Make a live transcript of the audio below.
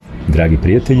Dragi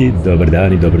prijatelji, dobar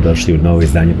dan i dobrodošli u novo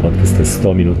izdanje podcasta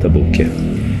 100 minuta buke.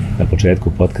 Na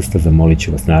početku podcasta zamolit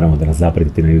ću vas naravno da nas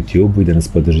zapratite na YouTube-u i da nas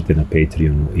podržite na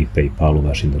Patreonu i Paypalu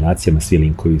vašim donacijama, svi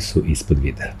linkovi su ispod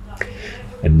videa.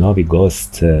 Novi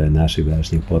gost našeg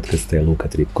današnjeg podcasta je Luka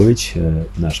Tripković,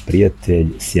 naš prijatelj,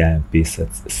 sjajan pisac,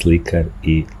 slikar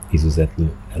i izuzetno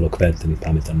elokventan i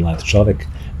pametan mlad čovek.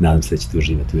 Nadam se da ćete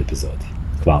uživati u epizodi.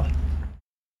 Hvala.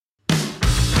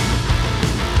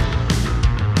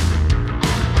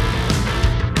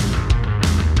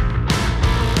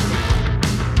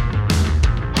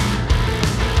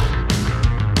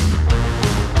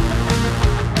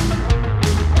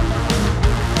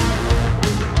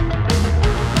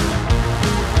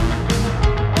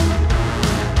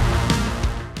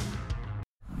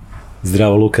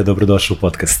 Zdravo Luka, dobrodošao u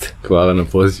podcast. Hvala na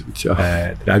pozivu, ćao.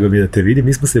 Drago mi je da te vidim,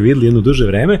 mi smo se videli jedno duže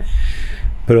vreme.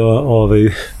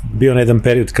 Bio na jedan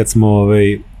period kad smo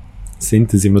se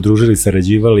intenzivno družili,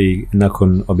 sarađivali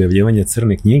nakon objavljivanja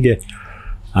Crne knjige,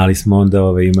 ali smo onda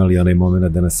imali onaj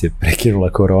moment da nas je prekinula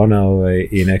korona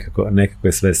i nekako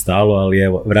je sve stalo, ali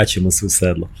evo, vraćamo se u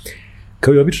sedlo.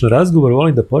 Kao i obično razgovor,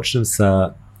 volim da počnem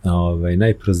sa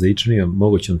najprozaičnijom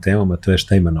mogućom temom, a to je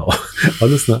šta ima novo.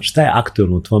 Odnosno, šta je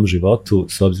aktuelno u tvom životu,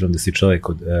 s obzirom da si čovjek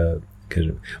od,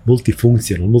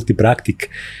 multifunkcional, multipraktik,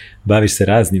 baviš se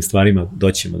raznim stvarima,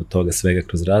 doćemo do toga svega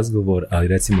kroz razgovor, ali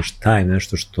recimo šta je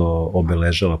nešto što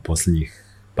obeležava posljednjih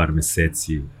par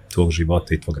meseci tvog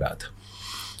života i tvog rada?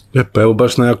 Pa evo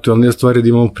baš najaktualnija stvar je da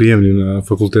imamo prijemni na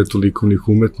Fakultetu likovnih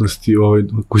umetnosti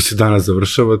koji se danas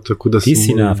završava, tako da Ti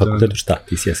si na fakultetu šta?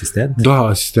 Ti si asistent? Da,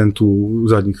 asistent u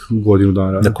zadnjih godinu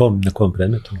dana. Na kom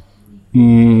predmetu?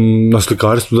 Na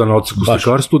slikarstvu, na odseku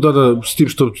slikarstvu, da, s tim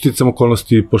što sticam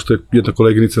okolnosti, pošto je jedna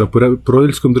koleginica na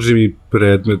porodiljskom, drži mi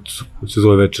predmet, se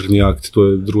zove večernji akt, to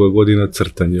je druga godina,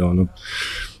 crtanje,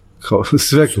 kao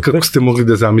sve super. Kako ste mogli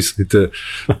da zamislite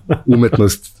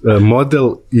umetnost, model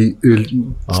i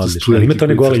studenti. Ima to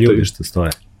ne gole ljudi što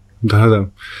stoje. Da,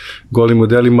 goli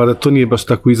modeli, mada to nije baš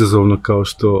tako izazovno kao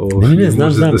što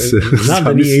znam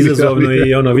da nije izazovno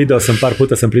i video sam par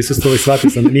puta sam prisustvovao i shvatio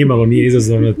sam da nimalo nije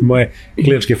izazovno, moje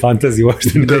kliničke fantazije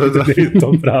uopšte ne idu u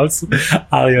tom pravcu,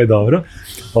 ali je dobro.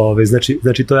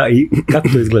 Znači to je, i kako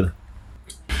to izgleda?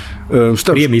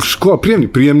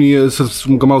 Prijemni je, sad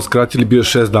smo ga malo skratili, bio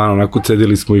 6 dana, onako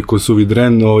cedili smo i ko suvi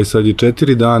dren, sad je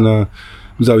 4 dana,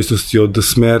 u zavisnosti od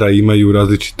smera imaju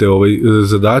različite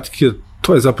zadatke,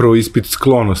 to je zapravo ispit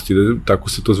sklonosti, tako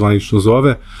se to zvanično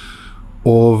zove.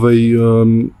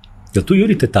 Jel tu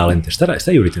jurite talente?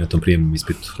 Šta jurite na tom prijemnom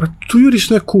ispitu? Tu juriš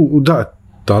neku,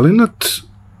 talenat,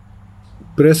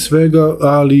 pre svega,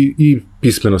 ali i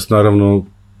pismenost, naravno.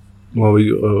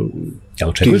 Jel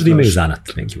očekuješ da imaju zanat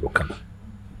neki u rukama?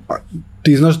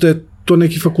 Ti znaš da je to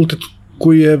neki fakultet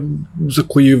za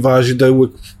koji važi da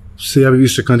uvek se javi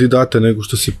više kandidata nego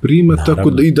što se prima, tako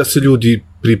da i da se ljudi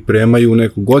pripremaju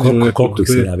neku godinu. Koliko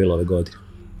se javilo ove godine?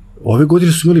 Ove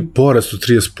godine su imali porast od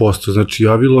 30%, znači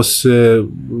javilo se,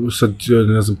 sad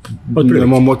ne znam,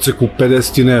 imamo odseku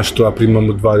 50 i nešto, a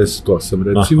primamo 28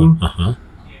 recimo.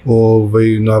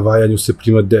 Na vajanju se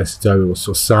prima 10, javilo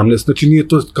se 18, znači nije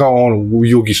to kao u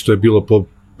Jugi što je bilo po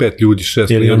 5 ljudi,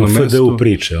 6 na jedno mesto. FDU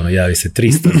priče, javi se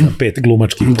 300 za 5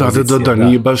 glumačkih pozicija. Da,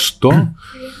 nije baš to,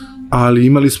 ali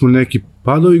imali smo neki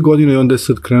padovi godine i onda je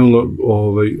sad krenulo,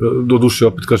 do duše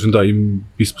opet kažem da,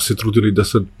 mi smo se trudili da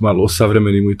sad malo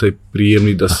osavremenimo i taj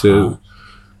prijemni, da se,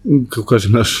 kako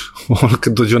kažem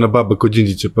kad dođe ona baba kod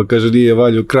Đinđića pa kaže nije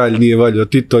valjao kralj, nije valjao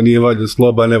Tito, nije valjao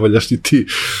Sloba, ne valjaš ni ti.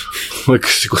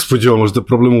 Kaže, gospođo, možda je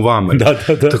problem u vama.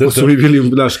 Tako su mi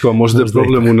bili, možda je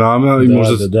problem u nama i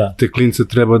možda te klince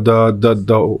treba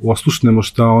da oslušnemo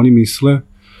šta oni misle,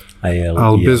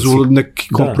 ali bez nekih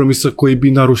kompromisa koji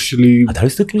bi narušili. A da li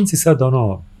su te klinci sad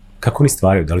kako oni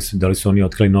stvaraju? Da li su oni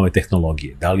otkrili nove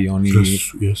tehnologije? Da li oni...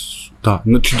 Jesu. Da,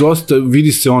 znači dosta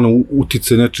vidi se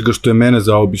utice nečega što je mene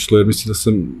zaobišlo, jer mislim da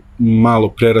sam malo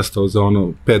prerastao za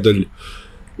pedalj,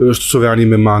 što su ove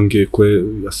anime mange, koje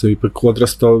ja sam ipak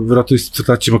odrastao, vjerojatno i s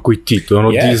crtačima koji ti,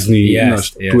 to je Disney,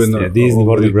 Disney,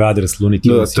 Warner Brothers, Looney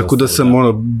Tunes. Tako da sam,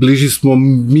 bliži smo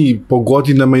mi po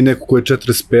godinama i neko ko je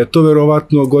 45,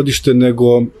 verovatno godište,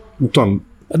 nego u tom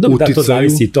uticaju. Da, to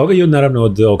zavisi i toga i naravno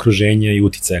od okruženja i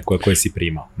uticaja koje si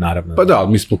primao, naravno. Pa da,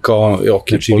 mi smo kao,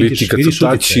 politika,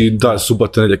 crtači,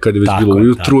 subota, nedelja, kad je već bilo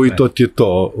ujutru i to ti je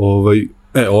to,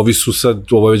 Ovi su sad,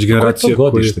 ovo je već generacija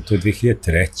koja... Koje je to godište? To je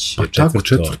 2003. Pa tako,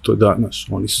 četvrto, da, znaš,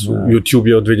 oni su, YouTube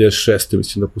je od 2006.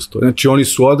 mislim da postoje. Znači, oni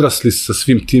su odrasli sa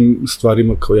svim tim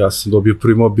stvarima, kao ja sam dobio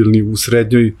prvi mobilni u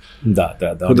srednjoj. Da.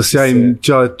 Da se javim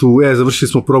čale tu, završili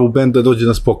smo probu benda da dođe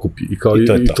nas pokupi.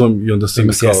 I onda sam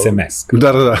ima kao... SMS.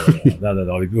 Da,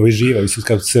 ovi živa, su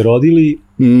kad su se rodili,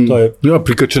 to je... Ja,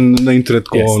 prikačen na internet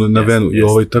na Venu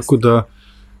i tako da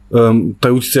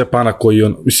taj utjecaj Japana koji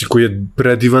je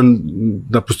predivan,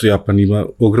 naprosto Japan ima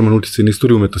ogroman utjecaj na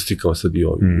istoriju umetnosti kao sad i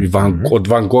ovi. Od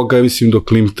Van Gogha, mislim, do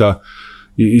Klimta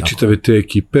i čitave te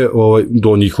ekipe,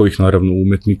 do njihovih, naravno,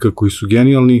 umetnika koji su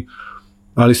genijalni,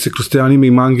 ali se kroz te anime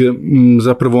i mange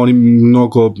zapravo oni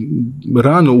mnogo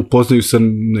rano upoznaju sa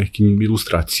nekim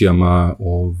ilustracijama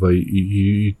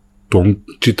i tom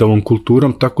čitavom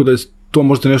kulturom, tako da je to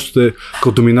možda nešto što je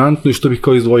kao dominantno i što bih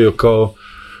kao izdvojio kao...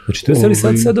 Znači, to je li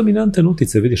sad dominantan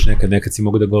uticaj, vidiš, nekad si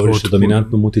mogu da govoriš o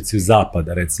dominantnom uticaju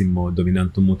zapada, recimo,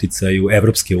 dominantnom uticaju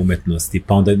evropske umetnosti,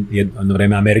 pa onda jedno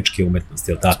vreme američke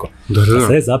umetnosti, je li tako? Da. A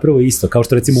sve je zapravo isto, kao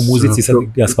što recimo u muzici, sad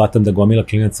ja shvatam da gomila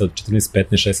klinaca od 14,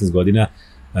 15, 16 godina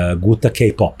guta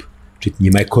K-pop.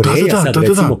 Njima je Koreja sad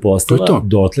recimo postala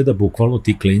dotle da bukvalno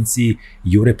ti klinci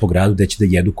jure po gradu gde će da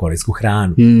jedu korejsku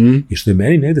hranu. I što je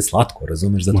meni negde slatko,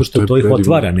 razumeš, zato što to ih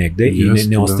otvara negde i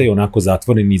ne ostaje onako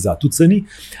zatvoreni i zatucani,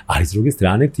 ali s druge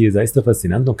strane ti je zaista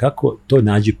fascinantno kako to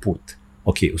nađe put.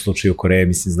 Ok, u slučaju Koreje,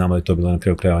 mislim, znamo da je to bilo na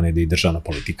kraju krajeva negde i državna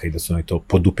politika i da su oni to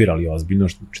podupirali ozbiljno,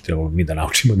 što trebalo mi da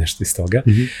naučimo nešto iz toga,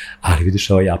 ali vidiš,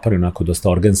 Japan je onako dosta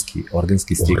organski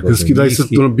stigao. Organski, da, i sad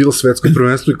bilo svetsko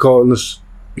prvenstvo i kao,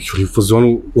 i u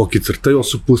fazonu crtaju, ali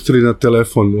su pustili na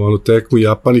telefon tekmu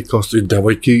Japan i kao i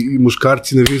devojke i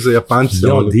muškarci ne za Japanci.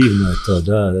 Divno je to,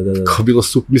 da. Kao bilo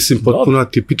super, mislim, potpuno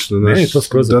atipično. Meni je to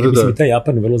skroz, mislim, i taj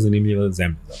Japan je vrlo zanimljiva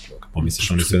zemlja, zapravo.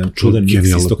 Pomisliš, oni su jedan čudan miks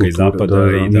istoka i zapada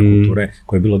i da kulture,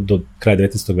 koje je bilo do kraja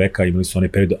 19. veka, imali su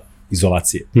onaj period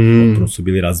izolacije. Potpuno su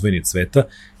bili razdvojeni od sveta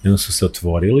i onda su se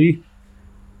otvorili.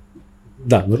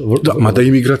 Da, mada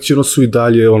imigracijono su i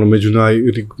dalje među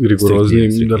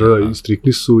najrigoroznijim, i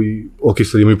strikni su i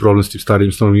sad imaju problem s tim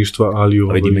starijim stanovništva, ali...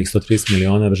 A vidi, ima ih 130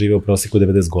 miliona, žive u proseku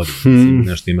 90 godina.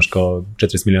 Nešto imaš kao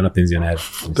 40 miliona penzionera.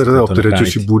 Da,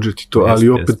 opterećujući budžet i to, ali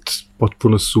opet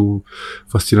potpuno su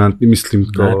fascinantni, mislim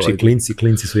kao... Znači,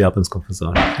 klinci su u japanskom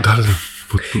fazonu. Da.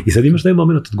 I sad imaš taj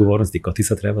moment odgovornosti, kao ti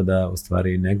sad treba da u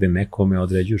stvari negde nekome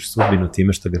određuješ sudbinu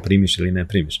time što ga primiš ili ne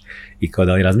primiš. I kao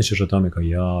da li razmišljaš o tome kao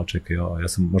ja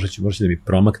sam, možda će da mi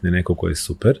promakne neko ko je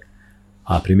super,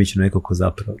 a primit ću neko ko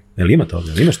zapravo... Jel ima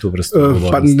toga? Imaš tu vrstu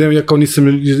odgovornosti? Pa ne, ja kao nisam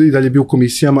i dalje bio u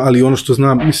komisijama, ali ono što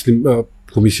znam, mislim,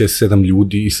 komisija je 7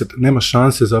 ljudi i sad nema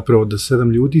šanse zapravo da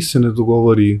 7 ljudi se ne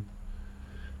dogovori,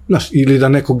 ili da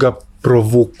nekoga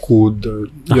provuku,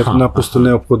 jer naprosto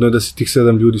neophodno je da se tih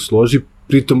 7 ljudi složi.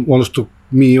 Pritom, ono što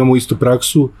mi imamo istu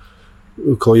praksu,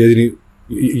 kao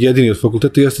jedini od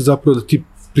fakulteta, jeste zapravo da ti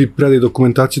pri predaji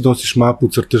dokumentaciji donosiš mapu,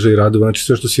 crteže i radova, znači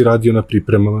sve što si radio na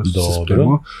pripremama se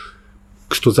spremao,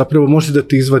 što zapravo može da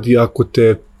te izvadi ako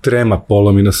te trema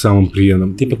polomi na samom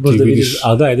prijemnom. Ti vidiš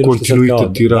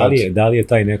kontinuitet i rad. Da li je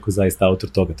taj neko zaista autor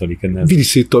toga, to nikad ne znam. Vidi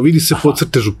se i to, vidi se po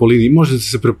crtežu, po liniji, može da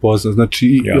se prepozna, znači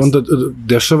i onda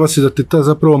dešava se da te ta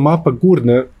zapravo mapa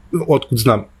gurne, otkud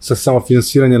znam, sa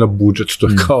samofinansiranjem na budžet, što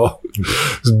je kao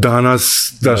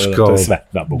danas, daš kao... To je sve,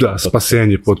 da,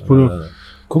 spasenje potpuno.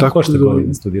 Koliko košta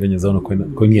godine studiranje za ono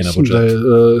koji nije na budžetu? Da je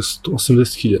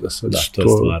 180.000 sad. Da, to je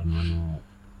stvarno...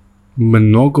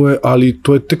 Mnogo je, ali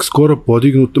to je tek skoro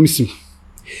podignuto, mislim,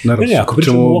 naravno, ako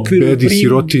ćemo u okviru bedi,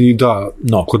 sirotinji,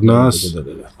 kod nas,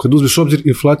 kad uzmeš obzir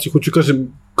inflaciju, hoću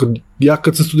kažem,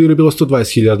 kad sam studirao je bilo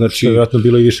 120.000, znači... Što je vjerojatno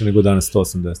bilo i više nego danas,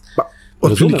 180. Pa,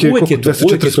 otprilike,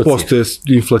 240%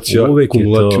 je inflacija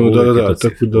kumulativno,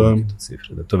 tako da...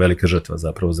 To je velika žrtva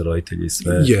zapravo za roditelji i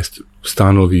sve. Jeste,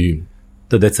 stanovi...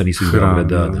 Da deca nisu iz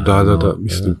Beograda. Da,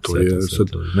 mislim, to je...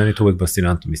 Meni je to uvek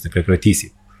fascinantno, mislim, kada ti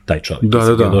si taj čovjek. Da.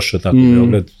 Je došao tako u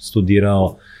Beograd,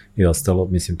 studirao i ostalo,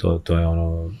 mislim, to je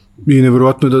ono... I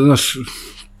nevjerovatno je da, znaš,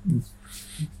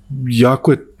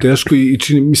 jako je teško i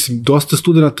čini, mislim, dosta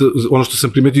studenta, ono što sam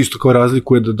primetio isto kao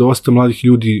razliku je da dosta mladih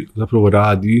ljudi zapravo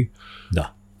radi.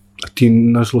 Da. A ti,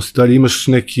 nažalost, dalje imaš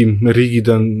neki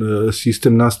rigidan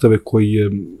sistem nastave koji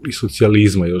je iz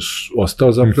socijalizma još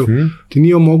ostao zapravo. Ti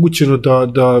nije omogućeno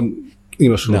da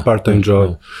imaš part-time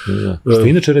job. Što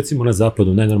inače recimo na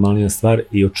zapadu najnormalnija stvar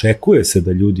i očekuje se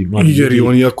da ljudi, mladi ljudi... Jer i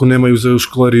oni ako nemaju za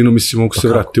školarinu, mislim, mogu se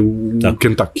vratiti u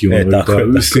Kentucky. Tako je,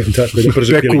 da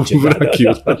prže piliće.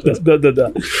 Da.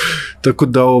 Tako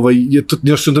da, je to,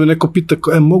 još da me neko pita,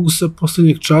 mogu sa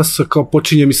poslednjeg časa, kao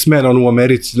počinje mi smena, u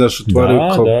Americi, znaš, otvaraju,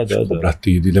 kao,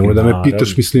 brate, idi, nemoj da me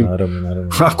pitaš, mislim,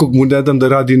 ako mu ne dam da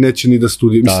radi, neće ni da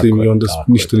studije, mislim, i onda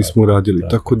ništa nismo uradili.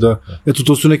 Tako da, eto,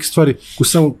 to su neke stvari koje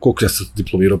samo, koliko ja sam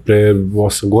diplomirao pre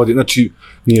 8 godina, znači,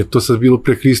 nije to sad bilo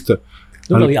pre Hrista.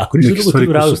 Dobro, ali ako ništa drugo ti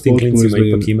uradilo s tim klincima,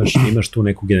 ipak imaš tu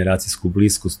neku generacijsku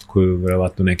bliskost koju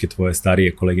verovatno neke tvoje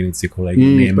starije koleginice i kolege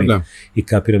nemaju i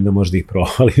kapiram da možeš da ih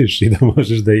provališ i da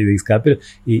možeš da ih skapiraš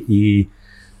i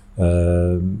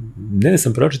ne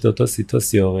sam pročitao, to si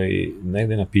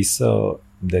negde napisao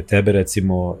da je tebe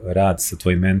recimo rad sa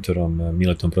tvojim mentorom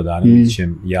Miletom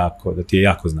Prodanovićem da ti je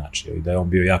jako značio i da je on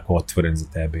bio jako otvoren za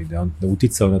tebe i da je on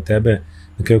uticao na tebe.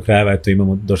 Na kraju krajeva, eto,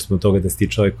 došli smo do toga da si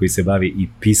ti čovjek koji se bavi i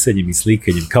pisanjem i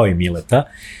slikanjem, kao i Mileta,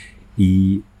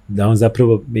 i da on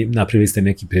zapravo, napravili ste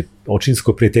neki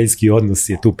očinsko-prijateljski odnos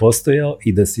je tu postojao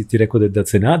i da si ti rekao da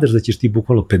se nadaš da ćeš ti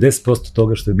bukvalno 50%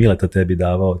 toga što je Mileta tebi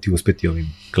davao, ti uspeti ovim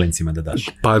klincima da daš.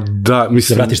 Pa da,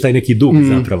 mislim... Da vratiš taj neki dug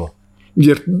zapravo.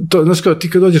 Jer, to, znaš kao, ti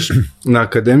kad dođeš na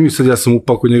akademiju, sad ja sam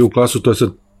upao kod njega u klasu, to je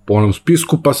sad po onom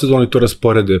spisku, pa sad oni to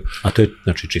rasporede. A to je,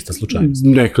 znači, čista slučajnost?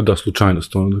 Nekada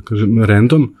slučajnost, ono da kažem,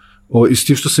 random. I s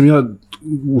tim što sam ja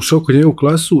ušao kod njega u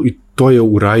klasu i to je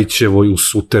u Rajićevoj, u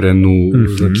suterenu,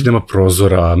 znači nema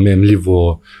prozora,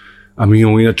 memljivo, a mi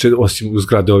imamo inače, osim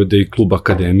zgrade ovde i klub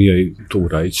akademija i to u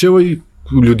Rajićevoj,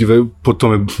 ljudi po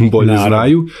tome bolje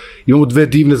znaju. Imamo 2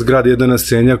 divne zgrade, jedna na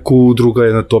Senjaku, druga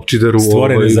je na Topčideru.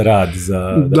 Stvorene za rad.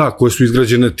 Da, koje su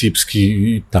izgrađene tipski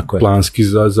i planski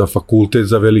za fakultet,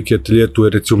 za velike atelje. Tu je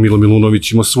recimo Milo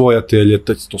Milunović imao svoje atelje,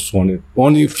 to su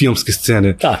oni filmske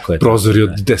scene, prozori od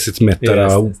 10 metara.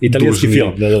 Italijanski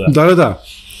film, Da.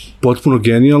 Potpuno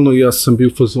genijalno i ja sam bio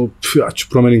ja ću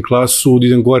promenim klasu,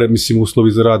 idem gore, mislim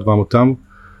uslovi za rad, vamo tamo.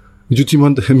 Međutim,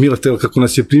 onda je Miletel, kako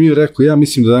nas je primio, rekao, ja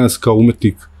mislim da danas kao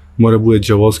umetnik mora bude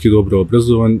đavolski dobro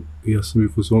obrazovan. I ja sam bio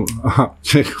pozvan,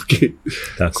 okej,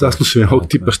 saslušam ja ovog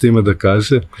tipa što ima da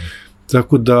kaže.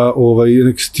 Tako da,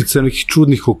 sticam nekih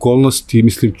čudnih okolnosti,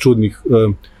 mislim čudnih,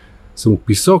 sam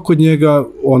upisao kod njega,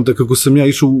 onda kako sam ja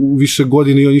išao u više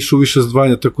godine i on išao u više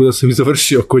zdvanja, tako da sam i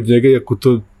završio kod njega, iako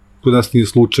to kod nas nije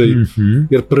slučaj,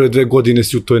 jer prve 2 godine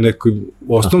si u toj nekoj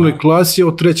osnovnoj klasi, a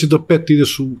od 3. do 5.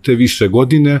 ideš u te više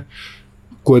godine,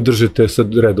 koje drže te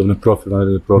sad redovne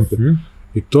naredne profe.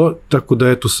 I to, tako da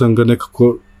eto sam ga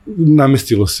nekako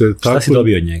namestilo se. Šta si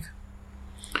dobio od njega?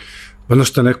 Pa znaš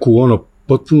šta, neku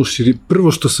potpuno širi.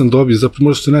 Prvo što sam dobio, zapravo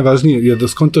možda što je najvažnije, je da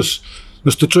skontaš,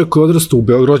 znaš što je čovjek koji je odrastao u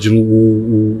Beogradu, rođen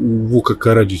u Vuka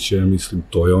Karadžića, ja mislim,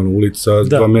 to je ulica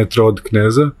 2 metra od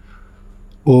Kneza,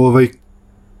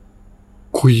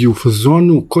 koji je u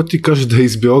fazonu, ko ti kaže da je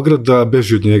iz Beograda,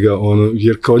 beži od njega,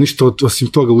 jer kao ništa osim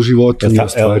toga u životu nije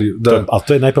ostvario. Ali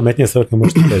to je najpametnija stvar koja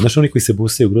možete da je. Znaš oni koji se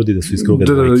busaju u grudi da su iz kruga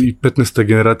dvojke? Da, i 15.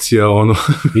 generacija,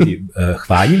 Vidi,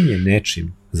 hvaljenje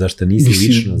nečim, zašto nisi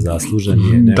lično zaslužan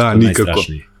je nešto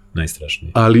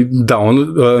najstrašnije. Ali da,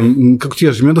 kako ti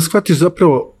kažem, onda shvatiš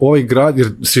zapravo ovaj grad, jer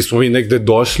svi smo mi negde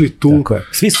došli tu. Tako je,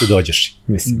 svi su dođeši,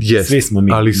 mislim, svi smo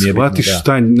mi. Ali shvatiš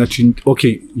šta, znači,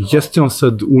 jeste on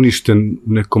sad uništen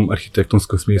u nekom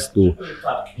arhitektonskom smislu,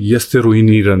 jeste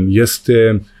ruiniran,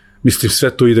 jeste, mislim, sve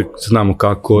to ide, znamo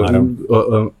kako,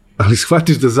 ali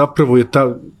shvatiš da zapravo je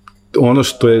ono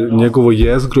što je njegovo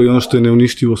jezgro i ono što je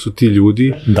neuništivo su ti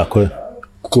ljudi. Dakle.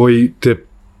 Koji te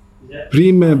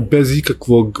prime bez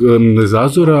ikakvog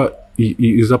nezazora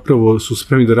i zapravo su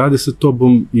spremni da rade sa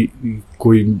tobom i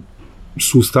koji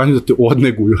su u stanju da te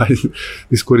odneguju,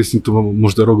 iskoristim to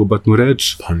možda rogobatnu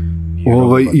reč,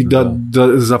 i da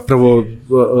zapravo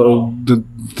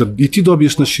da i ti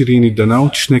dobiješ na širini, da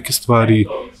naučiš neke stvari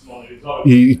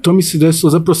i to mi se desilo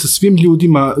zapravo sa svim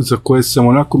ljudima za koje sam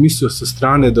onako mislio sa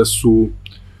strane da su,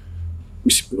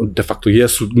 mislim, de facto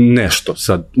jesu nešto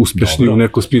sad uspešni u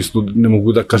nekom smislu, ne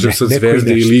mogu da kažem sad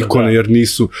zvezde ili ikone, jer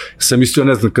nisu. Sam mislio,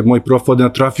 ne znam, kad moj prof ode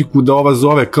na trafiku, da ova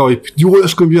zove kao i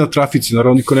još koji bi bio na trafici,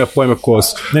 naravno niko nema pojma ko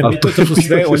su. Ne, to su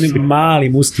sve onim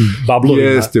malim uskim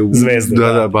bablovima zvezde.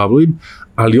 Da, bablovim,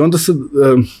 ali onda sad,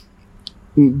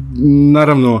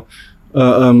 naravno,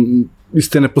 iz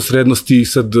te neposrednosti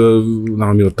sad,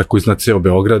 naravno, tako izna ceo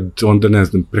Beograd, onda ne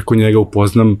znam, preko njega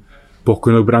upoznam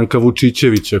pokojnog Branka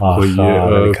Vučićevića, koji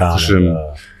je,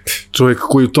 čovjek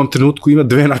koji u tom trenutku ima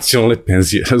 2 nacionalne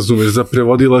penzije, razumeš, za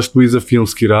prevodilaštvo i za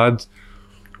filmski rad.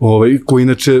 koji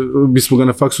inače bismo ga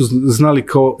na faksu znali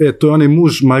kao, to je onaj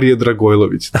muž Marije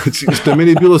Dragojlović. Znači, što je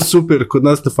meni bilo super kod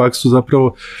nas na faksu,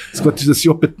 zapravo shvatiš da si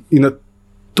opet i na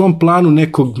tom planu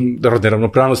nekog rodne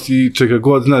ravnopravnosti i čega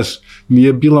god, znaš,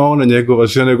 nije bila ona njegova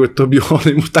žena, nego je to bio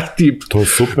onaj mu taj tip. To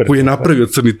super. Koji je napravio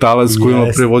Crni talac, koji je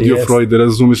ono prevodio Freude,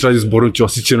 razumeš, radi s Borom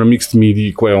Ćosićem na Mixed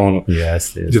Media, koja je ono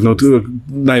jedna od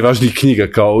najvažnijih knjiga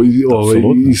kao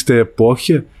iz te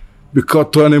epohe. Kao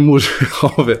to ja ne može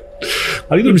ove.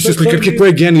 Ali mislim, slikarke koja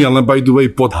je genijalna, by the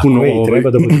way, potpuno. Tako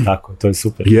treba da bude tako, to je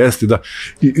super. Jeste, da.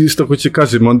 I što hoće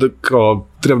kažem, onda kao,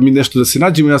 treba mi nešto da se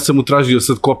nađemo, ja sam mu tražio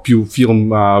sad kopiju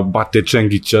filma Bate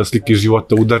Čengića, Slike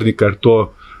života udarnika, jer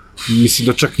to, mislim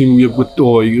da čak i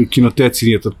u kinoteci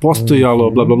nije tad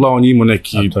postojalo, bla, bla, bla, on je imao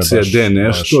neki CD,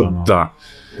 nešto, da.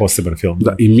 Poseban film.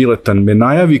 Da, i Miletan me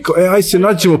najavi, kao, aj se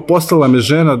nađemo, poslala me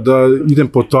žena da idem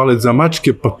po toalet za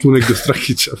mačke, pa tu negde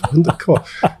Strahića. Onda kao,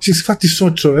 si shvatiš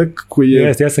on čovek koji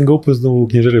je... Ja sam ga upoznao u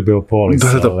knjižari Beopolis. Da,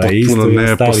 potpuno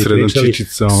neposredan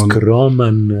čičica.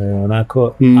 Skroman,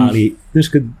 onako, ali, znaš,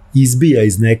 kad izbija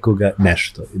iz nekoga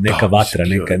nešto, neka vatra,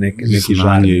 neki žar.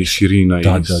 Znanje i širina i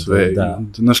sve.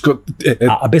 Znaš, kao...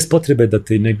 A bez potrebe da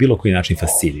te na bilo koji način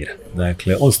fascinira.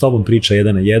 Dakle, on s tobom priča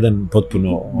jedan na jedan,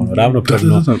 potpuno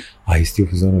ravnopravno, a isti u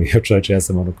fazonu, ja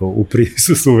sam ono kao u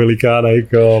prisustvu velikana i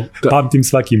kao pamtim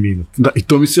svaki minut. Da, i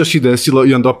to mi se još i desilo,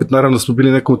 i onda opet naravno smo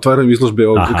bili nekom otvaranju izložbe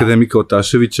od akademika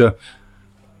Otaševića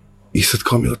i sad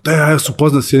kao mi ja su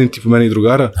poznat s jednim tipom meni i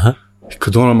drugara, i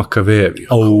kad ono Makavejevi.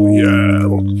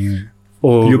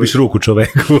 Ljubiš ruku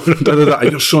čoveku. Da,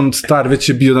 još on star, već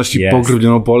je bio, znaš, i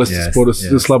pogrbljeno bolesti,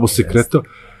 slabo se kretao.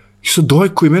 I sad ovaj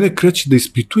koji mene kreće da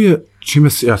ispituje, čime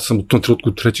se, ja sam u tom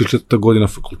trenutku 3. ili 4. godina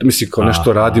fakulteta, mislim, kao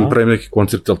nešto radim, pravim neki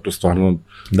koncert, ali to stvarno...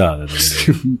 Da.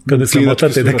 Kada se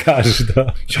motate da kažeš, da.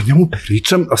 Ja njemu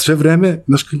pričam, a sve vreme,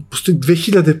 znaš, postoji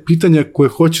 2000 pitanja koje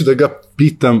hoću da ga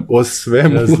pitam o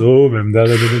svemu. Razumem, da.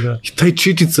 I taj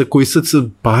čičica koji sad sa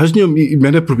pažnjom i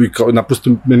mene probi, kao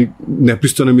naprosto meni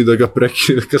nepristojno mi da ga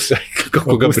prekine,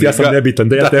 kako ga briga. Ja sam nebitan,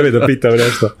 da ja tebe da pitam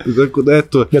nešto. Tako da,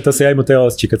 eto. Ja to se ja imao te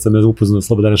osjećaj kad sam me upoznao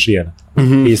Slobodana Šijana.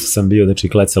 Isto sam bio, znači,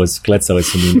 klecale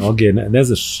su mi noge, ne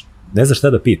znaš šta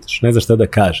da pitaš, ne znaš šta da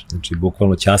kažeš, znači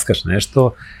bukvalno ćaskaš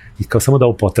nešto i kao samo da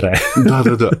ovo potraje.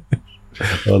 Da.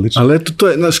 Odlično. Ali eto to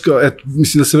je, znaš kao,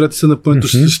 mislim da se vrati sad na pointu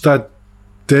šta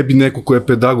tebi neko ko je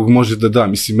pedagog može da da,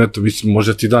 mislim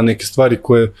može ti da neke stvari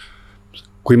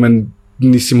kojima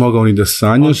nisi mogao ni da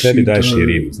sanjaš. On tebi daje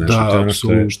širinu, znaš, to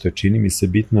je ono što je čini mi se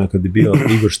bitno, kad je bio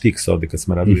Igor Štiks ovde kad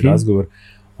smo radili razgovor,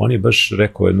 on je baš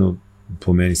rekao jednu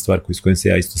po meni stvar s kojom se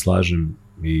ja isto slažem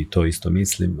i to isto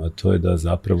mislim, a to je da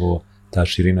zapravo ta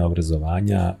širina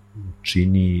obrazovanja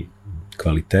čini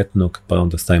kvalitetnog, pa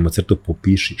onda stavimo crtu,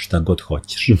 popiši šta god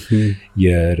hoćeš.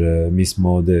 Jer mi smo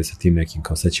ovde sa tim nekim,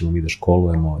 kao sad ćemo mi da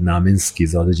školujemo namenski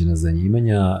za određena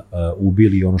zanimanja,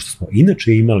 ubili ono što smo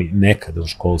inače imali nekada u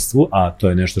školstvu, a to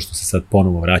je nešto što se sad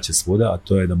ponovo vraća svuda, a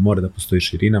to je da mora da postoji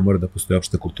širina, mora da postoji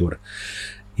opšta kultura.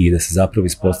 I da se zapravo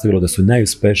ispostavilo da su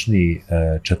najuspešniji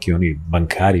čak i oni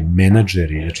bankari,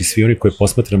 menadžeri, znači svi oni koji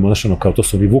posmatramo, znaš, ono, kao to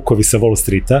su ovi vukovi sa Wall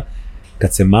Streeta,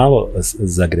 kad se malo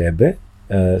zagrebe,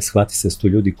 shvati se da su tu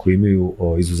ljudi koji imaju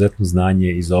izuzetno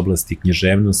znanje iz oblasti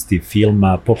književnosti,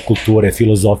 filma, pop kulture,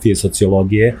 filozofije,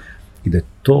 sociologije, i da je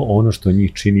to ono što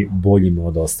njih čini boljima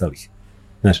od ostalih.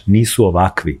 Znaš, nisu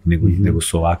ovakvi, nego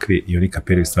su ovakvi i oni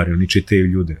kapiraju stvari, oni čitaju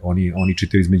ljude, oni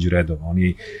čitaju između redova,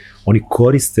 oni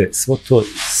koriste svo to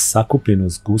sakupljeno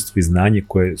iskustvo i znanje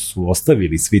koje su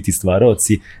ostavili svi ti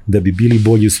stvaraoci da bi bili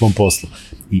bolji u svom poslu.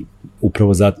 I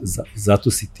upravo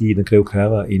zato si ti na kraju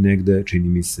krajeva i negde, čini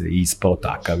mi se, ispao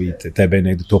takav i tebe je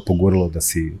negde to poguralo da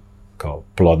si kao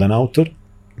plodan autor,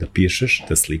 da pišeš,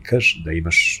 da slikaš, da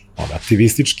imaš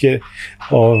aktivističke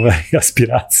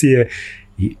aspiracije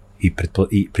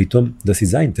i pritom da si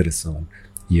zainteresovan,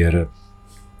 jer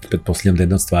pretpostavljam da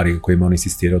jedna od stvari kojima on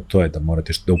insistirao to je da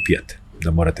morate da upijate,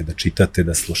 da morate da čitate,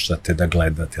 da slušate, da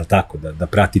gledate, jel tako, da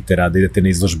pratite rad, da idete na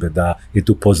izložbe, da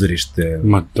idete u pozorište.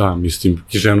 Ma da, mislim,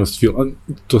 književnost film,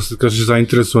 to se kaže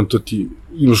zainteresovan, to ti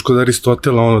imaš kod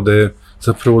Aristotela ono da je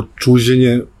zapravo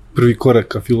čuđenje prvi korak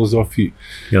ka filozofiji.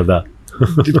 Jel da?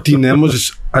 Ti ne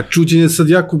možeš, a čuđenje je sad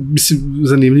jako, mislim,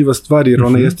 zanimljiva stvar, jer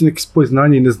ona jeste neki spoj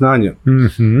znanja i neznanja.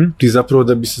 Ti zapravo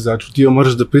da bi se začutio,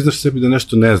 moraš da priznaš sebi da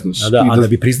nešto ne znaš. A da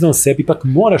bi priznao sebi, ipak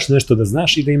moraš nešto da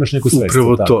znaš i da imaš neku svest.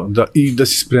 Upravo to, da, i da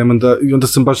si spreman, i onda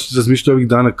sam baš razmišljao ovih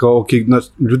dana kao,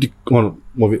 ljudi,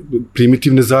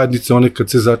 primitivne zajednice, one kad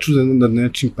se začude nad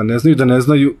nečim, pa ne znaju da ne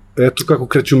znaju, eto kako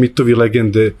kreću mitovi,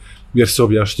 legende, jer se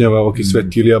objašnjava, ok,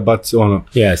 svetilija, bace, ono,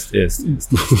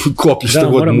 koplje šta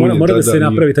god munje. Mora da se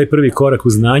napravi taj prvi korak u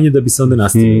znanje da bi se onda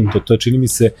nastavio. To čini mi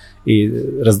se i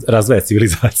razvoja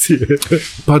civilizacije.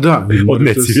 Pa da. Od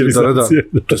necivilizacije.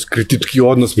 To je kritički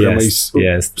odnos prema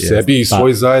sebi i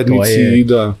svoj zajednici.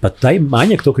 Pa taj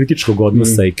manjak tog kritičkog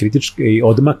odnosa i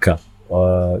odmaka,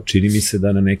 čini mi se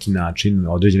da na neki način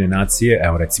određene nacije,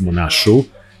 evo recimo našu,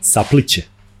 sapliće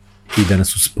i da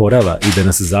nas usporava i da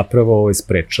nas zapravo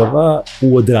sprečava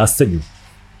u odrastanju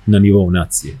na nivou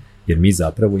nacije. Jer mi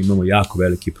zapravo imamo jako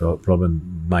veliki problem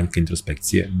manjka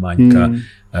introspekcije, manjka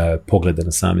pogleda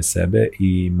na same sebe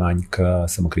i manjka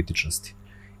samokritičnosti.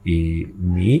 I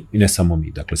mi, i ne samo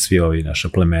mi, dakle svi ovi naša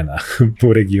plemena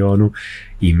u regionu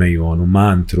imaju onu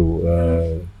mantru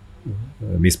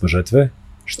mi smo žrtve,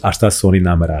 a šta su oni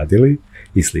nama radili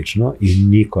i slično, i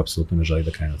niko apsolutno ne želi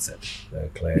da krene od sebe.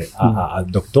 Dakle, a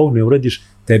dok to ne uradiš,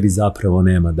 tebi zapravo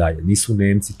nema dalje. Nisu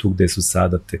Nemci tu gde su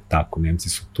sada tako. Nemci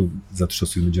su tu zato što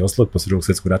su između ostalog posle Drugog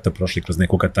svjetskog rata prošli kroz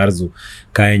neku katarzu,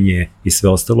 kajanje i sve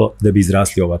ostalo da bi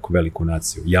izrasli ovako veliku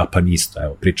naciju. Japan isto,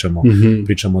 evo,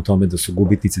 pričamo o tome da su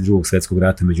gubitnici Drugog svjetskog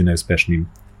rata među najuspešnijim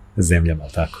zemljama,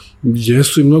 tako?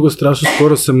 Jesu i mnogo strašno.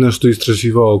 Skoro sam nešto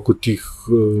istraživao oko tih,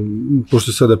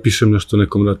 pošto sada pišem nešto o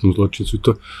nekom ratnom zločincu i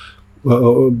to,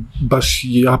 baš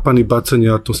Japan i bacanje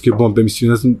atomske bombe, mislim,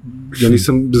 ne znam, ja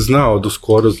nisam znao do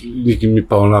skoro, nikim mi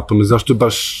pao na pamet, zašto je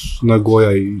baš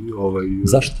Nagoya i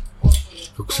Zašto?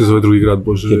 Kako se zove drugi grad,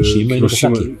 bože?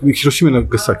 Hirošima i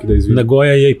Nagasaki, da izvijem.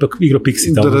 Nagoya je ipak igrao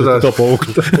Pixi, tamo da to povuku.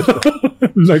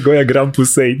 Nagoya Grand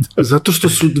Hussein. Zato što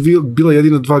su bila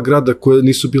jedina dva grada koje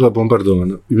nisu bila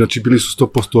bombardovana. Znači, bili su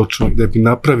 100% očuvani, da bi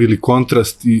napravili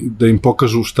kontrast i da im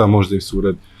pokažu šta može da im se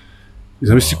uradi. I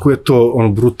zamisli koji je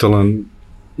to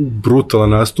brutalan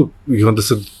nastup, i onda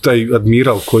sad taj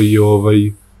admiral koji je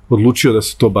odlučio da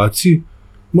se to baci,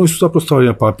 moji su zapravo stavili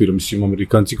na papir, mislim,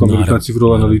 Amerikanci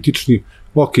vrlo analitični,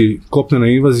 ok, kopnena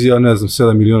invazija, ne znam,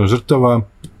 7 miliona žrtava,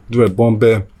 2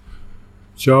 bombe,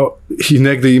 ćao, i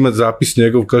negde ima zapis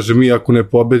njegov, kaže, mi ako ne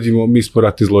pobedimo, mi smo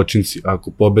ratni zločinci,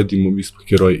 ako pobedimo, mi smo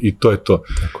heroji, i to je to.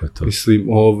 Tako je to. Mislim,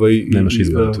 nemaš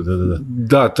izbora tu, da.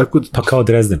 Da, tako da... Pa kao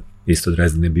Dresden. Isto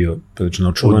Dresden je bio prilično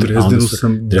očuvan, a onda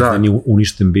Dresden je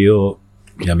uništen bio,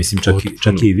 ja mislim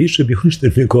čak i više bio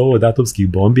uništen nego ovo od atomskih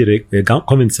bombi,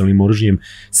 konvencionalnim oružjem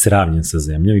sravnjen sa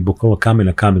zemljom i bukvalno kamen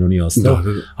na kamenu nije ostao,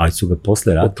 ali su ga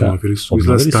posle rata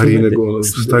obnovili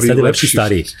sad je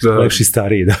lepši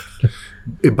stariji, da.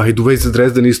 By the way, za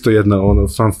Dresden isto jedna,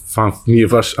 nije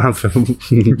vaš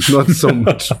not so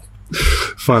much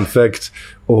fun fact,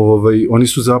 oni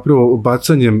su zapravo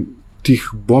bacanjem tih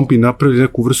bombi napravili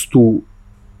neku vrstu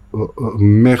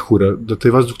mehura, da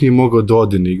taj vazduh nije mogao da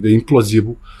ode nigde,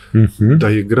 imploziju, da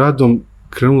je gradom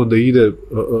krenulo da ide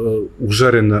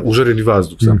užareni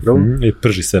vazduh zapravo. I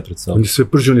prži sve pred sobom. On je sve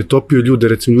prži, on je topio ljude,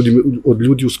 recimo od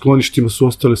ljudi u skloništima su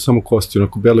ostale samo kosti,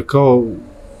 onako bele, kao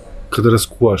kada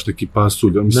raskuvaš neki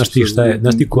pasulj. Znaš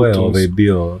ti ko je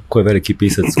bio, ko je veliki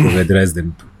pisac koga je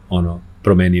Dresden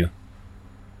promenio?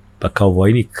 Pa kao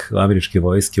vojnik američke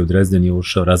vojske u Dresden je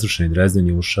ušao, razrušeni Dresden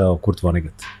je ušao Kurt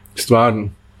Vonnegut. Stvarno.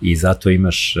 I zato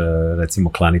imaš, recimo,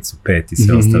 Klanicu 5 i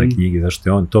sve ostale knjige, zašto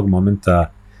je on tog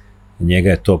momenta, njega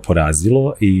je to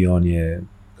porazilo i on je,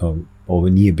 ovo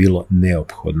nije bilo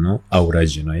neophodno, a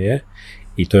urađeno je,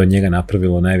 i to je od njega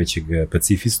napravilo najvećeg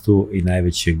pacifistu i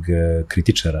najvećeg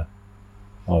kritičara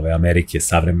ove Amerike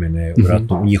savremene,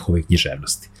 vjerojatno njihove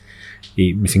književnosti.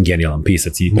 I, mislim, genijalan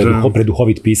pisac i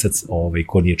preduhovit pisac,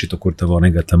 ko nije čitao Kurta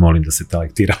Vonnegata, molim da se ta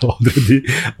lektira odredi,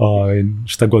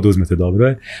 šta god uzmete dobro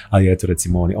je, ali eto,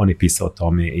 recimo, on je pisao o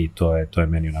tome i to je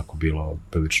meni onako bilo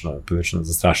prilično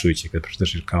zastrašujuće kad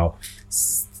pročitaš, kao,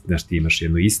 znaš, ti imaš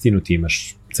jednu istinu, ti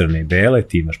imaš crne i bele,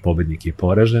 ti imaš pobednike i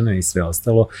poražene i sve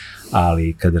ostalo,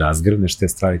 ali kad razgrneš te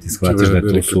stvari, ti shvatiš da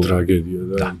to su tragedije,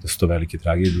 da su to velike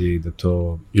tragedije i da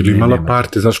to ili mala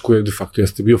parte, znaš, koji je de facto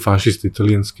jeste bio fašista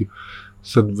italijanski,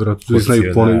 sad vratno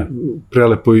znaju po onoj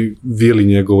prelepoj vili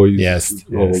njegovoj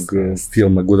ovog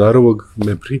filma Godarovog,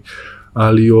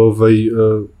 ali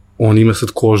on ima sad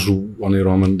Kožu, onaj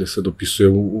roman gde se dopisuje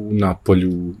u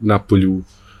Napolju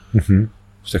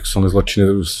seksualne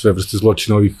zločine, sve vrste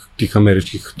zločina ovih tih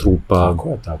američkih trupa.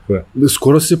 Tako je.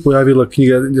 Skoro se pojavila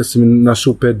knjiga, ja sam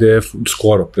našao u PDF,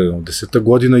 skoro, pre 10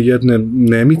 godina, jedne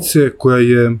Nemice koja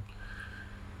je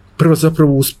prva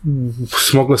zapravo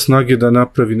smogla snage da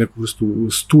napravi neku vrstu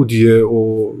studije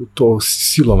o to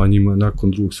silovanjima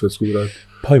nakon Drugog svjetskog rata.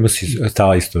 Pa ima si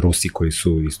ta isto Rusi koji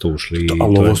su isto ušli.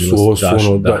 Ali ovo su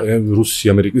Rusi,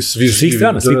 Amerika, svih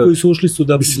strana, svi koji su ušli su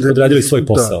da odradili svoj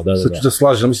posao. Da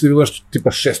slažem, mislim da je bilo nešto tipa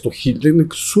 600.000,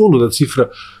 neka suluda cifra.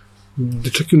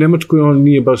 Čak i u Nemačkoj on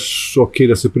nije baš okej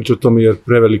da se priča o tome jer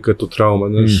prevelika je to trauma,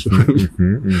 znaš.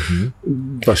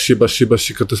 Baš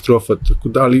je katastrofa, tako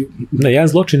da, ali... Ne, jedan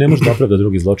zločin ne može da opravda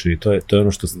drugi zločin i to je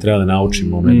ono što se treba da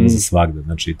naučimo za svagda.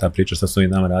 Znači, ta priča šta su oni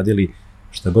nama radili,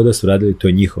 šta god da su radili, to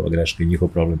je njihova greška i njihov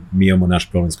problem. Mi imamo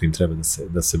naš problem s kojim treba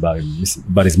da se bavimo, mislim,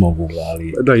 bar iz mog ugla,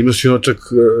 ali... Da, imaš jedno čak,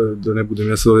 da ne budem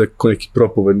ja sad ovdje kao neki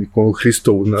propovednik, ono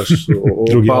Hristovu, naš,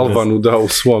 o Balvanu, da, u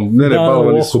svom, ne,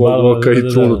 Balvani svog oka i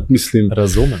trunu, mislim.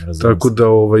 Razumem. Tako da,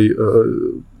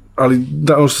 ali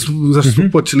da, ono zašto smo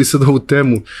počeli sad ovu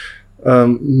temu,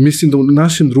 mislim da u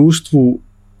našem društvu,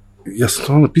 ja sam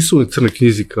to napisao u crnoj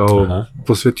knjizi, kao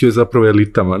posvetio je zapravo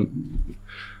elitama.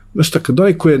 Znaš šta, kad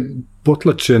onaj koji je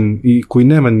potlačen i koji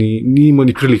nema nije imao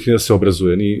ni prilike da se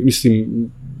obrazuje, mislim,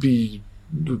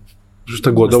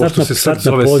 šta god, ovo što se sad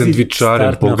zove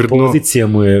sendvičarem pogrdno. Startna pozicija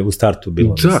mu je u startu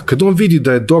bila. Da, kad on vidi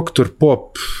da je doktor,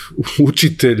 pop,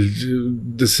 učitelj,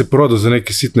 da se prodao za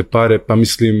neke sitne pare, pa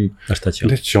mislim,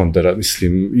 neće on da radi,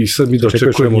 mislim, i sad mi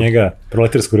dočekujemo... Čekuješ od njega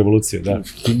proletarsku revoluciju, da.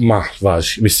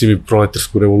 Važi, mislim, i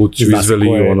proletarsku revoluciju izveli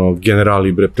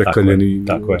generali, prekaljeni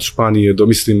Španije,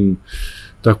 mislim,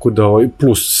 tako da,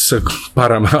 plus sa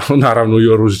parama, naravno i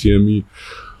oružjem i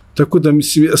tako da,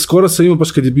 mislim, skoro sam imao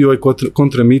baš kad je bio ovaj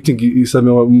kontra meeting i sad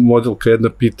me ova modelka jedna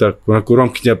pita, onako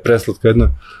romkinja preslatka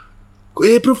jedna,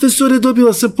 profesore,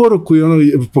 dobila sam poruku i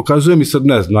pokazuje mi sad,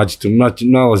 ne znam,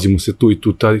 nalazimo se tu i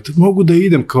tu, mogu da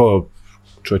idem kao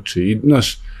čoveče, i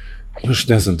znaš,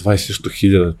 ne znam,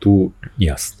 20.000 tu,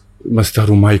 jasno, ima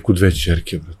staru majku, 2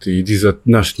 ćerke, brate, idi za,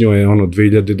 naš njoj je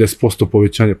 10%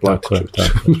 povećanje plate.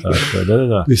 Tako,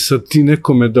 da. I sad ti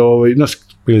nekome da, znaš,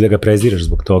 ili da ga preziraš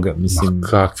zbog toga, mislim,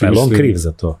 je li on kriv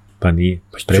za to? Pa nije.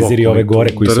 Preziri ove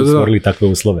gore koji su stvorili takve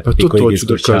uslove i koji ga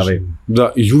iskorišćavaju.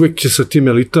 Da, i uvek će sa tim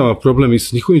elitama problemi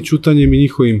sa njihovim ćutanjem i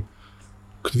njihovim,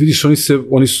 kad vidiš,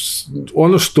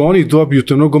 ono što oni dobiju,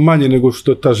 to je mnogo manje nego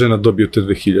što ta žena dobije te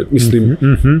 2000. Mislim,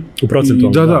 u procentu.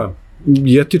 Da.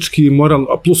 I etički i moral,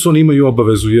 a plus oni imaju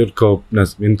obavezu jer kao, ne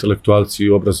znam, intelektualci,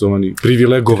 obrazovani,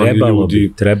 privilegovani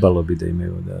ljudi. Trebalo bi da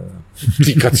imaju, da...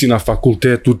 Ti kad si na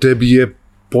fakultetu, tebi je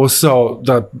posao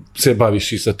da se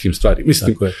baviš i sa tim stvarima.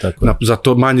 Mislim, tako je.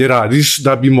 Zato manje radiš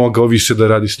da bi mogao više da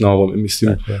radiš na ovome,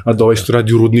 mislim. A da ovaj što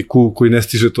radi u rudniku koji ne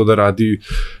stiže to da radi,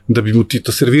 da bi mu ti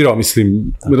to servirao,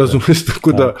 mislim, razumeš,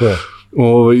 tako da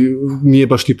nije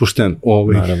baš ni pošten.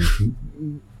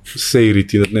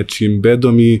 Sejriti nad nečijim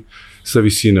bedom i sa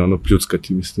visine,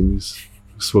 pljuckati, mislim, iz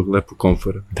svog lepog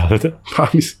komfora. Da. Pa,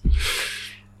 mislim.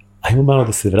 Ajmo malo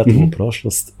da se vratimo u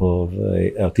prošlost.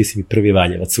 Evo, ti si mi prvi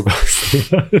Valjevac u gostu.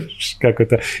 Kako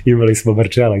to? Imali smo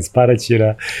Marčela iz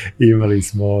Paraćina, imali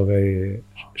smo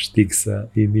Štiksa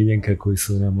i Miljenka koji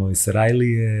su nam iz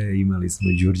Rajlije, imali smo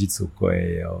Đurđicu koja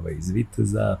je iz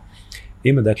Viteza.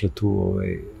 Ima dakle tu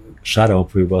šarao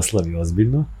po Jugoslaviji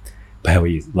ozbiljno. Pa evo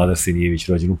i Vladar Sinijević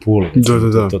rođen u Puli.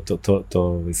 Da.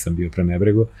 To sam bio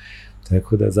prenebrego.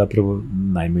 Tako da zapravo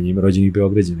najmanje ima rođenih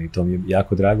Beograđana i to mi je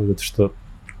jako drago zato što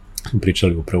smo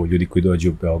pričali upravo ljudi koji dođu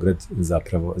u Beograd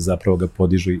zapravo ga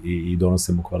podižu i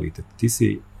donose mu kvalitet. Ti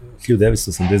si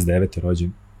 1989.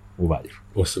 rođen u Valjevu.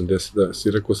 80, da,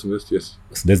 si rekao 80, jesi.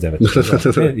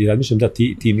 89. I razmišljam da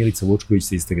ti i Milica Vučković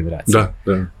ste iste generacije.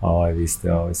 Da. Vi ste,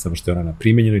 samo što je ona na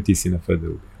primenjenoj i ti si na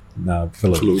FDU. Na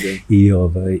FLU. I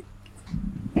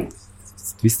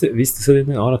vi ste sad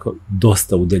onako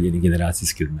dosta udaljeni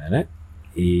generacijski od mene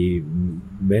i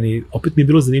meni, opet mi je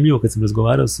bilo zanimljivo kad sam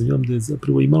razgovarao sa njom da je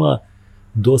zapravo imala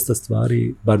dosta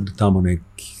stvari, bar do tamo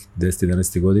nekih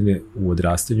 10-11 godine u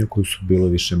odrastanju koji su bilo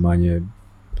više manje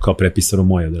kao prepisano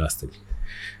moje odrastanje.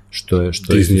 Što je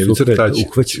super,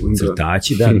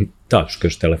 crtači, da, što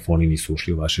kažeš, telefoni nisu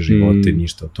ušli u vaše živote,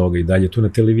 ništa od toga i dalje. Tu na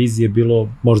televiziji je bilo,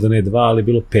 možda ne 2, ali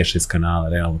bilo 5-6 kanala,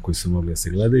 realno, koji su mogli da se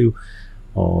gledaju.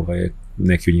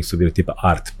 Neki od njih su bili tipa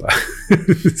Art, pa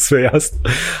sve jasno.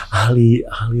 Ali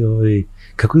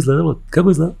kako je izgledalo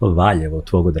Valjevo od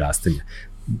tvojeg odrastanja?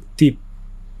 Ti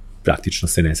praktično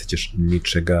se ne sećaš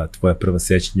ničega, tvoja prva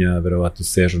sećanja verovatno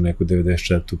sežu neku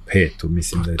 94. 5.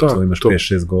 Mislim da je to imaš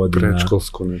 5-6 godina.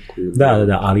 Predškolsko neko.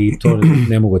 Da, ali to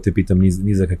ne mogu te pitam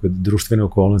ni za kakve društvene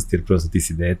okolnosti, jer prosto ti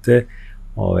si dete,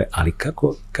 ali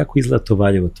kako izgleda to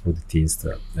Valjevo tvojeg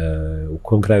detinjstva? U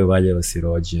kom kraju Valjeva si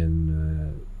rođen?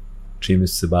 Čime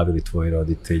su se bavili tvoji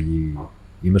roditelji?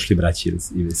 Imaš li braći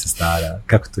ili sestara?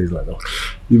 Kako to izgledalo?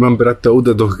 Imam brata,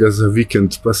 udadoh ga za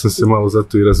vikend, pa sam se malo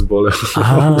zato i razboleo.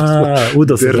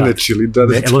 Udao sam brat. Da. Je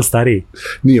li on stariji?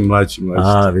 Nije mlađi.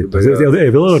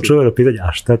 Je bilo ono čuveno pitanje,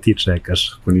 a šta ti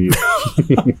čekaš? Nije.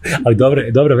 Ali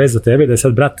dobra vez za tebe da je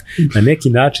sad brat na neki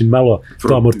način malo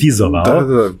to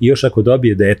amortizovao i još ako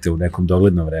dobije dete u nekom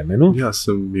doglednom vremenu. Ja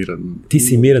sam miran. Ti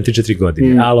si miran 3-4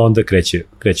 godine, ali onda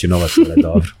kreće nova tura,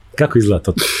 dobro. Kako izgleda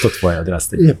to tvoje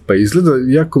odrastanje? Pa izgleda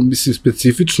jako, mislim,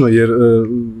 specifično, jer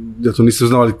ja to nisam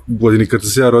znao, ali godini kada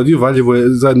se ja rodio, Valjevo je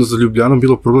zajedno za Ljubljanom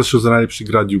bilo proglašeno za najljepši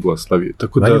grad Jugoslavije.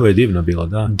 Valjevo je divno bilo,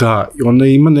 da. Da, ona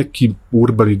ima neki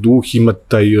urbani duh, ima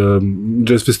taj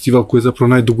jazz festival koji je zapravo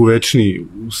najdugovečniji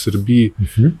u Srbiji,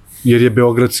 jer je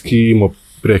beogradski imao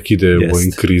prekide u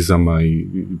ovim krizama i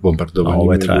bombardovanjima. A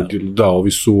ovo je trajalo. Da,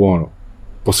 ovi su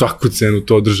po svaku cenu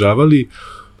to održavali.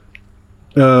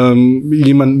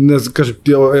 Ima, ne znam, kažem,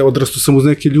 odrastao sam uz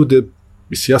neke ljude,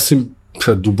 mislim, ja sam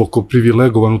duboko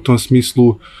privilegovan u tom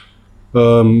smislu,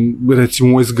 recimo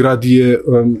u mojoj zgradi je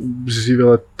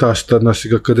živjela tašta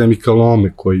našeg akademika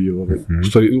Lome, koji je, u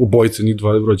stvari, obojice, njih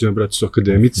dva rođena brata su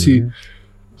akademici,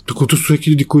 tako to su neki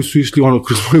ljudi koji su išli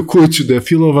kroz moju kuću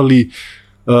defilovali,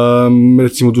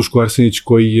 recimo Duško Arsenić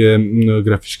koji je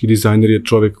grafički dizajner, je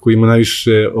čovek koji ima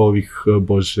najviše ovih,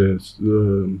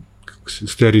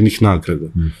 sterijnih nagrada.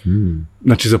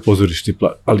 Znači za pozorište,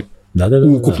 ali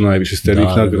ukupno najviše sterijnih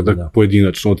nagrada,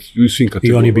 pojedinačno, u svim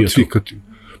kategorijama. I on je bio tu.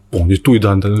 On je tu i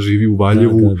dan živi u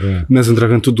Valjevu. Ne znam,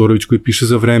 Dragan Todorović koji piše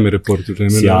za Vreme, reporter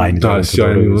Vremena.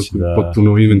 Sjajni,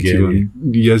 potpuno inventivan,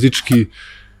 jezički.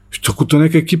 Tako to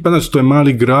neka ekipa, znači to je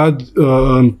mali grad,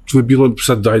 to je bilo,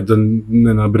 sad daj da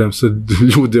ne nabrajam sad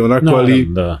ljude onako, ali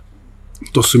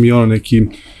to su mi neki,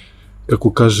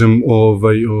 kako kažem,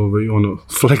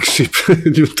 flagship,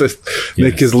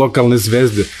 neke lokalne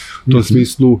zvezde. U tom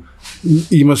smislu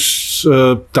imaš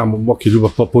tamo,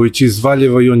 Ljubav Popović iz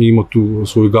Valjeva i on je imao tu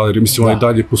svoju galeriju, mislim, ona i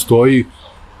dalje postoji,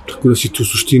 tako da si tu u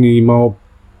suštini imao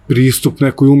pristup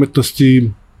nekoj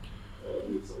umetnosti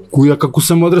koja, kako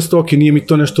sam odrastao, nije mi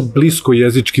to nešto blisko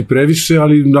jezički previše,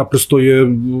 ali naprosto je,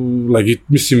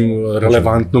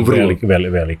 relevantno vrlo.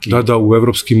 Veliki. Da, u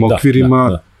evropskim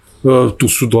okvirima. Tu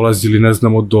su dolazili, ne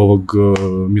znam, od ovog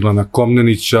Milana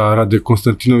Komnenića, Rade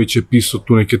Konstantinović je pisao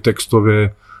tu neke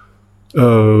tekstove,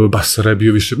 Basara je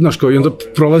bio više, znaš kao, i onda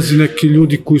prolazi neki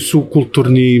ljudi koji su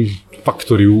kulturni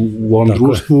faktori u ovom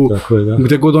društvu,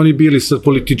 gde god oni bili sad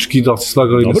politički, da li se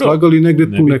slagali, ne slagali,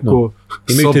 negde tu neko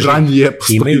sobranje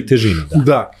postoji. Imaju težinu, da.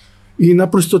 Da, i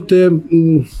naprosto te,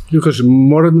 ja kažem,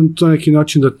 mora na to neki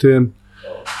način da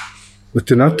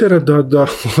te natera da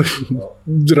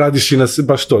radiš i na sebi,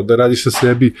 baš to, da radiš na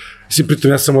sebi. Mislim,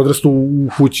 pritom ja sam odrastao u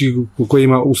kući koja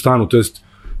ima u stanu, to jest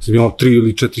sam imao 3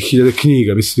 ili 4 hiljade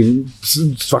knjiga, mislim,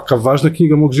 svaka važna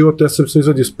knjiga mog života ja sam se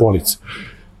izvadio s police.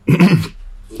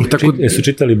 Jesu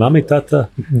čitali mama i tata?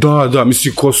 Da,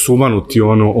 mislim, ko su umanuti,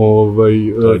 to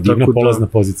je divna polazna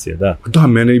pozicija, da. Da,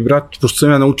 mene i brat, pošto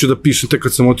sam ja naučio da pišem tek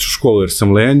kad sam otišao u školu, jer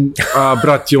sam lenj, a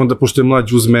brat je onda, pošto je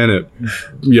mlađi uz mene,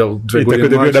 2 godine mlađi. I tako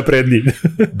da je bio napredniji.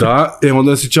 Da,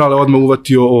 onda se Ćale odmah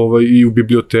uvatio i u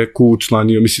biblioteku,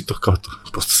 učlanio, mislim, to kao to,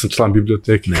 postao sam član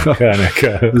biblioteke.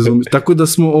 Neka. Tako da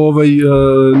smo,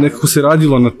 nekako se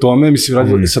radilo na tome, mislim,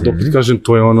 radilo, sad opet kažem,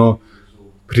 to je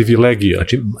privilegija. A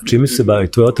čime se bavi?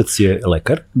 Tvoj otac je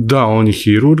lekar? Da, on je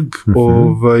hirurg,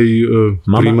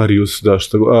 primarius,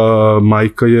 a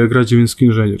majka je građevinski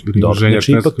inženjer. Dobro,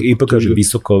 znači ipak kaže,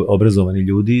 visoko obrazovani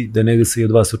ljudi, da negde se i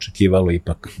od vas očekivalo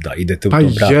ipak da idete u tom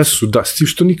pravcu. Pa jesu, da, s tim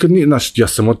što nikad nije, znaš, ja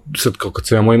sam sad kao kad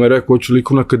sam ja mojima rekao, hoću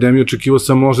likovnu akademiju, očekivao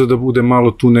sam možda da bude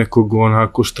malo tu nekog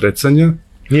onako štrecanja.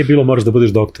 Nije bilo, moraš da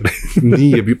budeš doktor.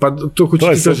 Nije, pa to hoću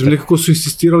ti kažem, nekako su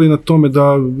insistirali na tome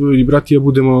da i brat i ja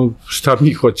budemo šta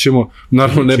mi hoćemo,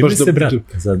 naravno ne baš da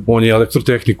budemo. On je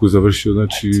elektrotehniku završio,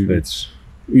 znači,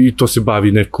 i to se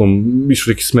bavi nekom,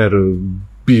 išao neki smer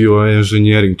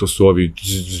bioengineering, to su ovi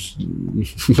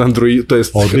android, to je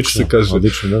kako se kaže,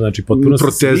 odlično, znači potpuno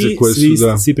proteze koje su,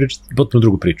 da. Svi pričaju potpuno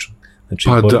drugu priču. Znači,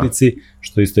 porodici,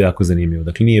 što je isto jako zanimljivo.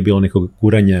 Dakle, nije bilo nekog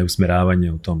kuranja i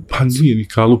usmeravanja u tom. Pa nije ni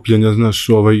kalupljanja, znaš,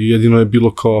 jedino je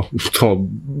bilo kao to,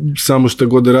 samo šta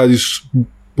god da radiš,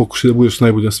 pokušaj da budeš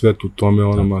najbolji na svetu u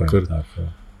tome, makar. Tako.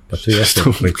 Pa to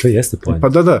jeste point. Pa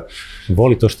da.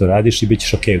 Voli to što radiš i bit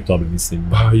ćeš okej u tome, mislim.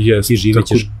 Pa jeste. I živjet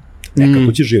ćeš,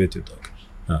 nekako ćeš živjeti u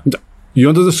toga. Da. I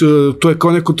onda, znaš, to je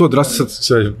kao neko to odrasta,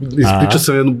 sad ispričao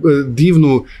sam jednu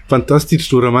divnu,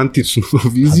 fantastičnu, romantičnu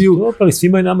viziju. Dobro, ali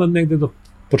svima je nama negde do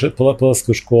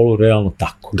polaska u školu realno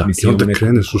tako. Da, i onda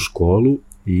kreneš u školu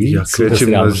i ja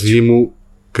krećem na zimu,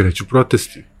 kreću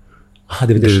protesti.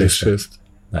 96.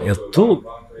 Da, jel to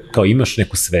kao imaš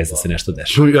neku svest da se nešto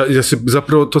dešava. Ja se,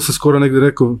 zapravo, to sam skoro negde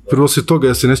rekao, prvo se toga,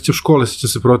 ja se ne sjećam škole, sjećam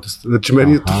se protesta. Znači,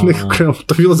 meni je to nekako,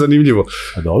 to bilo zanimljivo.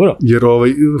 A dobro. Jer,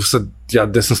 sad, ja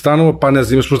gde sam stanovao, pa ne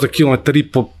znam, imaš možda kilometar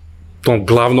i po tom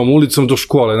glavnom ulicom do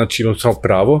škole, znači imam samo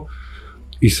pravo.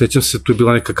 I sećam se, tu je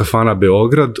bila neka kafana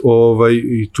Beograd,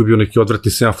 i tu je bio neki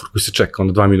odvratni semafor koji se čeka,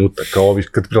 2 minuta, kao ovi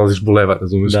kad prelaziš bulevar,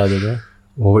 razumiješ? Da.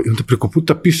 I onda preko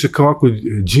puta piše kao ovako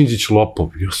Đinđić lopov.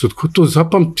 Ja sad, ko to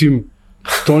zapamtim,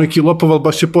 to neki lopov, ali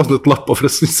baš je poznat lopov,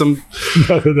 nisam...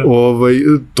 Da.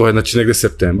 To je, znači, negde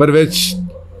septembar već,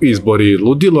 izbori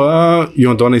ludilo, i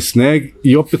onda onaj sneg,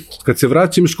 i opet, kad se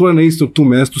vraćam iz škole na istom tu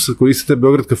mestu, sad koji se te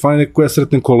Beograd kafane, neko ja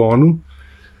sretnem kolonu,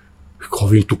 kao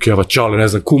vidim tu keva čale, ne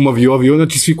znam, kumovi,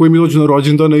 znači svi koji mi dođu na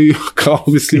rođendan i kao,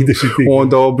 mislim,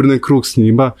 onda obrnem krug s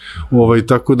njima,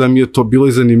 tako da mi je to bilo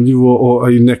i zanimljivo,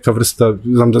 i neka vrsta,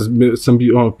 znam da sam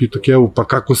pitao kevu, pa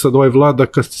kako sad Vlada,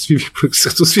 kad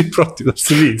su svi protiv,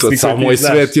 to samo moj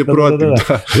svet je protiv.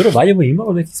 Dobro, Valjevo je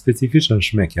imalo neki specifičan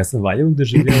šmek, ja sam Valjevo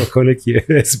doživljava kao neki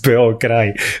SPO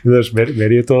kraj, znaš,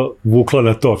 meni je to vuklo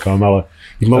na to, kao malo,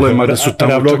 imalo je, mada su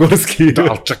tamo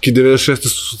čak i 96.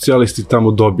 su socijalisti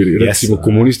tamo dobili, recimo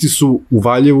komunisti su u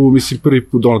Valjevu, mislim, prvi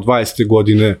put 20.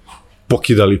 godine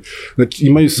pokidali. Znači,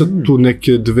 imaju sad tu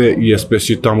neke dve, i SPS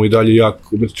je tamo i dalje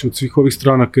jako, znači od svih ovih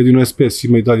stranaka jedino SPS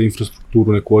ima i dalje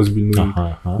infrastrukturu, neku ozbiljnu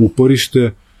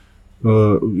uporište,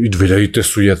 i 2000-te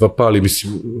su jedva pali,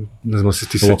 mislim, ne znam se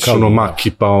ti sećaš,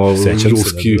 Maki, pa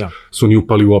Ruski su oni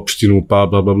upali u opštinu, pa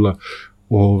bla bla bla.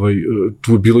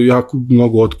 Tu je bilo jako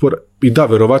mnogo otpora i da,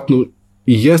 verovatno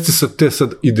i jeste sad te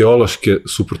sad ideološke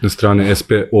suprotne strane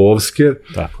SP-ovske,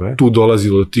 tu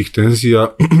dolazilo do tih tenzija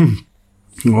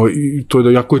i to je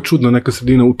da jako je čudna neka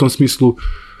sredina u tom smislu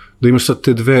da imaš sad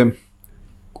te dve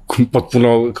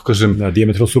potpuno, kako kažem,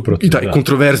 dijametralno suprotne. I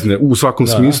kontroverzne u svakom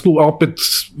smislu, a opet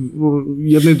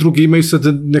jedne i druge imaju sad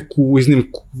neku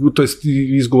iznimku, to je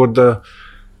izgovor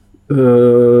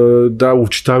da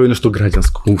učitavaju nešto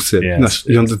građansko u sebi.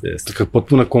 I onda taka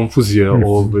potpuna konfuzija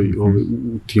u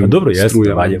tim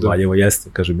strujama. Valjevo jeste,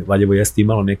 kažem, Valjevo jeste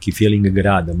imalo neki feeling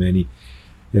grada meni,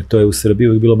 jer to je u Srbiji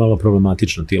uvijek bilo malo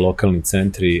problematično, ti lokalni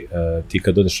centri, ti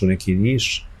kad odeš u neki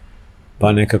Niš,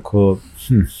 pa nekako,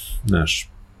 znaš,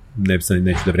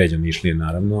 neću da vređam Nišlije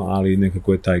naravno, ali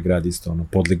nekako je taj grad isto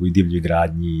podlegu i divlji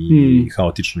gradnji i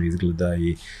haotično izgleda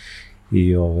i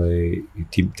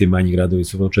ti manji gradovi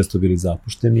su vrlo često bili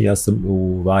zapušteni. Ja sam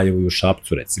u Valjevu i u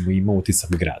Šapcu, recimo, imao utisak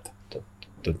grada.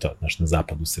 Znaš, na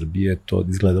zapadu Srbije to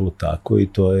izgledalo tako i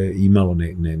to je imalo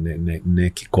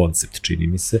neki koncept, čini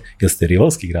mi se. Jel ste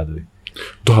rivalski gradovi?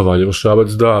 Da, Valjevo,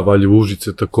 Šabac, da, Valjevo,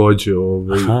 Užice takođe.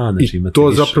 Znači imate to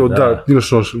više, zapravo, da,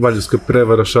 imaš Valjevska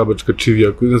prevara, Šabačka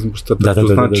čivija, koji ne znam šta to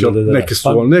znači, ali neke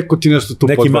su, neko ti nešto tu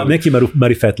podvali. Neki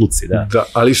marifetluci, da. Da,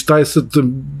 ali šta je sad,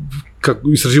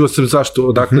 istraživao sam zašto,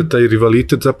 odakle taj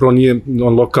rivalitet, zapravo on nije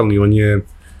on lokalni, on je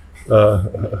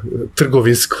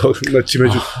trgovinsko, znači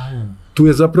tu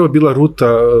je zapravo bila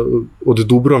ruta od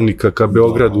Dubrovnika ka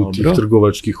Beogradu, tih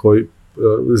trgovačkih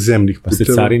zemljih puteva. Pa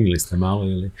ste carinili ste malo,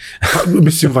 ili?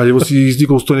 Mislim, Valjevo si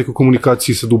izdigao u toj nekoj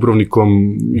komunikaciji sa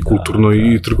Dubrovnikom i kulturnoj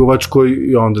i trgovačkoj,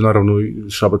 i onda naravno i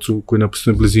Šabacu koji je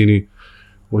napisano u blizini,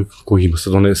 koji ima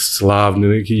sad one slavne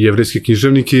neke jevrejske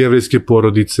književnike, jevrejske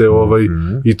porodice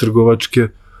i trgovačke.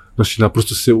 Znači,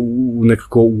 naprosto se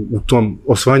nekako u tom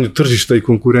osvajanju tržišta i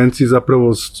konkurenciji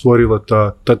zapravo stvorila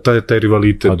taj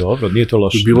rivalitet. Pa dobro, nije to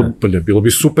loše. Bilo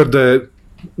bi super da je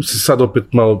se sad opet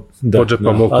malo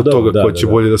pođepamo oko toga ko će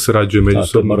bolje da se rađuje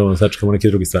međusobno. To moramo sačekamo neke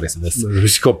druge stvari se desi.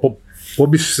 Mislim, kao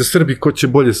pobiše se Srbi, ko će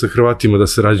bolje sa Hrvatima da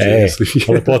se rađuje.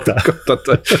 Lepota.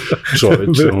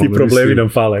 Čoveče. Ti problemi nam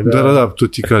fale. Da, to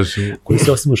ti kažem. Koji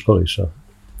si osnovnu školu išao?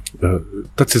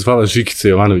 Tad se zvala Žikica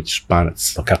Jovanović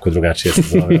Španac. Pa kako drugačije se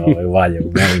zove u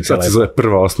Valjevu? Sad se zove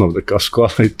prva osnovna kao škola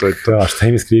i to je to. A šta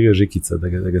im je skrivio Žikica da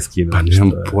ga skinu? Pa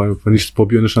nemam pojma, pa ništa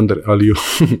pobio na šandar, ali...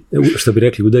 Što bi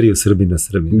rekli, udario Srbin na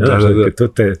Srbin. Da.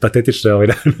 To je patetično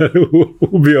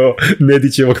ubio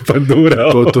Nedićevog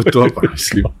pandura. To, pa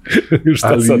mislim.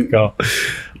 Šta sad kao...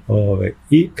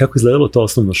 I kako izgledalo to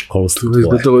osnovno školstvo?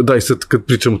 Da, i sad kad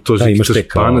pričamo to Žikica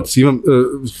Španac,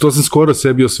 to sam skoro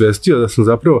sebi osvestio, da sam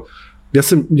zapravo, ja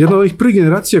sam jedna od ovih prvih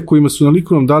generacija kojima su na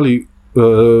likovnom dali,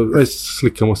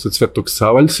 slikamo se Svetog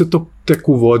Sava, ali se to tek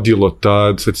uvodilo,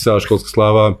 ta Sveti Sava, školska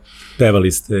slava.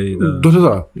 Pevali ste i da...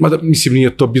 Da, mada mislim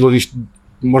nije to bilo ništa,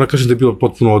 moram kažem da je bilo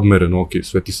potpuno odmereno,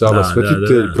 Sveti Sava,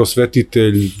 svetitelj,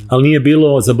 prosvetitelj. Ali nije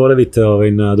bilo, zaboravite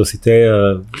na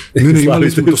Dositeja. Ne,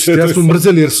 imali smo Dositeja, smo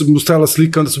mrzeli jer su stajala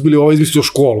slika, onda su bili izmislio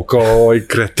školu, kao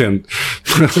kreten.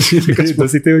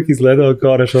 Dositej uvijek izgledao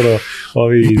kao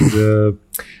ovi iz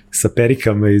sa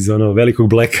perikama iz ono velikog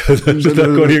Blacka,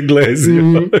 tako oni Englezi.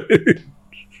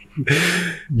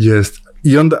 Jest.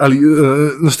 I onda, ali,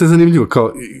 što je zanimljivo,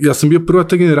 kao, ja sam bio prva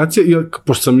ta generacija i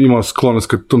pošto sam imao sklonost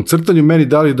ka tom crtanju, meni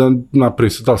dali da napravi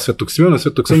se da li Svetog Simona,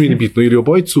 Svetog Sava, nije bitno, ili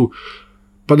obojicu,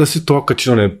 pa da se to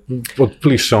okači od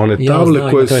pliša, one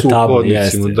table koje su u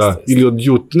hodnicima, da, ili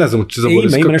od ne znam, če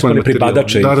zaboravim ima nešto ne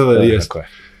pripadače. Da, jest.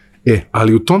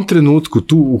 Ali u tom trenutku,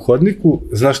 tu u hodniku,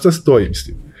 znaš šta stoji,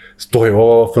 mislim? Stoje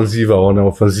ova ofanziva, ona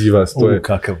ofanziva, stoje.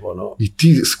 Kakav ono. I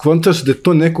ti skvantaš da je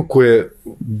to neko ko je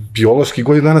biološki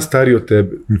godin dana stariji od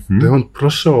tebe. Da je on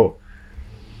prošao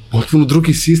potpuno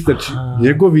drugi sistem, znači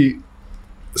njegovi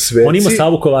sveci... On ima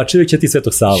Savu Kovačevića, ti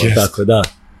Svetog Sava, tako, da.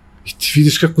 I ti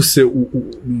vidiš kako se,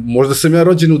 možda sam ja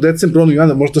rođen u decembru,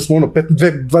 možda smo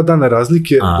dva dana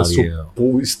razlike, da su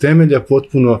iz temelja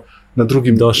potpuno na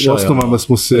drugim osnovama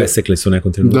smo se... Presekli su u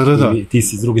nekom trenutku i ti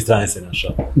si s druge strane se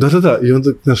našao. Da, i onda,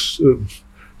 znaš,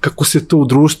 kako se to u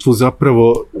društvu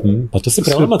zapravo pa to se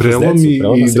prelama kroz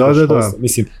decu, školstvo.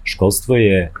 Mislim, školstvo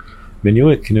je, meni je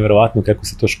uvek nevjerovatno kako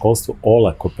se to školstvo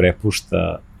olako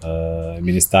prepušta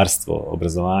ministarstvo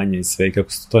obrazovanja i sve, i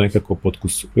kako se to nekako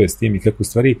potkusuje s tim i kako u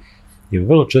stvari je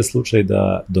vrlo čest slučaj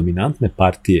da dominantne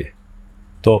partije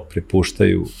to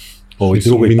prepuštaju ovoj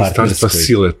drugoj ministarstva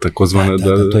sile, takozvana.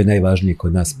 Da, to je najvažnije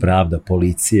kod nas, pravda,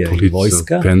 policija i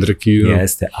vojska. Pendreki.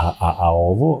 Jeste, a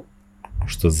ovo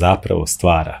što zapravo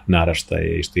stvara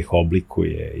naraštaje i što ih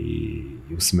oblikuje i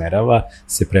usmerava,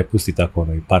 se prepusti tako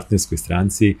onoj partnerskoj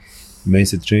stranci. Meni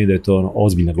se čini da je to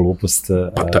ozbiljna glupost.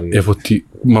 Pa da, evo ti,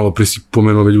 malo pre si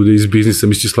pomenuo ove ljude iz biznisa,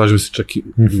 mislim, slažem se čak i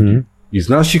iz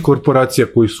naših korporacija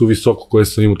koji su visoko, koje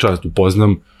sam im u čast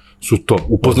upoznam, su to.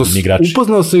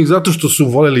 Upoznao sam ih zato što su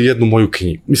voljeli jednu moju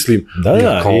knjigu. Mislim,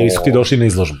 ili su ti došli na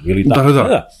izložbu.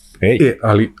 Da.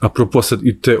 Ali, apropo sad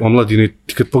i te omladine,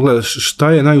 ti kad pogledaš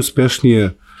šta je najuspješnije,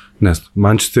 ne znam,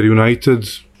 Manchester United,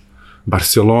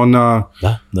 Barcelona,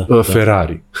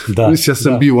 Ferrari. Mislim, ja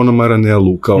sam bio u onom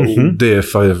Maranelu, kao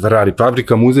DF-a je Ferrari,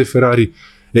 fabrika, muzej Ferrari,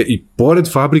 i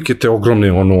pored fabrike te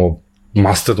ogromne,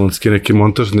 mastodonske neke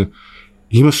montažne,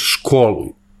 imaš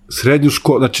školu, srednju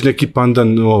školu, znači neki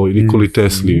pandan Nikoli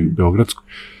Tesli u Beogradsku.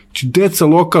 Znači, deca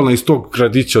lokalna iz tog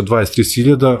gradića od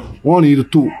 23.000, oni idu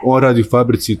tu, on radi u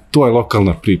fabrici, to je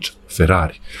lokalna priča,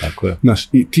 Ferrari. Tako je. Znaš,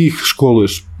 i ti ih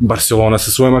školuješ, Barcelona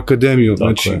sa svojom akademijom,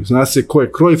 znači, zna se ko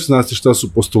je Cruyff, zna se šta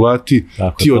su postulati,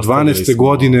 ti od 12.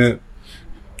 godine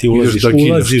ti ulaziš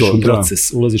u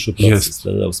proces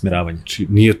usmjeravanja. Znači,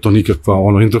 nije to nikakva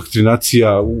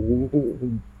indoktrinacija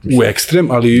u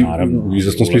ekstrem, ali u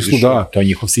izvesnom smislu da. To je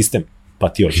njihov sistem. Pa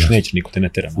ti hoćeš, neće, niko te ne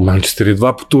tera. Manchester je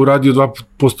 2 puta uradio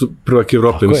 2% prvak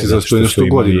Evrope, mislim, za što je nešto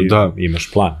godina. Da.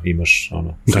 Imaš plan, imaš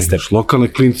sistem. Imaš lokalne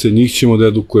klince, njih ćemo da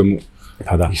edukujemo.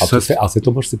 Pa da, ali sve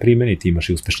to može se primeniti, imaš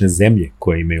i uspešne zemlje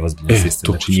koje imaju ozbiljan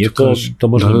sistem. Znači nije to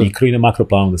može na mikro i na makro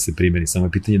planu da se primeni, samo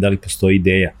je pitanje da li postoji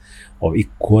ideja i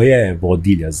koja je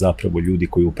vodilja zapravo ljudi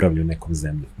koji upravljaju nekom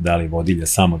zemljom. Da li vodilja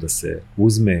samo da se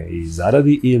uzme i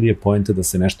zaradi ili je poenta da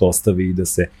se nešto ostavi i da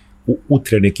se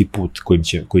utre neki put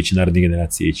koji će narodne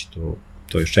generacije ići,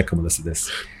 to još čekamo da se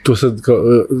desi. To sad,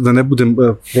 da ne budem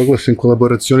proglašen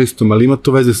kolaboracionistom, ali ima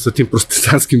to veze sa tim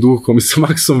protestantskim duhom i sa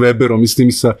Maxom Weberom, mislim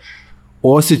i sa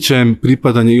osjećajem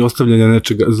pripadanja i ostavljanja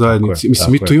nečega zajednici.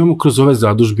 Mislim, mi to imamo kroz ove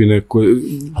zadužbine koje...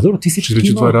 A dobro, ti si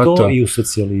imao to i u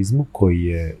socijalizmu koji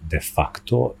je de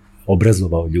facto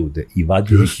obrazovao ljude i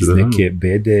vadio ih iz neke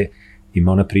bede.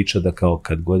 Ima ona priča da kao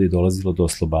kad god je dolazilo do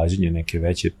oslobađanja neke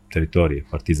veće teritorije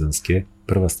partizanske,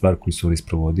 prva stvar koju su oni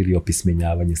sprovodili je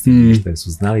opismenjavanje stanovništva, jer su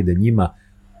znali da njima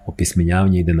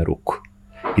opismenjavanje ide na ruku.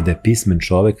 I da je pismen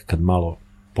čovek, kad malo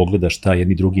pogleda šta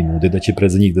jedni drugi nude, da će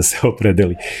pred za njih da se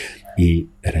opredeli. I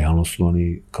realno su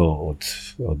oni kao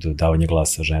od davanja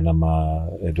glasa ženama,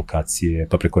 edukacije,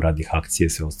 pa preko radnih akcije,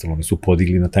 sve ostalo, oni su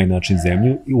podigli na taj način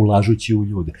zemlju i ulažući u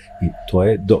ljude. I to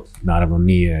je, naravno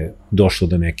nije došlo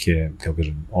do neke, kako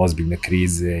kažem, ozbiljne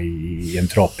krize i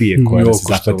entropije koja nas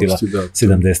je zahvatila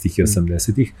 70-ih i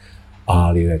 80-ih,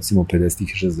 ali recimo 50-ih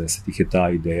i 60-ih je ta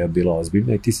ideja bila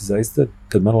ozbiljna i ti si zaista,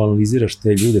 kad malo analiziraš te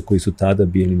ljude koji su tada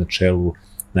bili na čelu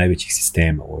najvećih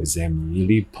sistema u ovoj zemlji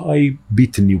ili pa i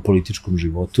bitni u političkom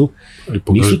životu.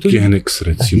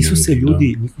 Nisu se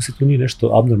ljudi, niko se tu nije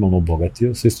nešto abnormalno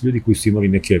obogatio, sve su ljudi koji su imali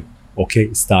neke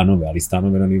stanove, ali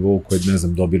stanove na nivou koje, ne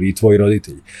znam, dobili i tvoji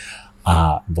roditelji.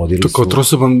 A vodili su... To kao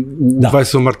trosoban u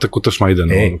 20. marta Kutaš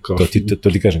Majdana. To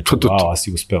ti kažem, a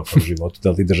si uspeo kao u životu, da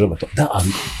li ti država to? Da, ali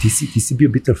ti si bio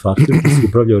bitan faktor, ti si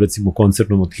upravljao recimo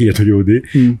koncernom od 1000 ljudi,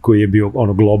 koji je bio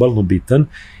globalno bitan.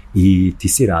 I ti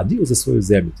si radio za svoju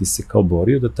zemlju, ti si se kao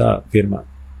borio da ta firma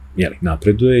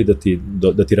napreduje i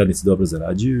da ti radnici dobro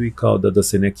zarađuju i kao da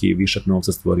se neki višak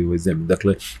novca stvori u ovoj zemlji.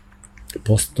 Dakle,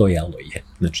 postojalo je,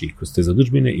 znači i kroz te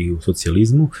zadužbine i u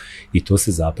socijalizmu i to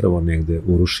se zapravo negde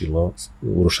urušilo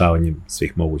urušavanjem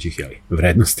svih mogućih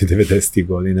vrednosti 90.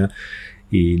 godina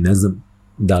i ne znam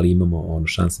da li imamo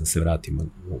šanse da se vratimo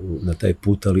na taj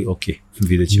put, ali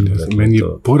vidjet ćemo. Meni je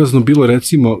porazno bilo,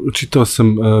 recimo, čitao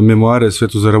sam memoare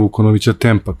Svetozara Vukonovića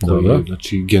Tempa, koji je,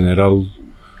 znači,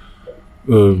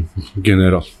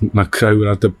 general, na kraju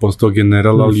rata je postao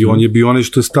general, ali on je bio onaj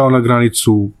što je stao na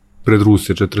granicu pred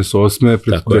Rusije 48.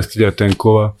 pred 200.000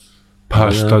 tenkova,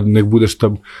 pa šta, nek bude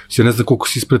šta, ja ne znam koliko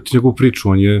si ispratio njegovu priču,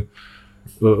 on je,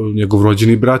 njegov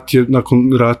rođeni brat je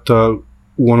nakon rata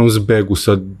u onom zbegu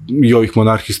sad i ovih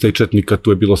monarhista i četnika,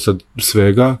 tu je bilo sad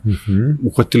svega,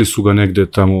 uhvatili su ga negde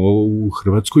tamo u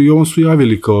Hrvatskoj i on su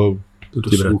javili kao, to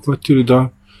su uhvatili, da,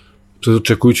 sad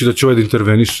očekujući da će ovaj da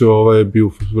interveniše, ovaj je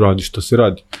bio, radi šta se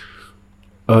radi.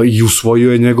 I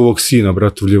usvojio je njegovog sina,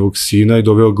 bratovljevog sina i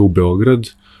doveo ga u Beograd.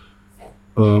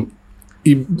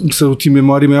 I sad u tim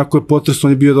memoarima jako je potresno,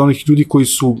 on je bio od onih ljudi koji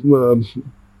su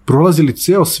prolazili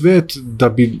ceo svet da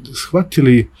bi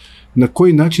shvatili na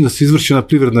koji način da se izvrši ona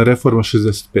privredna reforma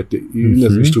 65. I ne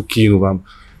znam, ište u Kinu vam.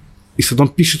 I sad on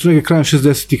piše tu neke krajem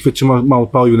 60-ih, već je malo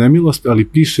pao i u nemilost, ali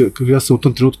piše, ja sam u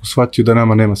tom trenutku shvatio da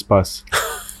nama nema spasa.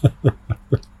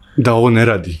 Da ovo ne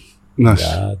radi. Znaš.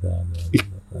 Da.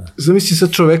 Zamisli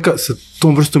sad čoveka sa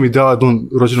tom vrstom ideala da on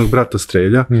rođenog brata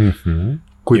strelja,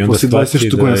 koji posle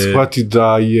 20 godina shvati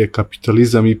da je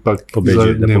kapitalizam ipak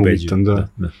neumitan.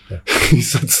 I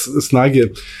sad snage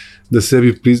da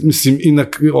sebi mislim,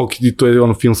 i to je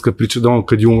ono filmska priča, da on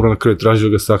kad je umro na kraju tražio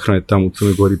ga sahrane tamo u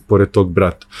Crnoj Gori pored tog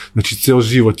brata. Znači, ceo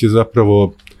život je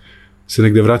zapravo se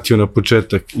negde vratio na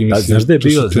početak. I mislim, znaš da je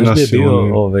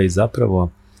bio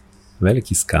zapravo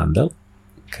veliki skandal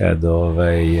kad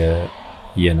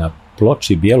je na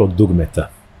ploči bijelog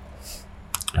dugmeta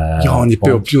on je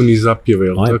peo Pljuni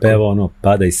zapjeve. On je pevao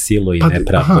Padaj silo i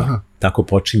nepravdo. Tako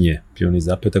počinje Pljuni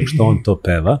zapjeve, tako što on to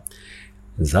peva.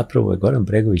 Zapravo je Goran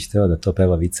Bregović teo da to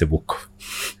peva Vice Vukov.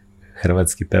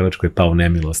 Hrvatski pevač koji je pao u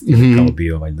nemilost, kao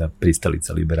bio valjda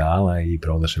pristalica liberala i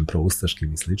proglašen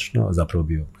proustaškim i slično, zapravo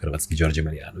bio hrvatski Đorđe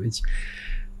Marijanović.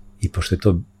 I pošto je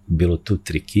to bilo tu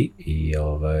triki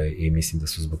i mislim da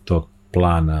su zbog tog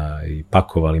plana i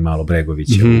pakovali malo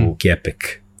Bregovića u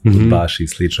kepek, baš i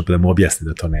slično, pa da mu objasni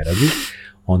da to ne radi,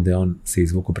 onda je on se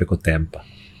izvukao preko Tempa.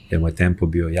 Jer mu je Tempo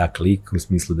bio jak lik, u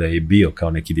smislu da je bio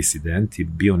kao neki disident i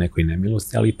bio u nekoj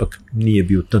nemilosti, ali ipak nije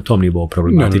bio na tom nivou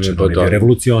problematičan, on je bio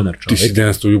revolucionar čovjek.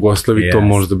 Disidentstvo u Jugoslaviji, to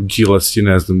možda Đilas i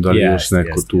ne znam da li je još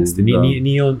neko tu.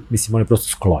 Nije on, mislim, on je prosto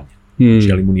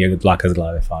sklonjen. Ali mu nije dlaka z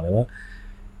glave falila.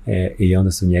 I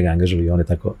onda su njega angažali i on je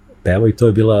tako pevao i to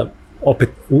je bila opet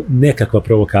nekakva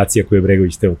provokacija koju je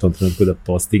Bregović teo u tom trenutku da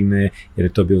postigne, jer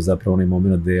je to bio zapravo onaj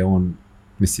moment gde je on,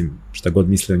 mislim, šta god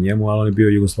misle o njemu, ali on je bio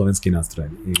jugoslovenski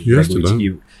nastrojen.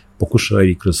 I pokušao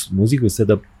i kroz muziku sve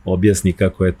da objasni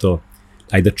kako je to,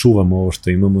 ajde da čuvamo ovo što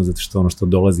imamo, zato što ono što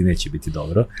dolazi neće biti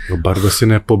dobro. Bar da se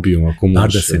ne pobijemo, ako može.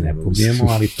 Bar da se ne pobijemo,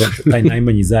 ali taj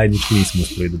najmanji zajednički nismo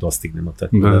uspeli da dostignemo.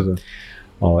 Tako da.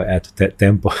 Eto,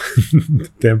 tempo,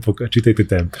 čitajte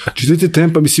Tempa. Čitajte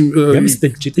Tempa, mislim... Ja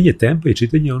mislim da čitanje Tempa i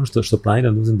čitanje ono što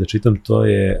planiram da uzem da čitam, to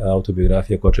je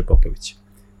autobiografija Koče Popovića.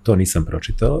 To nisam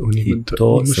pročitao i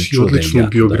to sam čuo da je jako. Odličnu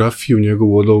biografiju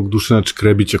njegovu od ovog Dušana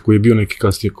Čkrebića, koji je bio neki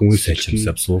kasnije komunistički. Sećam se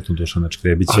apsolutno Dušana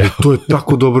Čkrebića. Ali to je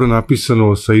tako dobro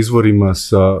napisano sa izvorima,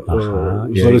 sa...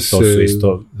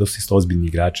 To su isto ozbiljni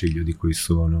igrači, ljudi koji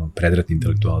su predratni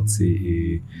intelektualci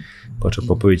i Koča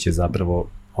Popović je zapravo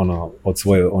od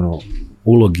svoje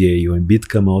uloge i ovim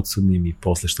bitkama odsudnim i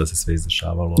posle što se sve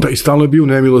izdešavalo. Da, i stalno je bio u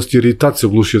nemilosti jer i tad se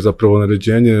oglušio zapravo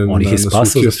naređenje. On ih je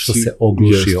spasao zato što se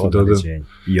oglušio od naređenja.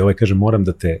 I kaže,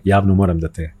 javno moram da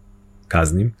te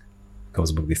kaznim, kao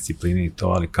zbog discipline i to,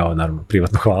 ali kao naravno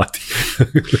privatno hvala ti.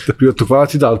 Privatno hvala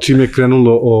ti, da, ali čim je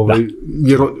krenulo,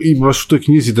 jer ima baš u toj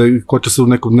knjizi da Koča se u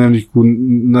nekom dnevniku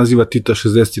naziva Tita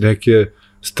 60 neke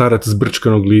starac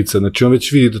zbrčkanog lica, znači on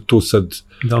već vidi da tu sad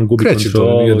kreće do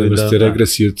jedne vrste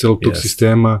regresije celog tog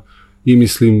sistema i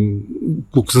mislim,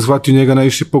 kako sam shvatio njega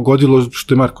najviše pogodilo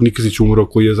što je Marko Nikezić umro,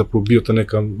 koji je zapravo bio ta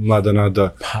neka mlada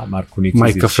nada,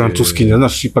 majka francuskinja,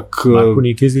 znaš, ipak Marko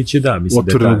Nikezić je, da,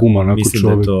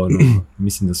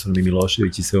 mislim da su i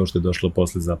Milošević i sve ovo što je došlo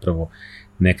posle zapravo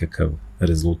nekakav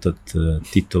rezultat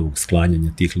Titovog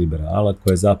sklanjanja tih liberala,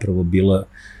 koja je zapravo bila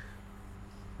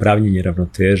pravljenje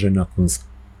ravnoteže nakon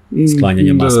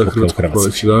sklanjanja Masluka u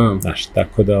Hrvatskoj. Znaš,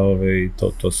 tako da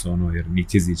to su jer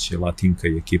Nikezić, Latinka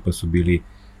i ekipa su bili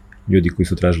ljudi koji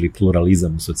su tražili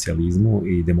pluralizam u socijalizmu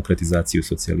i demokratizaciju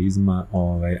socijalizma,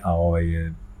 a ovaj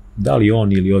je da li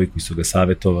on ili ovi koji su ga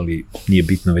savjetovali, nije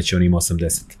bitno, već on ima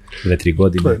 82-3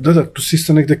 godine. Da, tu se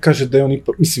isto negde kaže da je on,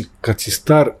 mislim, kad si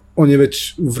star, on je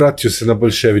već vratio se na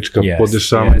boljševička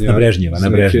podešavanja. Na Brežnjeva.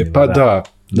 Pa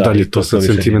da li je to sad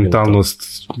sentimentalnost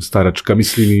staračka,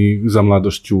 mislim i za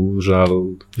mladošću, žal.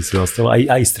 I sve ostalo,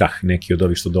 a i strah neki od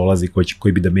ovih što dolazi,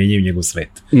 koji bi da menjaju njegov svet.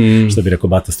 Što bi rekao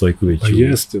Bata Stojković. Pa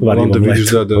jeste, onda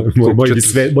vidiš da...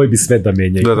 Moj bi svet da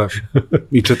menjaju. Da.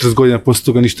 I 40 godina posle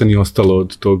toga ništa nije ostalo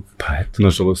od tog,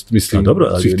 nažalost, mislim,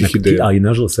 svih tih ideja. Ali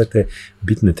nažalost sve te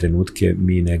bitne trenutke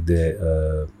mi negde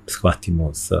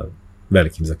shvatimo sa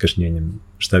velikim zakašnjenjem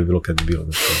šta bi bilo kad bi bilo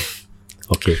na školu.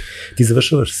 Ok, ti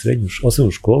završavaš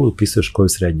osnovnu školu, upisuješ koju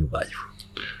srednju u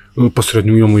Valjevu? Po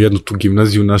srednju imamo jednu tu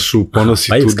gimnaziju našu,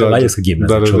 Ponosi tu. Valjevska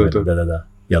gimnazija, da.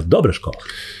 Jel dobra škola?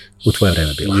 U tvoje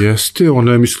vreme bila? Jeste,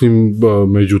 ona je, mislim,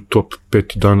 među top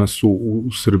 5 danas u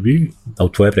Srbiji. A u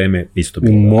tvoje vreme isto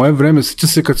bilo? U moje vreme, sjećam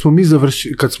se kad smo mi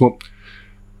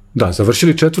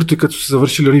završili četvrtu i kad su se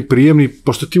završili oni prijemni,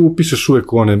 pošto ti upišeš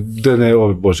uvek one,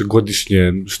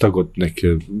 godišnje, šta god,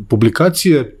 neke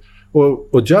publikacije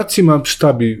o đacima,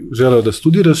 šta bi želeo da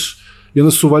studiraš, i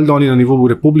onda su valjda oni na nivou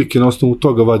Republike na osnovu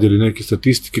toga vadili neke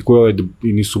statistike koje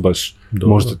i nisu baš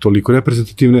možda toliko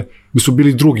reprezentativne, bi su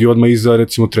bili drugi odmah iza,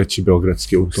 recimo, treći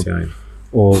beogradski u tom.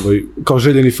 Kao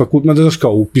željeni fakultet, znaš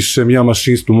kao, upišem ja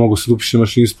mašinstvo, mogu se da upišem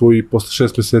mašinstvo i posle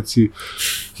 6 meseci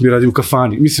bi radio u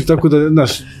kafani. Mislim, tako da,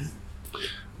 znaš,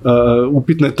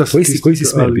 upitna je ta statistika. Koji si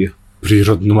smer bio?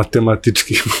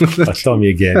 Prirodno-matematički. Pa to mi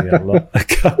je genijalno.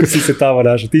 Kako si se tamo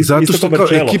našao? Zato što kao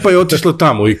ekipa je otišla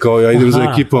tamo i kao ja idem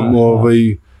za ekipom,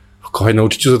 kao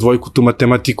naučit ću za dvojku tu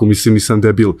matematiku, mislim, nisam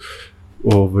debil.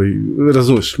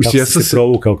 Razumeš? Kako si se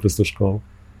provukao kroz tu školu?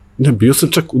 Ne, bio sam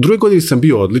čak, u drugoj godini sam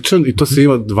bio odličan i to se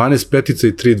ima 12 petica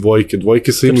i 3 dvojke.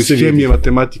 Dvojke sam imao iz hemije,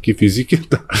 matematike i fizike.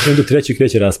 Onda u trećoj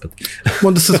kreće raspad.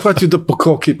 Onda sam shvatio da pa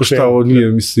šta ovo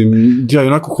nije, mislim, ja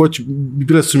onako hoću,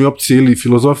 bile su mi opcije ili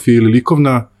filozofija ili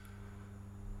likovna,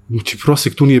 znači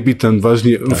prosek tu nije bitan,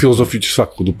 važnije, u filozofiju ćeš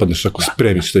svakako da upadneš ako se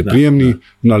spremiš što je prijemni,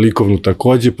 na likovnu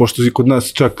takođe, pošto kod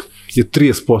nas čak je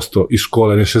 30% iz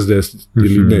škole, ne 60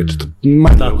 ili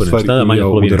ne, manje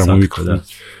polovine svakako,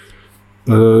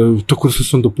 tako da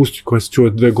sam dopustio koja se čuo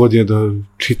 2 godine da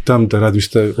čitam, da radim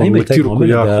šta lektiru koju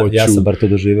ja hoću. Ja sam bar to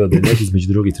doživio da nekaj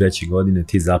između 2. i 3. godine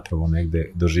ti zapravo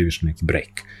negde doživiš neki break.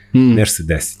 Nešto se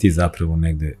desi, ti zapravo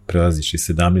negde prelaziš iz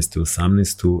 17. u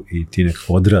 18. i ti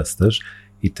nekako odrastaš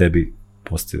i tebi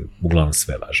postaje uglavnom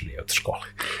sve važnije od škole.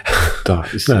 Da,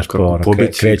 znaš,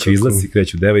 kreću izlazi,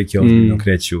 kreću devojke, ozbiljno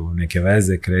kreću neke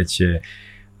veze, kreće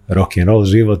rock and roll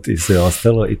život i sve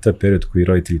ostalo i to je period koji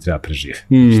roditelji treba prežive.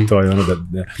 To je ono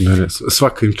da...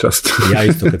 Svaka im čast. Ja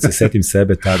isto kad se setim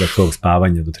sebe tada tog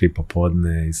spavanja do 3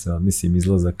 popodne i mislim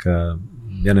izlazaka,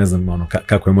 ja ne znam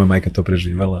kako je moja majka to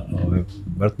preživala,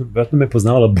 vratno me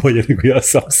poznavala bolje nego ja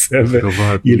sam sebe,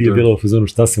 ili je bilo u fazonu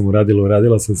šta sam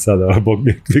uradila sam sada, Bog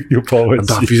mi je u pomoći.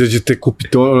 Da, izađete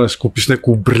kupiš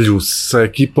neku brlju sa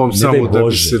ekipom samo da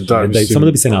bi se... Samo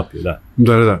da bi se napio, da.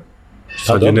 Da.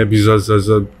 Sad je ne bi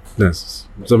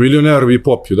za milioner bi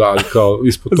popio, da, ali kao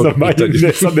ispod tog pitanja.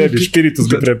 Za sad ne bi, špiritus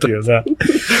bi prepio, da.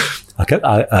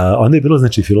 A onda je bilo,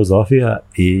 znači, filozofija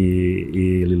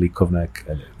ili likovna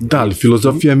akademija? Da, ali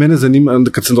filozofija mene zanima,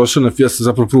 kad sam došao na ja sam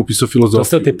zapravo prvo upisao filozofiju. To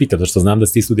ste te pitam, zato što znam da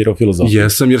si ti studirao filozofiju.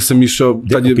 Jesam, jer sam išao...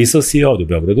 Upisao si je ovdje u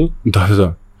Beogradu?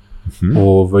 Da.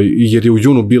 Jer je u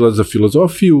junu bila za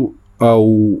filozofiju, a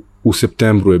u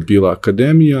septembru je bila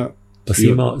akademija. Pa si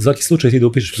imao, svaki slučaj ti da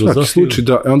upišeš filozofiju? Svaki slučaj,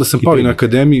 da. Onda sam pao i na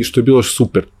akademiji, što je bilo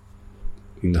super.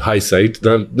 In the high side,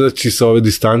 znači sa ove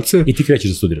distance. I ti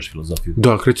krećeš da studiraš filozofiju?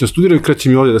 Da, krećem da studiram i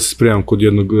krećem i ovdje da se spremam kod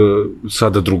jednog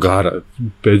sada drugara,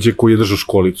 Peđe, koji je držao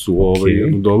školicu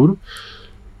jednu dobru.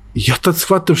 I ja tad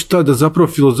shvatam šta, da zapravo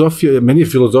filozofija, meni je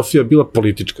filozofija bila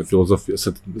politička filozofija,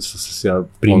 sad se ja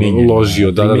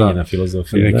ložio, primenjena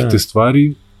filozofija, neke te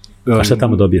stvari. A šta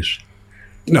tamo dobiješ?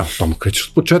 No, tamo krećeš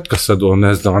od početka sad,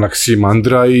 ne znam,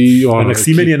 Anaksimandra i...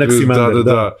 Anaksimen je Anaksimandra,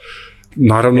 da.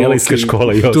 Naravno, Elejska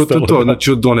škola i ostalo. To,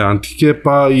 znači od one antike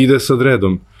pa ide sad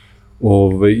redom.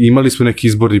 Imali smo neki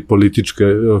izbori političke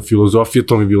filozofije,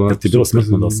 to mi je bilo... Da ti je bilo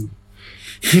smrtno dosta?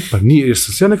 Pa nije, jer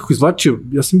sam se ja nekako izvlačio,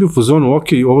 ja sam bio u fazonu, ok,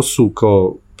 ovo su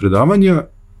kao predavanja,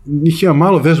 njih ima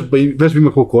malo, vežba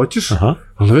ima koliko hoćeš,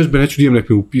 ali na vežbe neću da imam, nek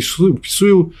me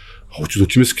upisuju, hoću da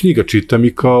učim iz knjiga, čitam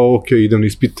i kao, ok, idem na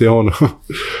ispite,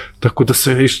 tako da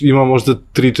se ima možda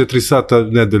 3-4 sata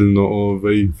nedeljno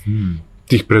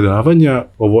tih predavanja,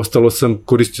 ovo ostalo sam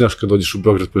koristio, znaš, kad dođeš u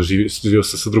Beograd, pa živio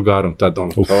sam sa drugarom, tada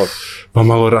pa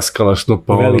malo raskalašno,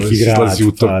 pa slazi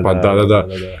u to, pa da.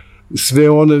 Sve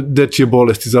one dečije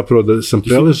bolesti zapravo da sam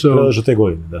preležao. Preležao te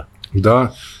godine, da.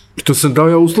 Da, To sam dao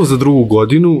ja uslov za drugu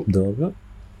godinu. Dobro.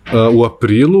 U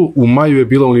aprilu, u maju je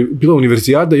bila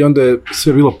univerzijada i onda je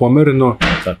sve bilo pomereno,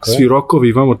 svi rokovi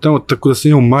i vamo tamo, tako da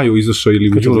sam ja u maju izašao ili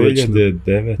u junu već.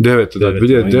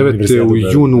 2009. u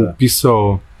junu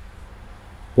pisao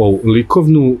ovu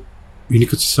likovnu i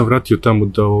nikad se sam vratio tamo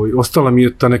da ostala mi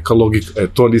je ta neka logika,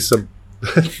 to nisam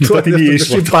to ti nije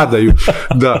išlo. Padaju.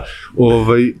 Da,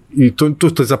 i to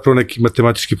je zapravo neki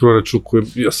matematički proračun koji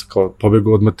ja sam kao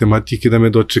pobegao od matematike da me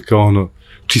dočeka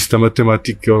čista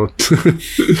matematika,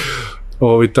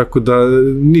 tako da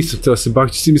nisam treba se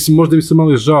baviti, mislim, možda mi se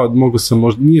malo žao,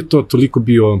 nije to toliko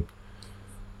bio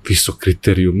visok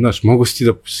kriterijum, znaš, mogu si ti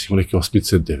da imao neke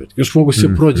 8, 9, još mogu si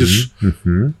da prođeš,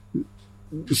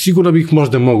 sigurno bih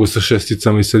možda mogu sa 6 i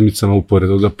 7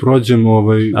 uporedo da prođem,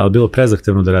 Ali bilo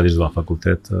prezahtevno da radiš 2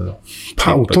 fakulteta?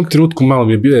 Pa, u tom trenutku malo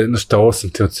mi je bilo, znaš, ta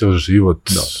 8 teo ceo život,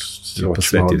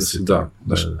 posvetio se. Da,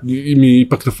 i mi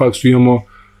ipak na faksu imamo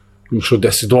još od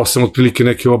 10 do 8 otprilike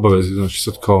neke obaveze, znači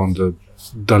sad kao onda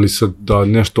da li sad da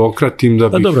nešto okratim da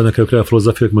bi... Pa dobro, na kraju kraja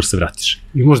filozofija možeš se vratiš.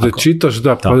 I možda čitaš,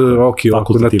 da, pa okej,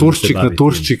 na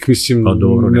Turščik, mislim,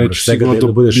 neću sigurno da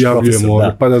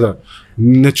javljujemo, pa da,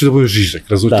 neću da budem Žižek,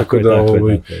 razumiješ, tako da...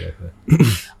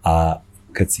 A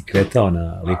kad si kretao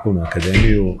na likovnu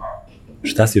akademiju,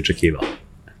 šta si očekivao?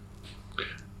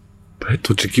 Pa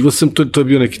eto, očekivao sam, to je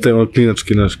bio neki taj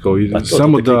klinački naš, kao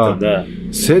samo da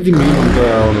sedim i imam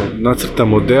da nacrtam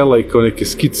modela i kao neke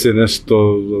skice,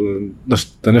 nešto,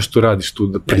 da nešto radiš tu,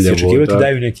 da prljavo. Ja si očekivao ti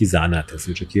daju neki zanat, ja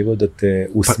si očekivao da te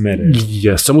usmere.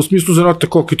 Ja, samo u smislu zanata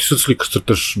koliko ti sad slika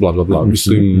crtaš, bla, bla, bla,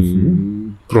 mislim,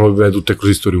 provedu te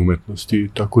kroz istoriju umetnosti i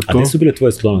tako to. A gde su bile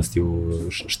tvoje sklonosti?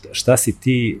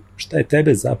 Šta je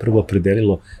tebe zapravo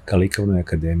opredelilo ka likovnoj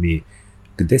akademiji?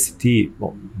 Gde si ti,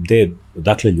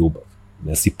 odakle ljubav?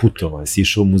 Jel si putovao, jel si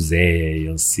išao u muzeje,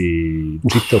 jel si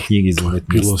čitao knjige iz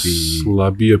umetnosti? Bilo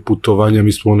slabije putovanja,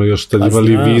 mi smo još tad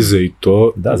imali vize i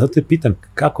to. Da, zato je pitan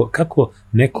kako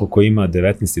neko ko ima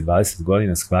 19 i 20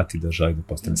 godina shvati da želi da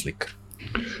postane slikar?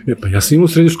 Pa ja sam imao u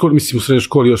srednjoj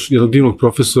školi još jednog divnog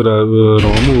profesora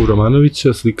Romu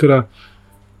Romanovića, slikara,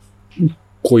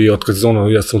 koji je otkad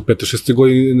ja sam od 5. 6.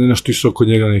 godine nešto išao kod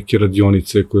njega neke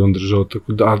radionice koje on držao,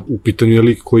 tako da u pitanju je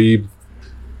lik koji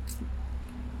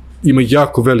ima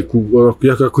jako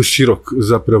jako širok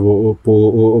zapravo po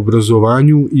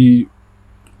obrazovanju i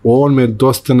on me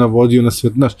dosta navodio na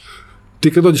svet, znaš,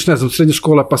 ti kad dođeš, ne znam, srednja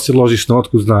škola pa se ložiš na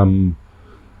otkud znam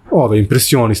ove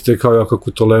impresioniste, kao ja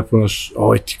kako to lepo, znaš,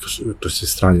 ti to je sve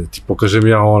stranje, da ti pokažem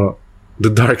ja the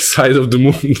dark side of the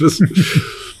moon,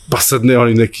 pa sad ne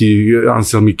oni neki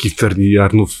Anselmi Kieferni,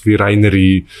 Arnulfi,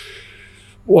 Raineri,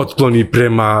 otkloni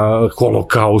prema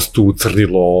holokaustu,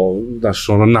 crnilo, znaš,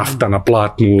 nafta na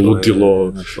platnu,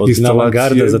 ludilo,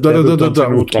 instalacije. Da,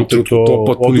 u tom trenutku to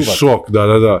potpuni šok,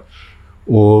 da.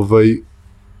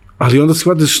 Ali onda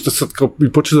shvatiš da sad kao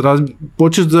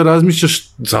počeš da razmišljaš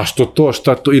zašto to,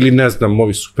 šta to, ili ne znam,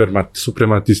 ovi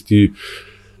suprematisti,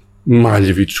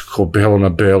 Maljević, kao belo na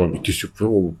belom, i ti si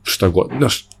šta god,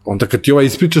 znaš, onda kad ti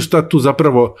ispričaš šta tu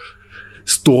zapravo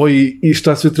stoji i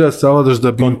šta sve treba savladaš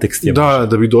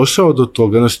da bi došao do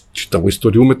toga, znaš, čitavu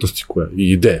istoriju umetnosti koja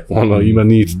ide, ima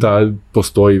nit,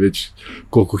 postoji već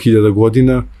koliko hiljada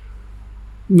godina,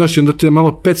 znaš, onda te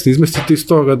malo pecne izmestite iz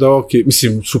toga da,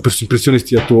 mislim, super su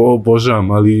impresionisti, ja to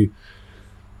obožavam, ali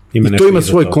i to ima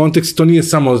svoj kontekst, to nije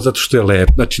samo zato što je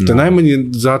lepo, znači to najmanje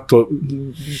zato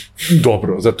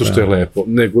dobro, zato što je lepo,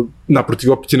 nego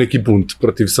naprotiv opet je neki bunt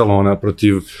protiv salona,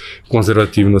 protiv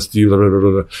konzervativnosti,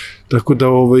 tako da,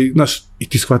 znaš, i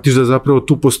ti shvatiš da zapravo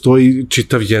tu postoji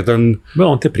čitav jedan...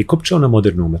 On te prikopčao na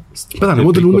modernu umetnost. Pa da, na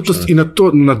modernu umetnost i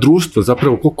na društvo,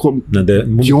 zapravo koliko...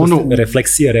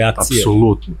 Refleksija, reakcija.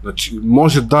 Apsolutno, znači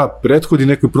može da prethodi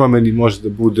nekoj promeni, može da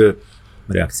bude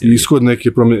ishod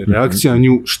neke promene, reakcija na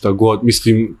nju, šta god,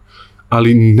 mislim,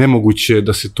 ali nemoguće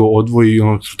da se to odvoji,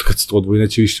 kad se to odvoji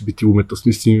neće više biti umetnost,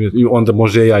 mislim, onda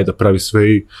može AI da pravi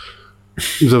sve i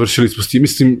završili smo s tim,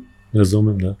 mislim,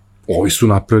 razumem, da. Ovi su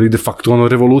napravili de facto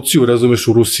revoluciju, razumeš,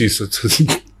 u Rusiji sa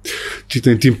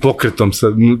čitanim tim pokretom,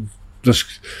 sad, znaš,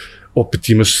 opet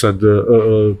imaš sad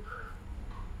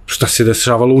šta se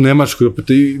dešavalo u Nemačkoj, opet,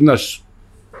 znaš,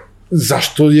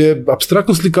 zašto je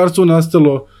apstraktno slikarstvo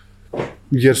nastalo,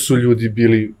 jer su ljudi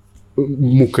bili,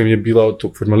 muka im je bila od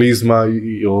tog formalizma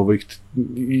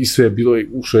i sve je bilo,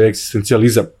 ušao je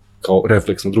egzistencijalizam kao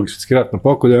refleks na drugi svjetski rat, na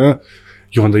pokolja,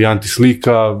 i onda i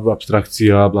antislika,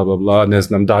 apstrakcija, bla, bla, bla, ne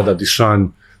znam, Dada,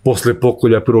 Dišan, posle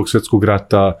pokolja Prvog svjetskog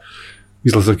rata,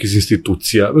 izlazak iz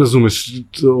institucija, razumeš,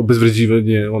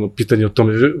 obezvređivanje, pitanje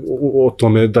o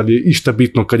tome da li je išta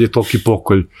bitno kad je toliki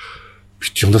pokolj,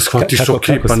 I ti onda shvatiš,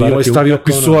 pa nije ovaj stavio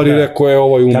pisuar i rekao je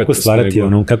ovo je umetnost. Kako stvarati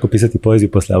kako pisati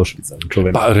poeziju posle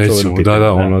Auschwitza. Pa recimo,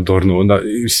 da, Adorno, onda,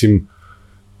 mislim,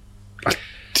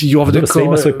 ti ovde kao... Sve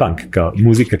ima svoj punk, kao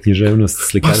muzika, književnost,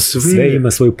 slikarstvo, sve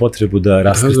ima svoju potrebu da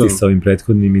raskrsti sa ovim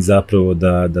prethodnim i zapravo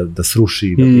da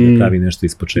sruši, da pravi nešto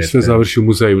iz početka. I sve završi u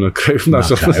muzeju na kraju. Na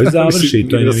kraju završi,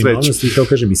 to je neminovnost i to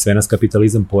kažem, i sve nas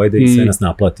kapitalizam pojede i sve nas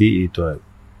naplati i to je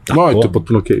tako. To je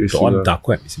potpuno okej.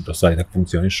 Tako je, mislim, to stvari tako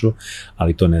funkcionišu,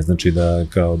 ali to ne znači da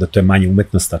to je manje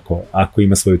umetnost ako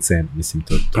ima svoju cenu, mislim,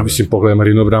 to... Pa mislim, pogledaj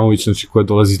Marinu Abramović, znači koja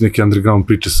dolazi iz neke underground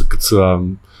priče sa KC-a.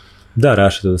 Da,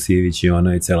 Raša Todosijević i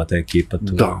ona i cela ta ekipa tu.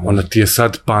 Da, ona ti je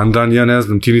sad pandan, ja ne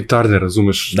znam, Tini Turner,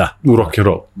 razumeš, u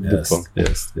rock'n'roll.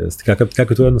 Jest.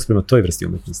 Kako je to odnos prema toj vrsti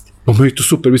umetnosti? Pa meni to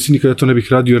super, mislim, nikada to ne bih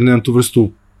radio jer nemam tu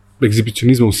vrstu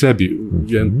egzibicionizma u sebi,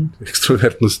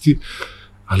 ekstrovertnosti,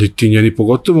 ali ti njeni,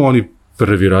 pogotovo oni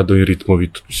prvi radovi, ritmovi,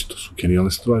 mislim, to su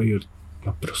genijalne stvari, jer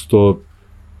naprosto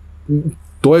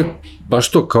to je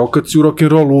baš to, kao kad si u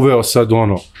rock'n'roll uveo sad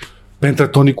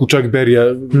pentatoniku Chuck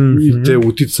Berrya i te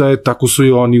uticaje, tako su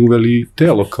i oni uveli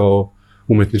telo kao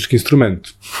umetnički instrument.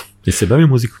 Jesi se bavio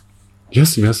muzikom?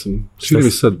 Jesam. Sviram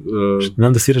i sad...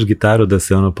 Znam da sviraš gitaru, da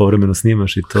se povremeno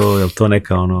snimaš i to, je li to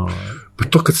neka Pa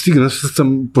to kad stigne, sad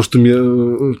sam, pošto mi je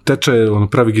teča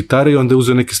pravi gitare i onda je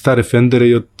uzeo neke stare Fendere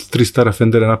i od 3 stara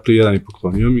Fendera napravio jedan i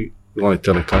poklonio mi, onaj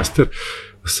Telecaster,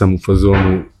 sam u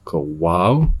fazonu kao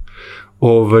wow.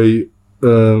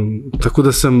 Tako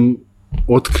da sam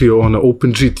otkrio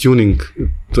Open G tuning,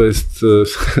 to jest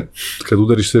kad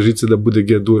udariš sve žice da bude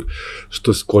G-dur,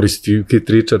 što koristi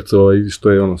Keith Richards,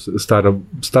 što je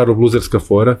staro bluzerska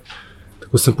fora.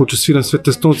 Tako sam počeo sviram sve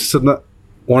te stonci sad na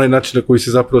onaj način na koji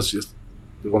se zapravo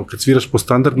kad sviraš po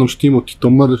standardnom štimu, ti to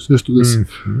moraš nešto da se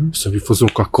sam fazon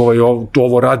kako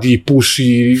ovo radi i puši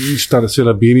i šta na sve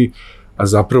na bini, a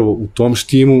zapravo u tom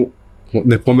štimu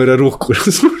ne pomera ruku,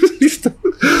 ništa.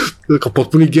 Kao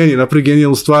potpuni genij, napravi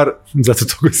genijalnu stvar. Zato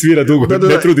toga svira dugo,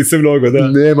 ne trudi se mnogo, da.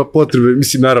 Nema potrebe,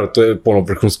 mislim, naravno, to je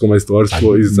vrhunsko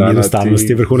majstorstvo i zanat. Jednostavnost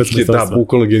je vrhunac majstorstva. Da,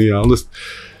 bukvalno genijalnost.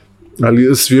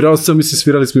 Ali svirao sam,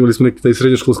 imali smo neki taj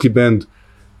srednjoškolski bend.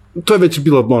 To je već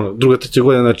bilo, druga, treća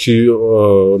godina, znači,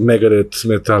 Megadeth,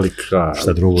 Metallica,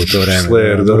 šta drugo u to vreme.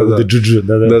 Slayer,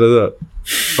 da.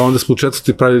 A onda smo u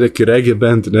četvrti pravili neki reggae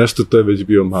band, nešto, to je već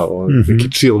bio malo,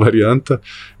 neki chill varijanta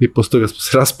i posle toga smo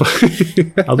se raspali.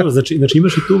 Ali dobro, znači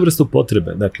imaš i tu vrstu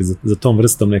potrebe, dakle, za tom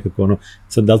vrstom nekako,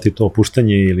 sad da li ti je to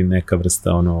opuštanje ili neka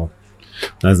vrsta,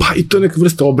 ne znam. Pa i to je neka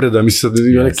vrsta obreda, mislim, da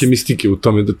ima neke mistike u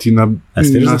tome da ti A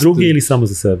sviraš za drugi ili samo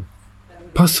za sebe?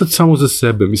 Pa sad samo za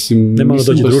sebe, mislim... Ne malo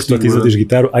dođe društvo, ti izvadiš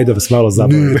gitaru, ajde da vas malo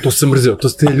zabavim. Ne, to sam mrzeo, to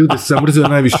ste ljudi, sam mrzeo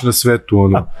najviše na svetu,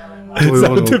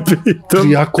 To je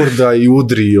 3 akorda i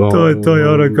udri. To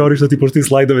je kao što ti pošti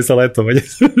slajdove sa letovanja.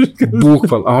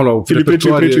 Bukvalno, ili priče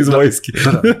iz vojski.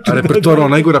 A repertoar,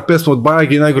 najgora pesma od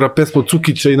Bajage, najgora pesma od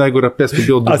Cukića i najgora pesma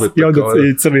bilo od Dugveta. I onda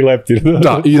i Crni leptir.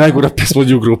 Da, i najgora pesma od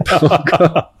New Group.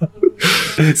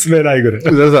 Sve najgore.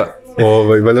 Da.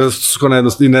 Valjda su kao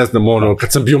i ne znam,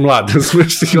 kad sam bio mlad,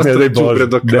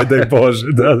 ne daj Bože,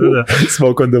 da,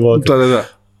 smoke on the water. Da.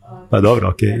 Pa dobro,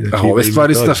 okej. A ove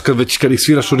stvari, znaš, kad ih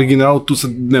sviraš u originalu, tu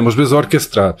sad ne možeš bez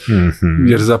orkestra,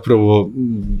 jer zapravo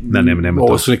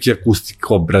ovo su neki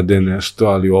akustik obrade, nešto,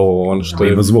 ali ovo što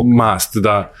je must,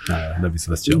 da. Da bi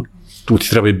se vas ćelo. Tu ti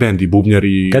treba i bend i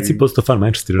bubnjari. Kad si postao fan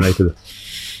Manchester Uniteda?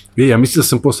 Ja mislim da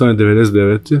sam postao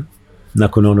 99.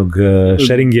 Nakon onog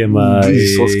Sheringema i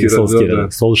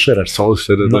Solskjera,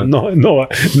 da.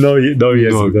 Novi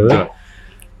jezik, da.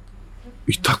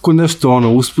 I tako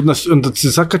nešto, usput, onda se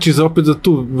zakači opet za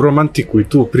tu romantiku i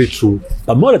tu priču.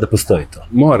 Pa mora da postoji to.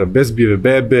 Mora, bezbive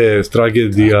bebe,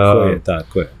 tragedija.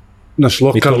 Tako je. Naš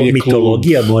lokalni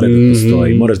mitologija mora da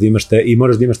postoji. Moraš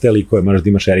da imaš te likove, moraš da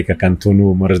imaš Erika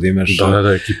Cantonu, moraš da imaš...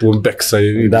 Da, ekipu Becksa.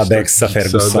 Becksa,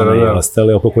 Fergusona i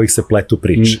ostale, oko kojih se pletu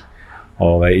priče.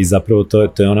 I zapravo to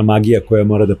je ona magija koja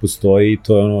mora da postoji i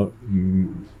to je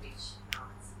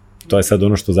to je sad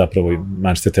ono što zapravo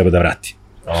Manchester treba da vrati.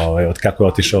 Od kako je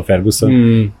otišao Ferguson,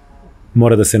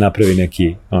 mora da se napravi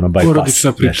neki bypass.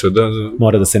 Porodična priča, da.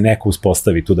 Mora da se neko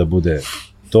uspostavi tu da bude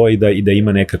to i da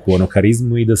ima nekakvu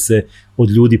karizmu i da se od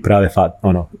ljudi prave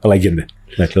legende.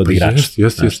 Dakle, od igrača.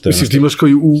 Jeste. Mislim, ti imaš kao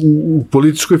i u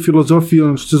političkoj filozofiji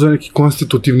što se zove neki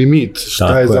konstitutivni mit.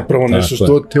 Šta je zapravo nešto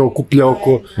što te okuplja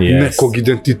oko nekog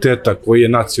identiteta koji je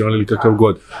nacionalni ili kakav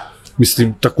god.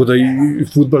 Mislim, tako da i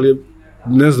fudbal je,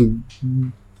 ne znam,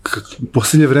 u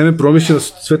posljednje vreme promišljeno da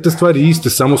su sve te stvari iste,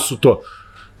 samo su to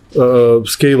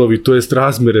scale-ovi, to jest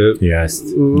razmere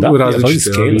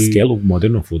različite. Scale u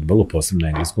modernom fudbalu, posebno na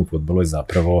engleskom fudbalu, je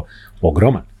zapravo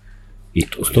ogroman. I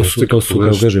to su kao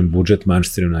kažem, budžet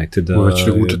Manchester Uniteda.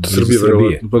 Veći budžet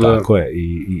Srbije. Tako je,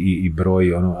 i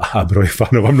broj, broj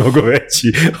fanova mnogo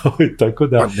veći. Tako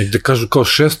da... Negde kažu kao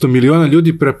 600 miliona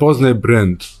ljudi prepoznaje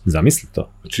brand. Zamisli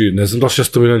to. Znači, ne znam da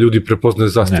 600 miliona ljudi prepoznaje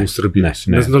zastavu Srbije.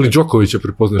 Ne znam da li Đokovića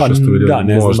prepoznaje 600 miliona. Da,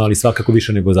 ne znam, ali svakako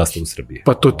više nego zastavu Srbije.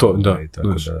 Pa to, da.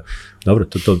 Dobro,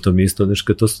 to mi isto,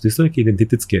 to su isto neki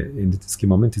identitetski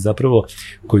momenti zapravo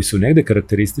koji su negde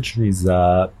karakteristični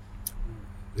za...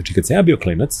 Znači, kad sam ja bio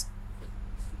klinac,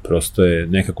 prosto je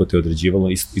nekako te određivalo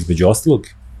između ostalog,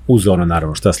 uz ono,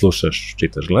 naravno, šta slušaš,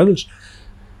 čitaš, gledaš,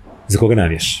 za koga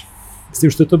navijaš. S tim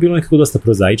što je to bilo nekako dosta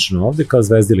prozaično ovde, kao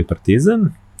Zvezda ili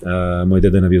Partizan. Moj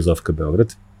deda navio za OFK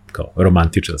Beograd, kao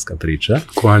romantičarska priča.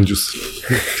 Ko Anđus.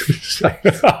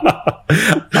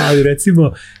 Ali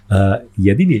recimo,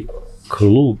 jedini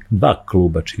dva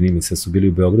kluba, čini mi se, su bili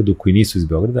u Beogradu koji nisu iz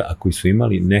Beograda, a koji su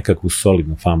imali nekakvu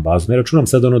solidnu fan bazu. Ne računam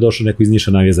sad došao neko iz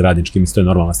Niša navija za Radnički, mislim, to je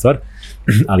normalna stvar,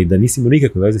 ali da nisimo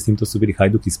nikakve veze s tim, to su bili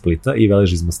Hajduk iz Splita i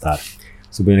Velež iz Mostara.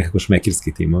 Su bili nekako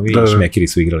šmekirski timovi, šmekiri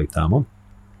su igrali tamo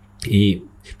i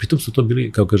pritom su to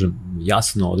bili, kao kažem,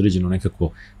 jasno određeno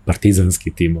nekako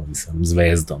partizanski timovi sa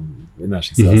Zvezdom,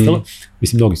 znaš, i sve ostalo.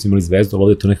 Mislim, mnogi su imali Zvezdu, ali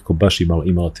ovde to nekako baš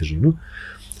imalo težinu.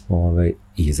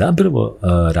 I zapravo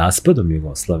raspadom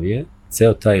Jugoslavije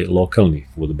ceo taj lokalni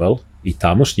fudbal i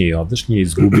tamošnji i ovdašnji je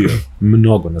izgubio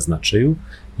mnogo na značaju,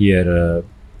 jer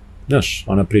znaš,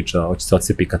 ona priča, hoće se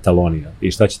odcepi Katalonija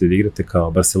i šta ćete da igrate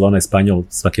kao Barcelona i Spanjol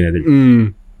svake nedelje.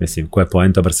 Mislim, koja je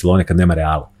poenta Barcelone kad nema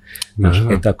Reala? Znaš,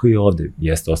 tako i ovde,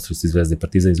 jeste, ostali si Zvezda i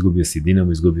Partizan, izgubio si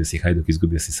Dinamo, izgubio si Hajduk,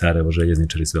 izgubio si Sarajevo,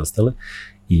 Željezničar i sve ostale.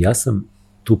 I ja sam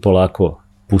tu polako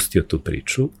pustio tu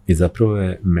priču i zapravo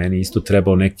je meni isto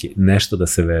trebao nešto da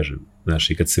se vežem. Znaš,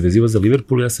 i kad se vezivo za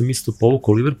Liverpool, ja sam isto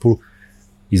povukao Liverpool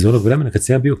iz onog vremena kad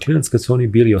sam ja bio klinac, kad su oni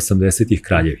bili 80-ih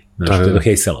kraljevi. Znaš, to je do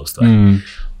Heysela u stvari.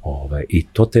 I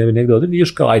to te negde odredi,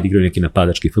 još kao ajde igraju neki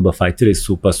napadački fudbal fajteri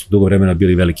su, pa su dugo vremena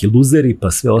bili veliki luzeri,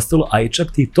 pa sve ostalo, a i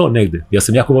čak ti to negde. Ja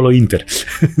sam jako volao Inter,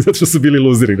 zato što su bili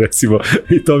luzeri, recimo.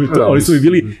 I to oni su mi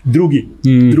bili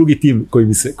drugi tim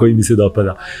koji mi se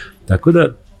dopada. Tako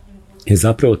da je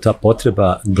zapravo ta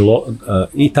potreba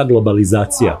i ta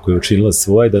globalizacija koja je učinila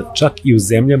svoje, da čak i u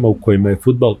zemljama u kojima je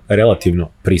fudbal relativno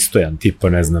pristojan, tipa,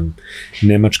 ne znam,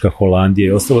 Nemačka, Holandija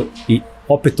i ostalo, i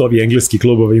opet ovi engleski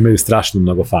klubovi imaju strašno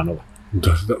mnogo fanova.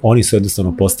 Da. Oni su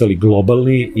jednostavno postali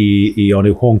globalni i oni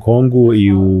u Hong Kongu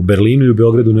i u Berlinu i u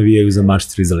Beogradu navijaju za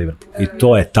Manchester i za Liverpool. I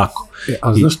to je tako.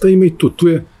 A znaš šta ima i tu? Tu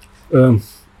je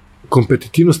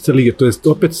kompetitivnost lige, to jest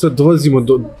opet sad dolazimo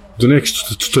do nekog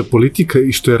što je politika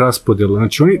i što je raspodjela.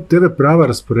 Znači oni TV prava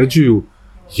raspoređuju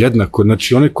jednako,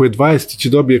 znači one koje 20 će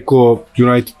dobije ko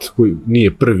United, koji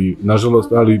nije prvi,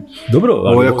 nažalost, ali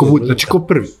ovo jako bude, znači ko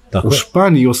prvi. U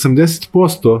Španiji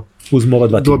 80%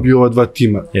 dobiju ova dva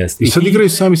tima. I sad igraju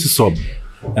sami sa sobom.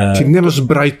 Ti nemaš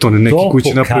Brighton, neki koji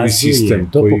će napravi sistem.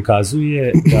 To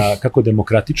pokazuje da kako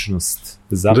demokratičnost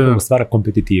zapravo stvara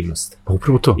kompetitivnost. Pa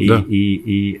upravo to, da.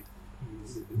 I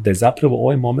da je zapravo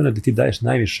ovaj moment da ti daješ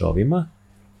najviše ovima,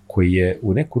 koji je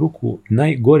u neku ruku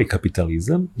najgori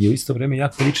kapitalizam i u isto vreme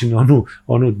jako liči na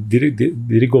onu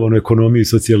dirigovanu ekonomiju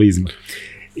socijalizma.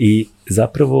 I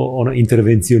zapravo ono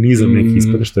intervencionizam neki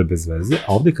ispada što je bez veze,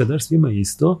 a ovde kad daš svima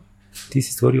isto, ti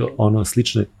si stvorio ono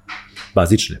slične,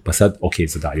 bazične, pa sad,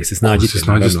 za dalje se snađite,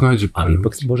 ali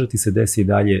ipak može ti se desi i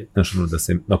dalje, znaš da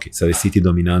se, sad je City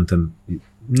dominantan,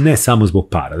 ne samo zbog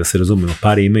para, da se razumemo,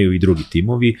 pare imaju i drugi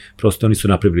timovi, prosto oni su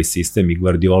napravili sistem i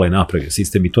Guardiola je napravio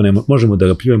sistem i to ne možemo da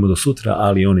ga pljujemo do sutra,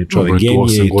 ali on je čovjek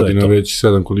genije i to je to. Već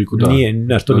 7 koliko da.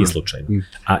 To nije slučajno.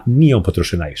 A nije on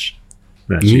potrošio najviše.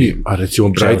 Nije, a recimo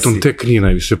Brighton tek nije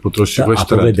najviše potrošio. A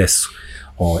poglede su.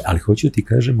 Ali hoću ti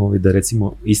kažem da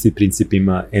recimo isti princip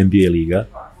ima NBA liga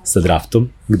sa draftom,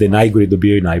 gde najgori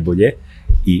dobijaju najbolje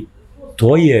i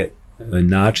to je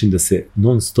način da se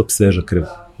non stop sveža krv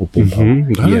upumpava.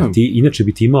 Jer inače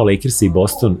bi ti imao Lakers i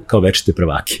Boston kao večite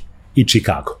prvake. I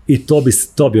Chicago. I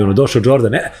to bi došao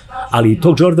Jordan, ali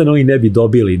tog Jordana oni ne bi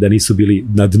dobili da nisu bili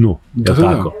na dnu.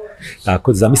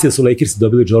 Tako, zamisli da su Lakersi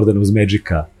dobili Jordana uz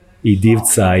Magica i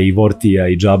Divca i Vortija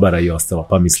i Džabara i ostalo,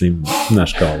 pa mislim,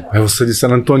 znaš kao... Evo sad je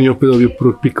San Antonio opet dobio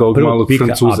prvog pika od malog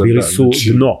Francuza. A bili su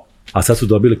dno. A sad su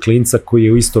dobili klinca koji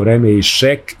je u isto vreme i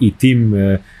Shaq i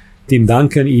Tim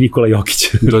Duncan i Nikola Jokić.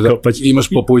 Imaš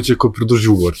Popovića koji produži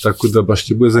ugovor, tako da baš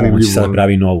će bude zanimljivo. On će sad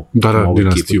pravi novu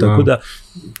ekipu. Tako da,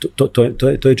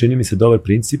 to je čini mi se dobar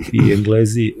princip i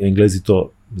Englezi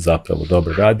to zapravo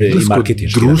dobro rade i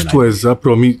marketinški rade. Društvo je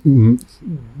zapravo,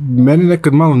 meni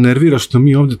nekad malo nervira što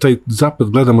mi ovde taj zapad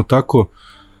gledamo tako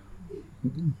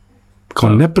kao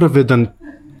nepravedan,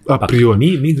 a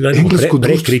priori. Mi gledamo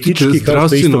prekritički kao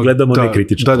što isto gledamo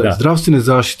nekritički. Da, zdravstvene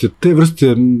zaštite, te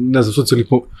vrste, ne znam, socijalnih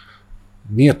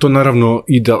nije to naravno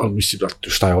idealno, mislim,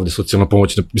 šta je ovde socijalna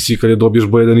pomoć, mislim, kad je dobiješ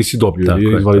boje da nisi dobio,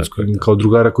 kao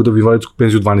drugara koji dobije invalidsku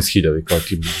penziju 12.000, kao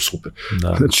ti, super.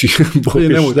 Da. Znači, bolje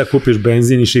nemoj... Da kupiš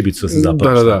benzin i šibicu se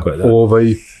zaplaš. Da.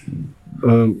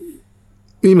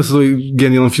 Ima sad ovaj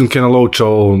genijalan film Kena Loacha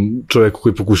o čoveku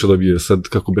koji pokuša dobije sad,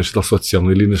 kako beše, da li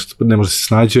socijalno ili nešto, ne može se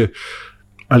snađe,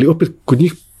 ali opet kod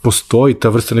njih postoji ta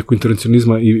vrsta nekog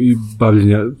intervencionizma i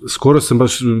bavljenja. Skoro sam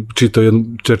baš čitao jednu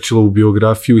Churchillovu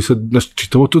biografiju i sad, znači,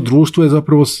 čitavo to društvo je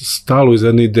zapravo stalo iz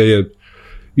jedne ideje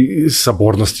i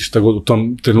sabornosti, šta god u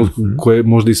tom trenutku koje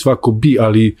možda i svako bi,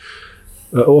 ali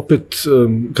opet,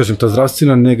 kažem, ta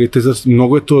zdravstvena nega i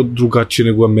mnogo je to drugačije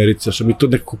nego u Americi, što mi to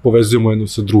nekako povezujemo jedno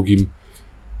sa drugim.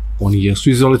 Oni jesu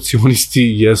izolacionisti,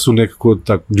 jesu nekako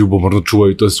tako ljubomorno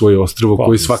čuvaju to svoje ostrvo,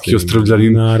 koji svaki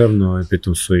ostrvljanin... Naravno,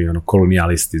 pritom su i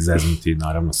kolonijalisti, zeznuti,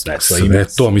 naravno sve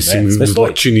to, mislim,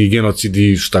 zločini,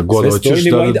 genocidi, šta god hoćeš.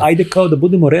 Ajde kao da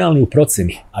budemo realni u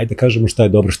proceni, ajde kažemo šta je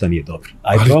dobro, šta nije dobro.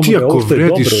 Ali ti ako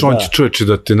vrediš, on će čoveče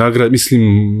da te nagradi, mislim,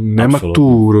 nema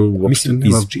tu... Mislim,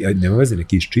 nema veze,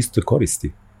 neki iz čiste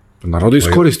koristi. Narod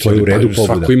iskoristi,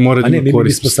 svako im mora da ima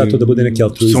koristi. Mi smo sad to da bude neki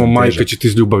altruizam. Samo majka će ti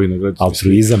iz ljubavi nagraditi.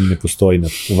 Altruizam ne postoji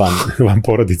van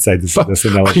porodica, da se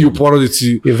ne laži. I u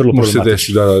porodici može se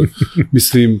desiti, da.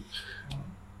 Mislim,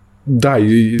 da.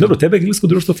 Dobro, tebe englesko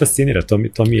društvo fascinira, to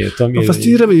mi je...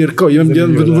 Fascinira me, jer kao imam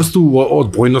jednu vrstu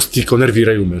odbojnosti, kao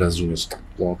nerviraju me, razumiješ.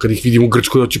 Kad ih vidim u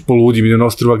Grčkoj, oći poludim, idem na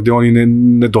ostrva gde oni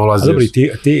ne dolaze. Dobro,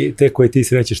 te koje ti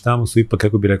srećeš tamo su ipak,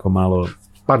 kako bi rekao, malo...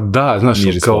 Pa da, znaš,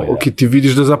 kao, ti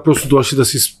vidiš da zapravo su došli da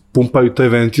se ispumpaju taj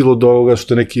ventil od ovoga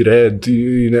što je neki red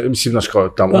i mislim, znaš, kao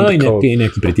tamo... I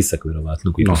neki pritisak,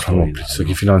 verovatno, koji postoji. Pritisak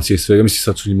i financije i svega, mislim,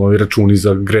 sad su njima ovi računi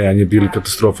za grejanje bili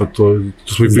katastrofa, to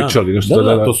smo i pričali, nešto.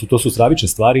 Da, to su stravične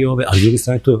stvari, ali s druge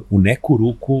strane to u neku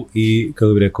ruku i,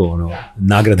 kako bi rekao,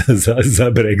 nagrada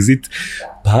za Brexit,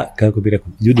 pa, kako bi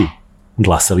rekao, ljudi,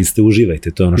 glasali ste,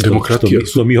 uživajte, to je ono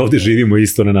što mi ovde živimo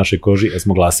isto na našoj koži, jer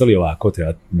smo glasali ovako,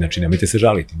 znači nemojte se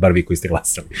žaliti, bar vi koji ste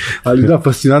glasali. Ali da,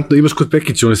 fascinantno, imaš kod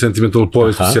Pekića onaj sentimentalnu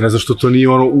povest, ne znam što to nije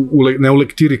ne u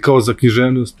lektiri kao za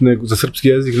književnost, nego za srpski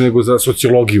jezik, nego za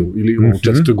sociologiju ili u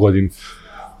 4. godini.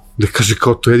 Da kaže,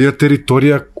 kao to je jedina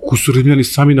teritorija koju su Rimljani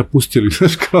sami napustili,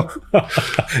 znaš, kao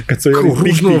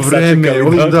ružno vreme,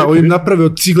 ovi naprave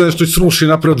od cigle nešto i sruši,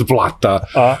 naprave od blata,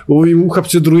 ovi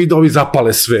uhapće druida, ovi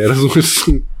zapale sve, razumiješ,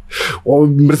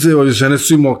 ovi mrze, ovi žene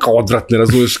su imao kao odvratne,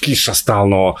 razumiješ, kiša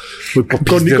stalno,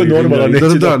 ko niko normalno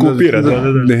neće da okupira,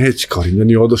 neće, kao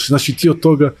Rimljani odošli, znaš, i ti od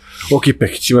toga, ok,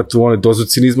 Pekić ima tu one dozu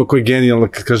cinizma koji je genijalno,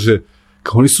 kad kaže,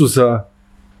 kao oni su za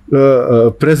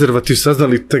prezervativ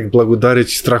saznali tek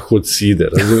blagodareći strahu od side,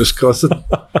 razumiješ, kao sad...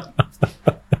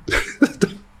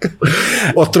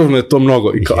 Otrovno je to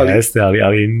mnogo. Jeste,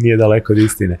 ali nije daleko od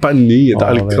istine. Pa nije,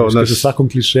 ali kao... U svakom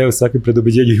klišeju, svakom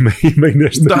predobeđenju ima i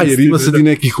nešto istine. Da, jer ima sad i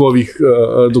nekih ovih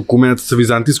dokumenta sa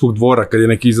vizantijskog dvora, kad je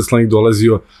neki izaslanik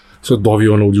dolazio, sve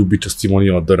dovio u ljubičastim oni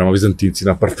odorama, vizantinci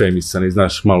na parfemisani,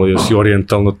 znaš, malo još i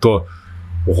orijentalno to.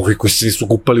 Ovi koji se nisu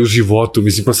kupali u životu,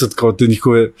 mislim, pa sad kao te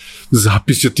njihove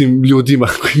zapisi o tim ljudima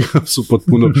koji su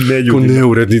potpuno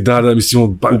neuredni, da, mislim,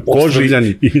 u koži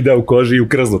i u koži i u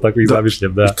krzlu, tako ih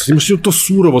zamišljam, da. Imaš i to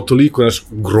surovo toliko, znaš,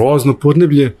 grozno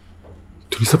podneblje,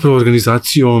 to mi zapravo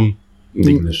organizacijom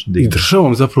i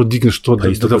državom zapravo digneš to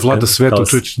da vlada svetom,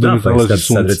 čovječ da mi prolazi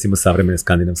sunce. Sad recimo savremene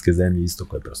skandinavske zemlje isto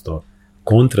koje prosto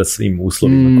kontra svim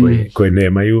uslovima koje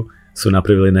nemaju su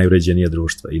napravile najuređenije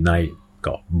društva i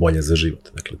kao bolje za život.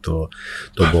 Dakle, to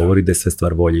govori da je sve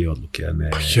stvar volje i odluke, a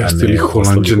ne jeste li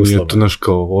Holandžan je to naš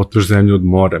kao otmeš zemlju od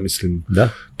mora, mislim. Da.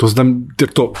 To znam, jer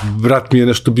to, brat mi je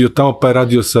nešto bio tamo, pa je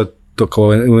radio sa to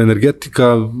kao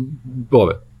energetika,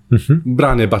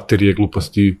 brane baterije,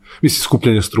 gluposti, mislim,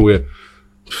 skupljanje struje.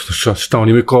 Šta oni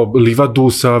imaju kao livadu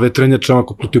sa vetrenjačama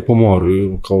ko plutaju po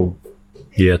moru, kao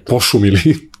pošumili.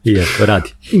 I eto, radi.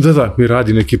 Da, mi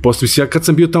radi neki postup. Ja kad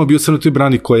sam bio tamo, bio sam na toj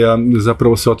brani koja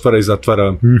zapravo se otvara i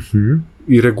zatvara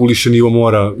i reguliše nivo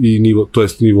mora i nivo, to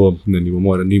jest nivo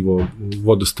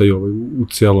vodostaja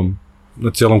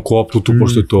na celom kopnu, tu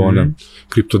pošto je to ona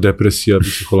kriptodepresija,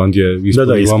 Holandija je ispod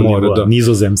niva mora.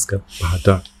 Nizozemska. Pa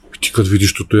da. Ti kad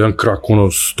vidiš to je jedan krak,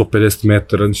 150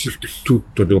 metara,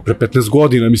 to je bilo pre 15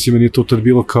 godina, mislim, meni je to tad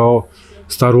bilo kao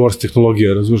Star Wars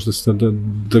tehnologija, razumiješ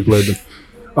da gledam.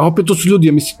 A opet to su ljudi,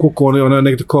 ja mislim, koliko ona je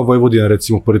negde kao Vojvodina,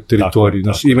 recimo, pored teritoriji,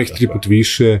 znači, ima ih 3 put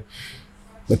više,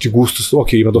 znači, gusto,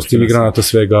 ima dosta imigranata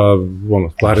svega,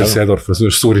 Clarence Seedorf,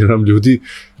 razumiješ, Surinam ljudi,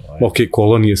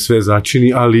 kolonije, sve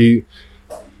začini, ali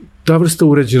ta vrsta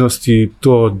uređenosti,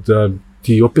 to da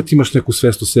ti opet imaš neku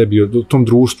svest o sebi, o tom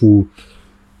društvu.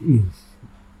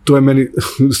 To je meni,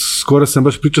 skoro sam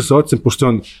baš pričao sa ocem, pošto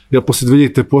on, ja posle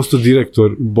 2000 postao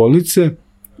direktor bolnice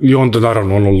i onda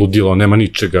naravno ono ludilo, nema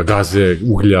ničega, gaze,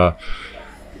 uglja,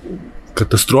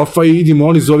 katastrofa i idi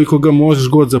moli, zovi koga možeš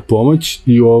god za pomoć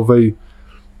i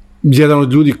jedan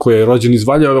od ljudi koji je rođen iz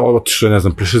Valja, otišao je, ne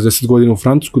znam, pre 60 godina u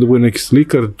Francusku da bude neki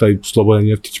slikar, taj Slobodan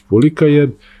Jeftić Pulika je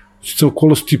sticam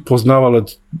okolosti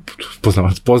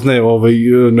poznaje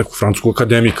neku francusku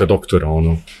akademika, doktora,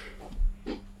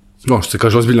 što se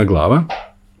kaže, ozbiljna glava.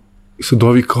 I sad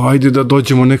ovi kao, ajde da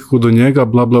dođemo nekako do njega,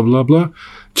 bla, bla, bla, bla.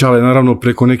 Čale, naravno,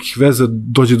 preko nekih veza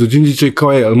dođe do Đinđića i kao,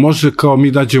 ali može kao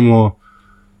mi dađemo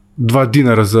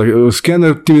 $2 za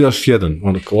skener, ti mi daš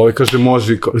 1. Ovaj kaže,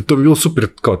 može, to bi bilo super,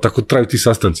 kao, tako traju ti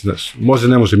sastanci, znaš. Može,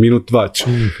 ne može, minut,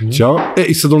 2, ćao.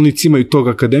 I sad oni cimaju tog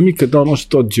akademika, da može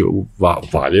dođe u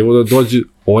Valjevo, da dođe,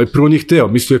 ovaj prvo njih hteo,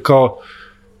 mislio je kao,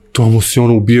 to mu se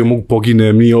ubio, mogu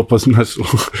pogine, nije opasno, znaš,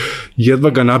 jedva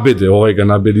ga nabede, ovaj ga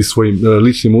nabedi svojim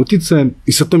ličnim uticajem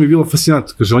i sad to mi je bilo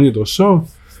fascinantno, kaže, on je došao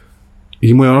i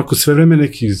imao je onako sve vreme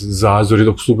neki zazori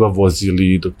dok su ga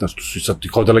vozili, dok, znaš, tu su i sad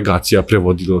kao delegacija,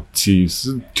 prevodiloci,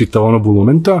 čitava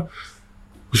bulumenta,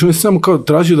 kaže, on je samo kao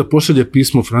tražio da pošalje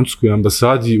pismo francuskoj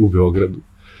ambasadi u Beogradu,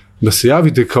 da se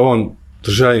javite kao on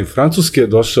državljanin Francuske,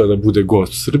 došao da bude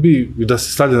gost u Srbiji i da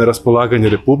se stavlja na raspolaganje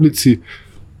Republici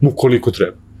mu koliko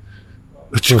treba.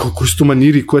 Znači, koji su tu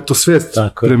maniri, ko je to svet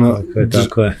prema...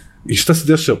 Tako je. I šta se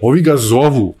dešava? Ovi ga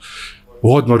zovu,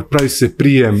 odmor, pravi se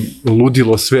prijem,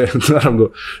 ludilo sve, naravno,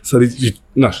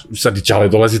 sad i Ćale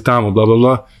dolazi tamo, bla, bla,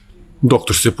 bla,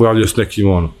 doktor se pojavljaju s nekim,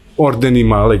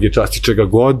 ordenima, lege časti, čega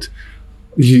god,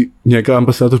 i njega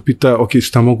ambasador pita, ok,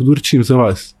 šta mogu da uračim za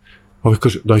vas? Ovi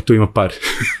kaže, daj, to ima pare.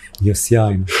 Je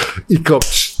sjajno. I kao,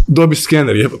 dobiš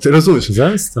skener, jebote, razumiješ?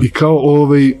 Zaista. I kao,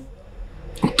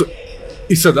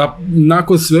 i sad,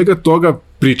 nakon svega toga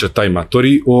priča taj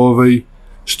matori,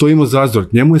 što ima zazor,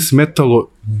 njemu je smetalo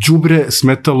đubre,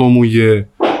 smetalo mu je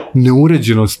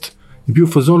neuređenost i bio u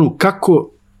fazonu kako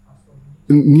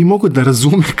nije mogo da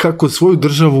razume kako svoju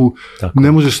državu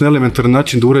ne možeš na elementaran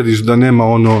način da urediš da nema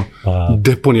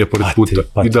deponija pored puta.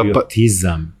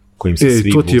 Patriotizam kojim se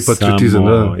svi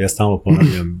samo, ja stalno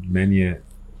ponavljam, meni je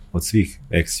od svih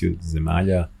eksiju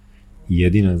zemalja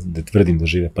jedina da tvrdim da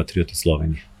žive patrioti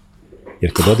Slovenije.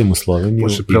 Jer kad odem u Sloveniju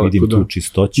i vidim tu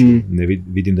čistoću,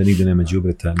 vidim da nigde nema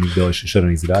đubreta, nigde ovaj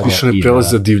šećerni izgrađa. Više ne prelazi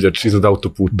za divljač iznad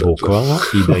autoputa. Bukvalno,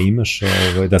 i da imaš,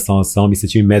 da samo misle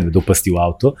će mi medved upasti u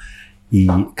auto, i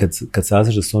kad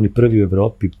saznaš da su oni prvi u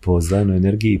Evropi po zelenoj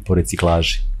energiji i po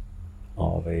reciklaži,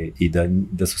 i da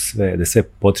je sve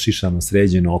potšišano,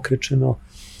 sređeno, okrečeno,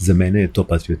 za mene je to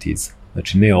patriotizam.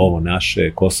 Znači, ne ovo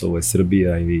naše, Kosovo je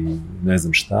Srbija i ne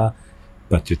znam šta,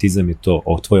 patriotizam je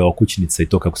to, tvoja okućnica i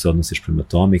to kako se odnosiš prema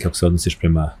tome i kako se odnosiš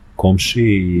prema komši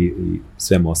i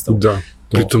svemu ostalo. Da,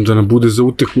 pritom da nam bude za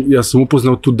utehu, ja sam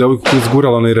upoznao tu devojku koja je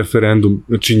zgurala onaj referendum,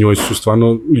 znači njoj su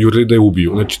stvarno jurili da je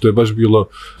ubiju, znači to je baš bilo,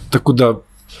 tako da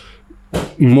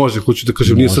može, hoću da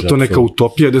kažem, nije sad to neka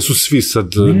utopija gde su svi sad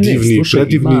divni,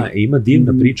 predivni. Ima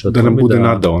divna priča o da nam bude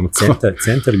nada ono.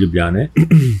 Centar Ljubljane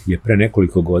je pre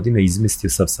nekoliko godina izmestio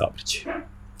sav saobraćaj.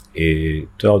 I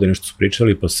to je ovde nešto su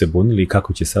pričali, pa su se bunili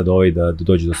kako će sad da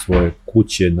dođe do svoje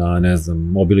kuće na, ne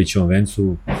znam, Obilićevom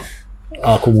vencu,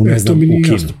 ako mu, ne znam,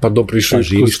 ukinu. Pa dobro, išao je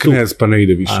kroz Knez, pa ne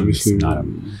ide više, mislim.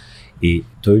 Naravno. I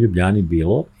to je u Ljubljani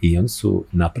bilo i oni su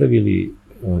napravili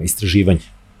istraživanje.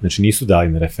 Znači nisu dali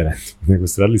na referendum, nego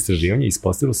su radili istraživanje i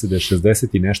ispostavilo se da je 60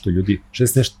 i nešto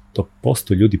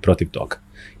posto ljudi protiv toga.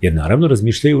 Jer naravno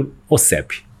razmišljaju o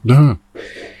sebi. Da.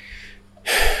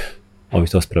 Ovi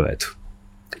to sprovedu.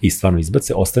 I stvarno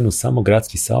izbace, ostanu samo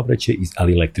gradski saobraćaj,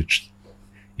 ali električni.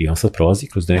 I on sad prolazi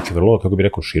kroz neke vrlo, kako bih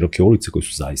rekao, široke ulice koje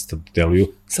su zaista deluju,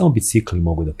 samo bicikli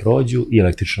mogu da prođu i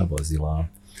električna vozila.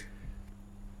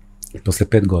 Posle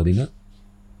 5 godina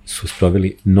su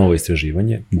sproveli novo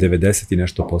istraživanje, 90 i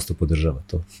nešto posto podržava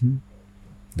to.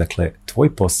 Dakle,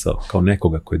 tvoj posao kao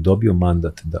nekoga koji je dobio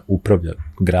mandat da upravlja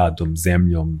gradom,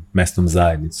 zemljom, mesnom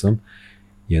zajednicom,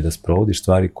 je da sprovodiš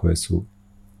stvari koje su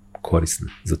korisne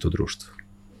za to društvo,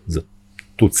 za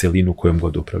tu celinu kojom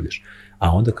god upravljaš.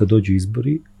 A onda kad dođu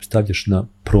izbori, stavljaš na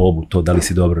probu to da li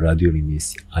si dobro radio ili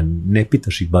nisi, a ne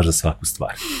pitaš ih baš za svaku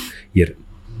stvar. Jer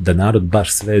da narod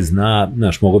baš sve zna,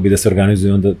 znaš, mogo bi da se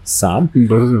organizuje onda sam.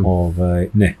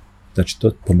 Ne. Znači,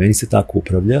 to po meni se tako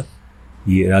upravlja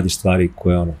i radiš stvari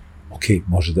koje ok,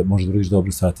 može da uradiš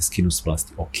dobro, sada te skinu s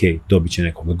vlasti, ok, dobit će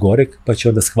nekoga gorek, pa će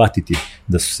onda shvatiti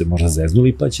da su se možda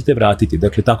zeznuli, pa će te vratiti.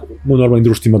 Dakle, tako u normalnim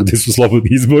društvima gde su slobodni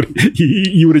izbori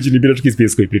i uređeni birački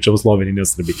spiskovi, pričamo o Sloveniji, ne o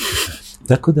Srbiji.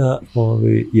 Tako da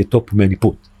je to po meni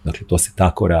put. Dakle, to se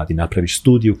tako radi. Napraviš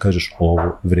studiju, kažeš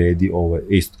ovo vredi, ovo je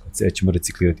isto. Ćemo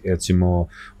reciklirati, ili ćemo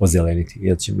ozeleniti,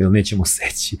 ili nećemo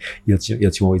seći,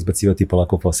 ili ćemo izbacivati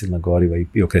polako fosilna goriva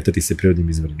i okretati se prirodnim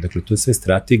izvorima. Dakle, to je sve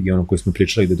strategija, ono koje smo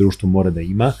pričali da društvo mora da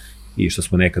ima i što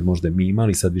smo nekad možda mi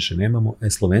imali, sad više nemamo.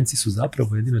 Slovenci su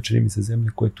zapravo jedina, čini mi se,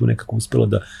 zemlja koja je tu nekako uspela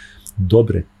da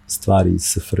dobre stvari iz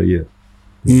SFRJ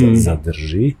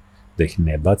zadrži, da ih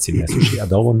ne baci, ne sluši, a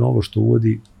da ovo novo što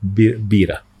uvodi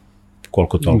bira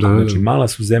koliko toliko. Znači, mala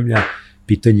su zemlja,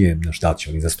 pitanje je da će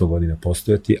oni za 100 godina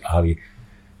postojati, ali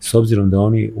s obzirom da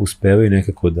oni uspevaju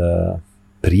nekako da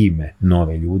prime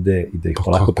nove ljude i da ih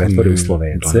polako pretvore u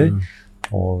Slovence,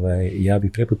 ja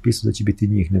bih prepotpisao da će biti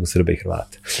njih nego Srba i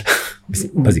Hrvata.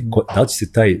 Pazi, da li će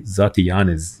se taj zvati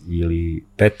Janez ili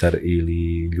Petar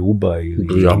ili Ljuba ili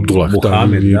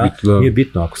Muhamed, nije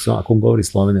bitno, ako on govori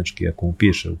slovenački, ako mu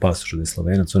piše u pasošu da je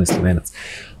Slovenac, on je Slovenac,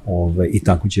 i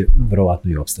tako će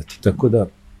verovatno i opstati. Tako da,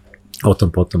 o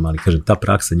tom potom, ali kažem, ta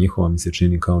praksa njihova mi se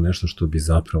čini kao nešto što bi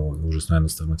zapravo užasno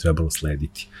jednostavno trebalo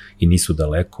slediti. I nisu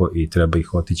daleko i treba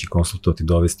ih otići konsultovati,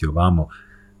 dovesti ovamo,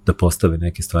 da postave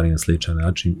neke stvari na sličan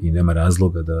način i nema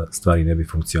razloga da stvari ne bi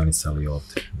funkcionisali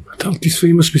ovde. Da li ti sve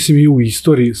imaš, mislim, i u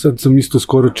istoriji, sad sam isto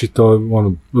skoro čitao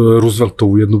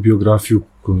Rooseveltovu jednu biografiju,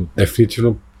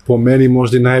 definitivno po meni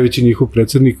možda i najveći njihov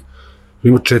predsjednik,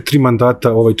 imao 4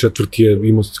 mandata, ovaj 4. je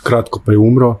imao kratko pa je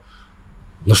umro,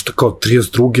 znaš šta, kao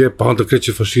 32. pa onda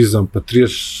kreće fašizam, pa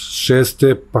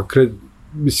 36. pa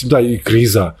mislim da i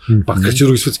kriza, pa kreće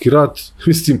Drugi svjetski rat,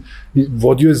 mislim,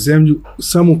 vodio je zemlju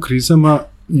samo u krizama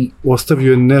i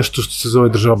ostavio je nešto što se zove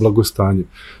država blagostanje.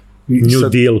 New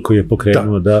Deal koji je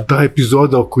pokrenuo, da. Ta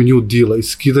epizoda oko New Deala i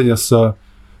skidanja sa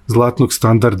zlatnog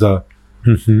standarda,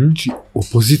 znači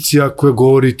opozicija koja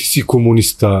govori ti si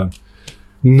komunista,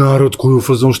 narod koji u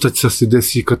fazonu šta će se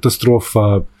desi,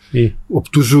 katastrofa,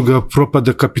 optužuju ga,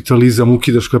 propada kapitalizam,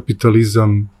 ukidaš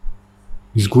kapitalizam,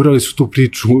 izgurali su tu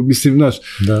priču, mislim, znaš,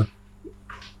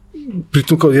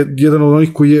 pritom kao jedan od onih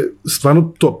koji je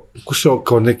stvarno to pokušao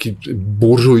kao neki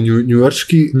buržuj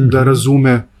njujorški da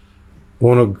razume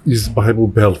onog iz Bible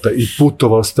Belta i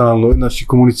putovao stalno, znači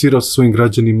komunicirao sa svojim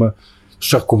građanima,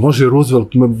 šako može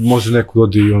Roosevelt, može neko da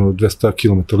odi 200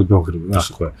 km od Beograda,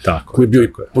 znaš, koji je bio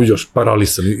još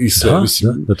paralisan i sve,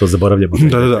 mislim. Da to zaboravljamo.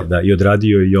 Da, i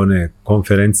odradio i one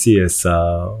konferencije sa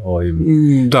ovim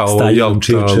Staljom,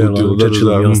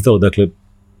 Churchillom i ostalo, dakle,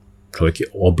 čovjek je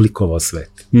oblikovao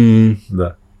svet.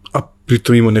 Da. A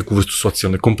pritom ima neku vrstu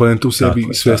socijalne komponente u sebi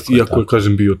i svesti, iako je,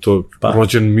 kažem, bio to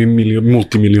rođen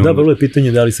multimilion. Da, vrlo je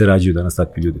pitanje da li se rađaju danas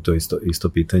takvi ljudi, to je isto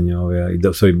pitanje, i da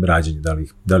u svojim rađanju,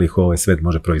 da li ih ovaj svet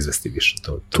može proizvesti više.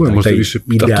 To je možda više,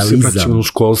 tako se vraćamo u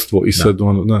školstvo i sad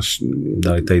ono, znaš...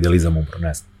 Da li taj idealizam umro,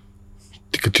 ne znam.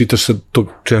 Ti kad čitaš sad tog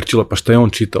Churchilla, pa šta je on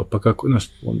čitao, pa kako, znaš,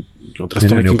 on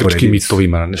odrastao nekim grčkim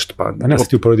mitovima, nešto pa... A ne sad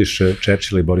ti uporediš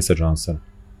Churchilla i Borisa Johnsona.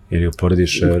 Ili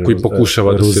uporediš koji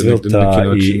pokušava da se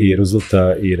i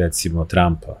Roosevelta i recimo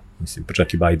Trumpa, mislim, pa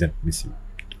čak i Biden, mislim,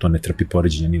 to ne trpi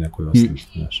poređenje ni na koji osnovi,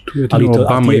 znaš. Ali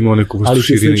Obama imao neku vrstu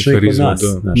širine i karizma,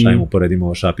 da. Znaš, ajmo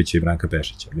uporedimo Šapića i Branka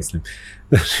Pešića, mislim,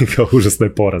 kao užasno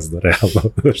je porazno,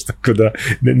 realno, znaš, tako da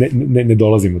ne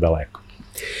dolazimo daleko.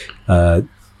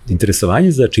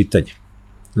 Interesovanje za čitanje,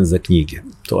 za knjige,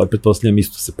 to je, pretpostavljam,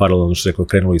 isto se paralelno što rekao,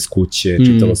 krenulo iz kuće,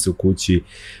 čitalo se u kući.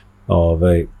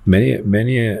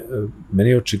 Meni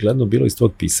je očigledno bilo iz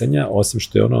tvojeg pisanja, osim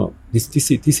što je ono,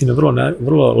 ti si na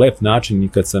vrlo lep način i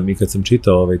kad sam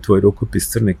čitao tvoj rukopis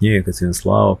Crne knjige, kad si nam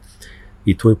slao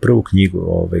i tvoju prvu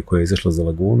knjigu koja je izašla za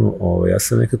Lagunu, ja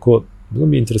sam nekako, bilo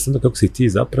mi je interesantno kako si ti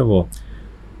zapravo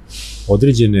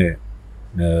određene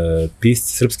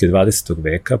pisci srpske 20.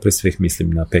 veka, pre svih mislim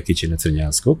na Pekića i na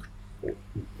Crnjanskog,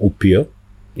 upio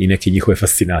i neke njihove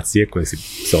fascinacije koje se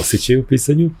osjećaju u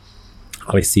pisanju,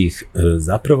 ali si ih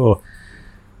zapravo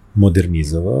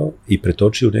modernizovao i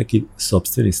pretočio u neki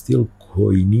sopstveni stil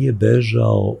koji nije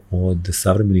bežao od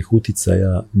savremenih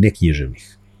uticaja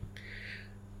neknjiževnih.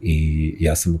 I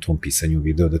ja sam u tvom pisanju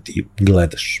video da ti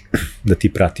gledaš, da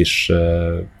ti pratiš,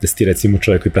 da si ti recimo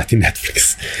čovjek koji prati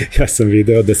Netflix. Ja sam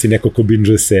video da si neko ko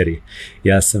binge serije.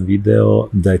 Ja sam video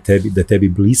da je tebi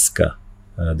bliska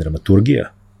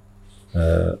dramaturgija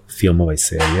filmova i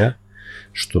serija,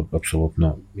 što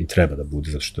apsolutno i treba da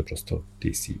bude, zato što je prosto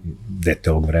ti si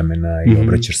dete ovog vremena i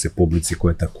obraćaš se publici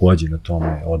koja takođe na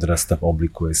tome odrasta,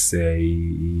 oblikuje se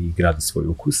i gradi svoj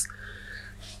ukus.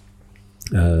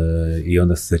 I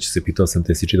onda se pitao sam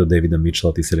te, si čitao Davida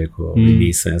Mitchella, ti si rekao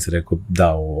nisam, ja sam rekao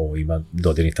da, ovo ima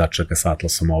dodirnih tačaka sa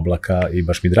Atlasom oblaka i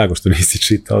baš mi drago što nisi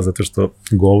čitao, zato što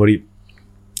govori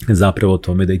zapravo o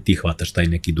tome da i ti hvataš taj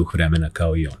neki duh vremena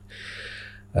kao i on.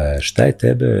 Šta je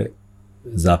tebe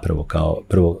zapravo kao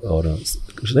prvo,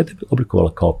 šta je te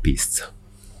oblikovala kao pisca?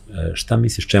 Šta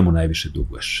misliš, čemu najviše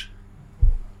duguješ?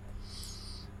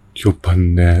 Pa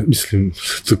ne, mislim,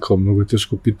 to kao mnogo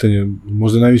teško pitanje.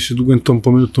 Možda najviše dugujem tom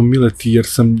pomenutom Mileti, jer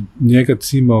sam njega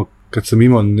cimao, kad sam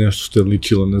imao nešto što je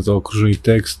ličilo na zaokruženi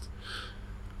tekst,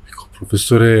 kao,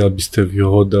 profesore, jel biste vi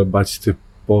ovo da bacite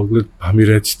pogled, pa mi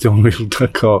recite ono ili da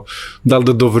kao, da li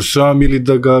da dovršavam ili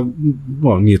da ga,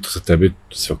 nije to za tebe,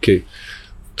 sve okej.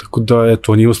 Tako da,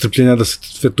 eto, on je strpljenja da se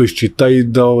sve to iščita i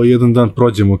da jedan dan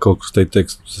prođemo kao kroz taj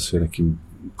tekst sa sve nekim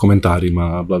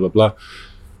komentarima, bla, bla, bla.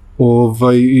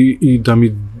 I da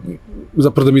mi,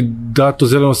 zapravo da mi da to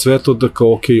zeleno svetlo da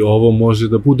kao, okej, ovo može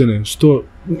da bude nešto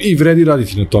i vredi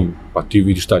raditi na tome, pa ti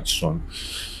vidiš šta ćeš ono.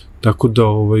 Tako da,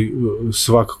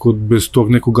 svakako, bez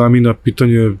tog nekog amina,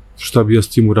 pitanje šta bi ja s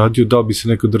tim uradio, da li bi se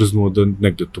nekad drznuo da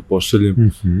negde to pošaljem.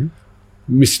 Mm-hmm.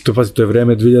 Mislim, to je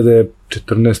vreme 2014.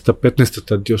 15.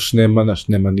 tad još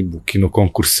nema ni Bukino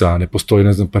konkursa, ne postoji,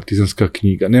 ne znam, partizanska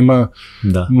knjiga, nema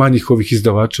manjih ovih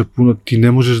izdavača puno, ti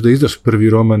ne možeš da izdaš prvi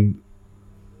roman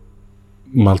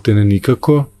maltene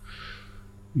nikako.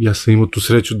 Ja sam imao tu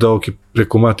sreću da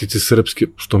preko Matice srpske,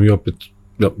 što mi opet,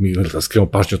 mi da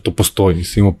skrenemo pažnju, to postoji,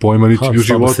 nisam imao pojma, niti u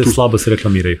životu. Slabo se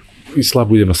reklamiraju. I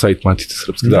slabo idem na sajt Matice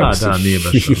srpske. Da, nije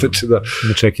baš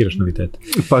ne čekiraš novitete.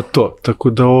 Pa to, tako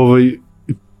da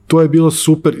to je bilo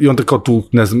super i onda kao tu,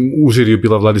 ne znam, u žiriju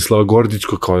bila Vladislava Gordić,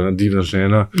 kao jedna divna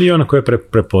žena. I ona koja je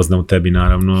prepozna u tebi,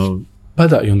 naravno. Pa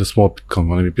da, i onda smo opet, kao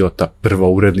ona mi bila ta prva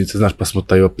urednica, znaš, pa smo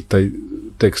taj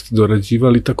tekst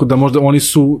dorađivali, tako da možda oni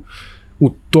su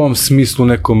u tom smislu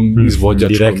nekom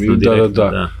izvođačkom. Direktno,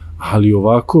 da. Ali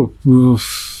ovako,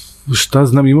 šta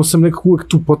znam, imao sam nekako uvek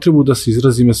tu potrebu da se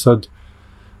izrazime sad,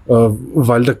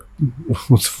 valjda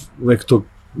od uvek tog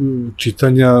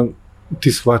čitanja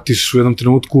ti shvatiš u jednom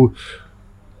trenutku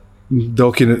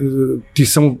da ti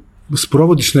samo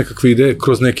sprovodiš nekakve ideje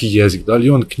kroz neki jezik, da li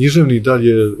je on književni, da li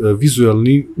je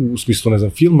vizualni, u smislu, ne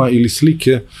znam, filma ili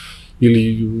slike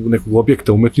ili nekog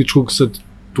objekta umetničkog, sad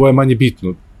to je manje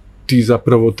bitno. Ti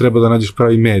zapravo treba da nađeš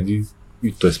pravi medij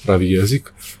i to je pravi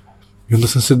jezik. I onda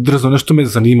sam se drzao, nešto me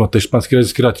zanimao, taj španski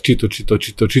građanski rat,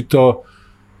 čitao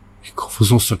i kao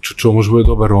fuzon sam čuo, može bude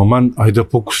dobar roman, ajde da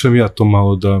pokušam ja to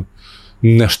malo da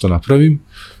nešto napravim.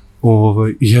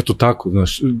 I eto tako,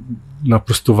 znaš,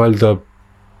 naprosto valjda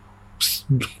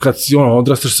kad si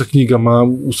odrastaš sa knjigama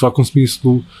u svakom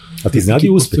smislu. A ti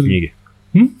znadio uspeh knjige?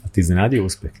 A ti znadio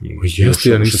uspeh knjige? Jeste,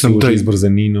 ja nisam taj izbor za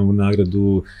Ninovu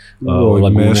nagradu,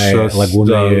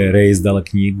 Laguna je reizdala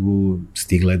knjigu,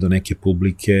 stigla je do neke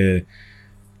publike,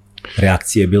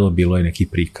 reakcije bilo je nekih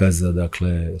prikaza,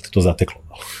 dakle, to zateklo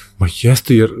malo. Ma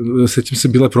jeste, jer sećam se,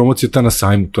 bila je promocija ta na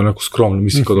sajmu, to je onako skromno,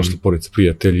 mislim kao došla porodica,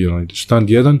 prijatelji, štand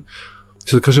jedan,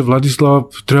 sad kaže Vladislava,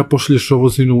 treba pošalješ ovo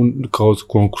za kao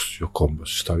konkurs,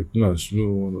 šta bi, znaš,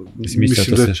 mislim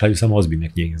da to se šalju samo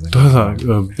ozbiljne knjige. Da,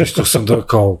 mislio sam da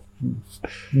kao,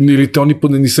 ili te oni,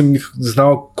 nisam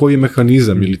znao koji je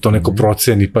mehanizam, ili to neko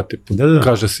proceni, pa te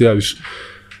kaže se javiš.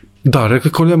 Da,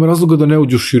 rekli kao nema razloga da ne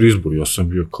uđeš u širi izbor, ja sam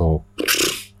bio kao,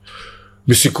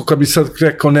 mislim, kad bi sad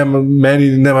rekao,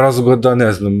 meni nema razloga da,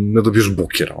 ne znam, ne dobiješ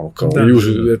bukera, kao,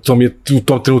 to mi je u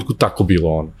tom trenutku tako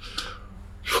bilo,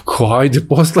 kao, ajde,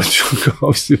 poslaću, kao,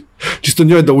 mislim, čisto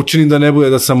njoj da učinim da ne bude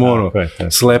da sam,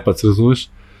 slepac, razumeš?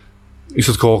 I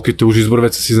sad kao, te uži izbor,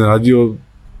 već sam si iznenadio,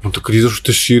 onda kad izašu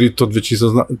te širi, to već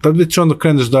tad već onda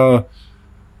kreneš da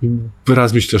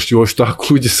razmišljaš joj šta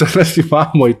ako uđe sad već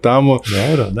imamo i tamo.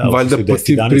 Dobro, da, valjda po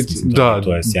tim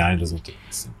to je sjajan rezultat,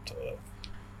 mislim.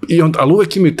 I onda, ali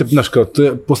uvek imaju te, znaš, kao,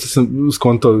 posle sam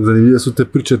skontao, zanimljive su te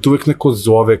priče, te uvek neko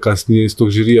zove kasnije iz tog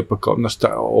žirija, pa kao, znaš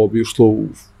šta, ovo bi ušlo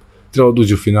trebalo da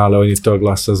uđe u finale, on je teo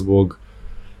glasa zbog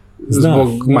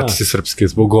Matice srpske,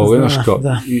 zbog ove, znaš, kao,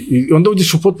 i onda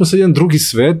uđeš u potpuno sad jedan drugi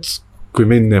svet, koji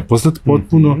meni nepoznat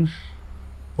potpuno,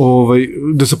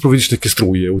 da zapravo vidiš neke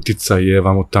struje, uticaje,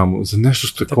 vamo tamo, za nešto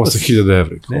što je kao 8.000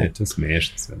 evra. Ne, to je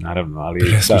smešno sve, naravno, ali...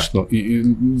 Presmišno, i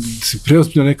si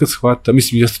preozbiljno nekad shvata,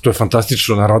 mislim, jeste, to je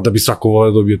fantastično, naravno, da bi svako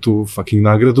voleo dobije tu fucking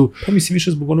nagradu. Pa mislim,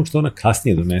 više zbog onog što ona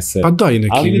kasnije donese. Pa da, i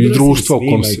neki društva u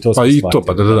kom si, pa i to,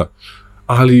 pa da.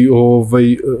 Ali,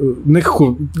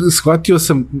 nekako, shvatio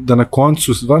sam da na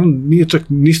koncu, stvarno,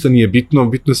 ništa nije bitno,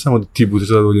 bitno je samo da ti budeš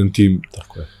zadovoljan tim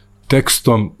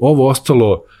tekstom, ovo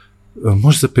ostalo,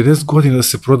 može za 50 godina da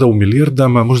se proda u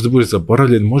milijardama, može da bude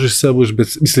zaboravljen, može sve da budeš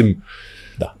bez, mislim,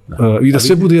 i da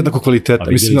sve bude jednako kvaliteta,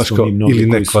 mislim, znaš kao, ili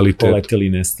ne kvaliteta. Poleteli,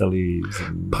 nestali.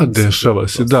 Pa dešava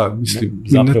se, da, mislim,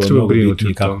 ne treba brinuti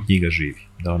o kako knjiga živi,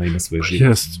 da ona ima svoj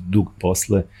život dug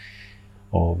posle.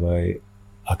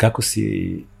 A kako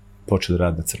si počeo da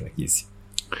radi na Crnoj knjizi?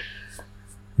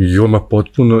 I oma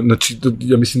potpuno, znači,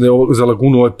 ja mislim da je za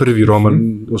Lagunu ovaj prvi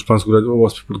roman u španskom gradu,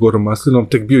 Ospe pod gorom maslinom,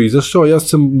 tek bio izašao, ja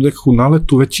sam nekako u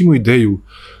naletu već imao ideju,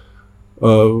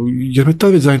 jer me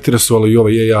tad već zainteresovalo i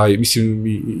ovaj AI, mislim,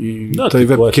 i taj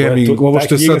webcamming, ovo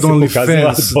što je sad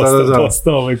OnlyFans,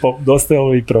 dosta je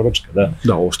ovo i proročka, da.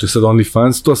 Da, ovo što je sad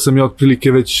OnlyFans, to sam ja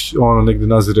otprilike već negde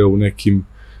nazirao u nekim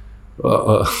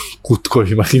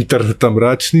kutkovima interneta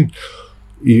mračnim,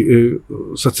 i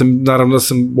sad naravno da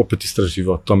sam opet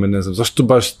istraživao o tome, ne znam, zašto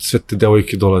baš sve te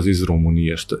devojke dolaze iz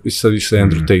Rumunije, i sad i sa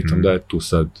Andrew Tateom, da je tu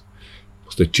sad,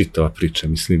 postoje čitava priča,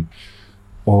 mislim,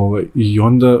 i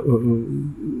onda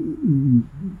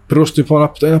prvo što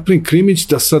je napravim krimić,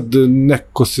 da sad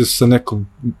neko se sa nekom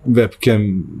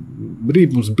webcam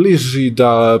ribom zbliži,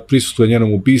 da prisustuje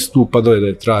njenom ubistvu, pa da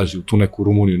je traži u tu neku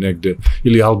Rumuniju negde,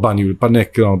 ili Albaniju, pa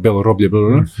neke belo roblje,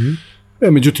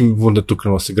 međutim, onda tu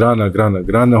krenuo se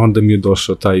grana, onda mi je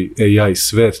došao taj AI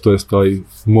svet, to je taj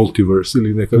multiverse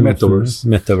ili neka metaverse.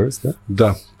 Metaverse, da.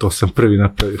 Da, to sam prvi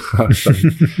napravio.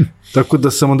 Tako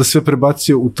da sam onda sve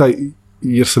prebacio u taj,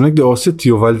 jer sam negde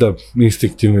osjetio, valjda,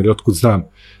 instinktivno, ili otkud znam,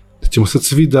 da ćemo sad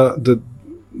svi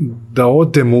da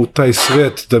odemo u taj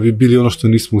svet da bi bili ono što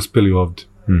nismo uspeli ovde.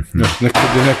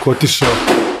 Nekad je neko otišao,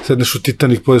 sedneš u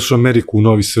Titanic, podeš u Ameriku, u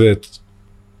novi svet,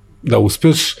 da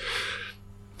uspeš,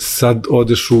 sad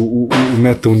odeš u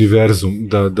meta-univerzum,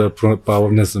 pa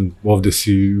ne znam, ovde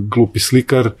si glupi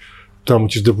slikar, tamo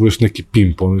ćeš da budeš neki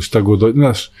pimp, šta god,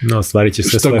 znaš. No, stvari ćeš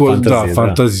sve svoje fantazije. Da,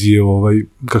 fantazije,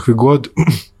 kakve god.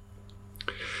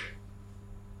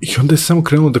 I onda je samo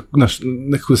krenulo da, znaš,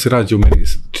 nekako da se rađa u meni,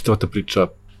 čitava ta priča,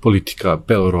 politika,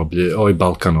 belo roblje, ovaj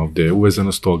Balkan ovde,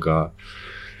 uvezanost toga,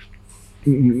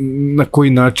 na koji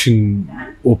način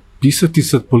opisati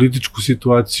sad političku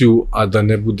situaciju, a da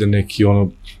ne bude neki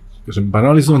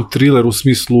banalizovan thriller u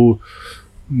smislu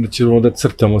da ćemo da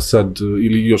crtamo sad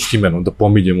ili još imenom da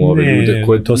pominjemo ove ljude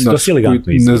koji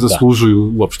ne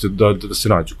zaslužuju uopšte da se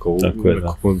nađu kao u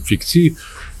nekakvom fikciji,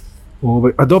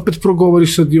 a da opet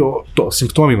progovoriš sad i o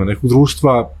simptomima nekog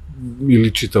društva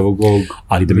ili čitavog ovog...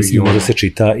 Ali da mislim može se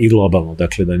čita i globalno,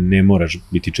 dakle da ne moraš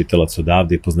biti čitalac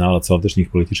odavde i poznavalac ovdašnjih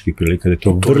političkih prilika, da je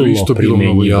to vrlo isto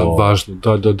primenjivo. Bilo važno,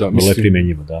 da. Vrlo je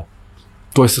primenjivo, da.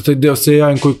 To je sad taj deo sa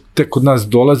AI-em koji tek kod nas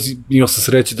dolazi, imao sam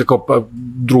sreće da kao pa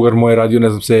drugar moj radio, ne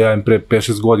znam, sa AI-em pre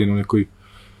 5-6 godina u nekoj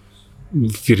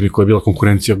firmi koja je bila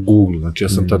konkurencija Google, znači ja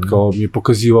sam tad kao mi je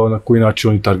pokazivao na koji način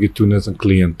oni targetuju, ne znam,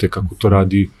 klijente, kako to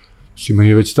radi. Meni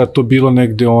je već tad to bilo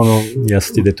negde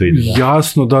jasno ti da to ide, da.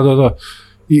 Jasno, da.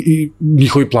 I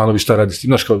njihovi planovi šta radi s tim,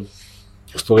 znaš kao,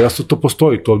 jasno to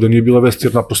postoji, to ovde nije bila vest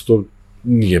jer naprosto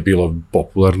nije bilo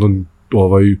popularno,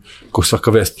 kao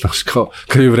svaka vest, znaš kao,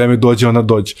 kad je vreme dođe, ona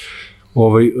dođe.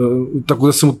 Tako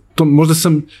da sam, možda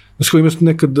sam, znaš kao imaš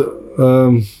nekad,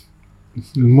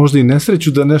 možda i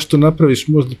nesreću da nešto napraviš,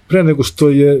 možda pre nego što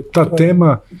je ta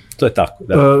tema to je tako,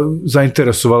 da.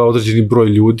 Zainteresovala određeni broj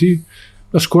ljudi.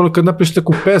 Znaš, kad napišeš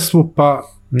neku pesmu, pa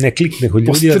ne klikne kod ljudi.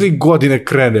 Posle 3 godine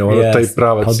krene taj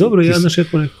pravac. Ali dobro, ja znaš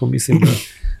nekako mislim da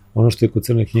ono što je kod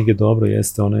Crne knjige dobro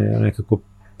jeste, ona je nekako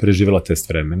preživjela test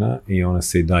vremena i ona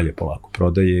se i dalje polako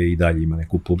prodaje i dalje ima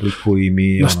neku publiku i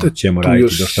mi ćemo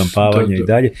raditi do štampavanja i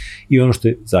dalje. I ono što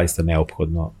je zaista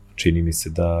neophodno, čini mi se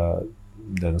da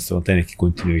jednostavno taj neki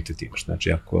kontinuitet imaš.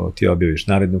 Znači, ako ti objaviš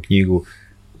narednu knjigu,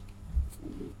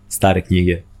 stare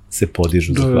knjige se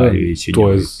podižu zahvaljujući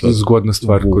to je zgodna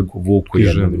stvar kod vuku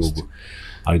jednu drugu.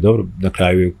 Ali dobro, na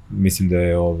kraju mislim da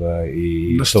je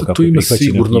i to kako je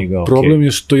prihvaćena knjiga. Problem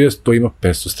je što to ima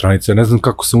 500 stranica. Ja ne znam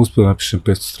kako sam uspio da napišem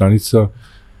 500 stranica.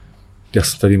 Ja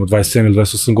sam tad imao 27 ili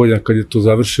 28 godina kad je to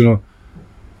završeno.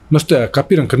 Znaš što ja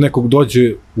kapiram kad nekog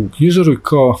dođe u knjižaru i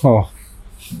kao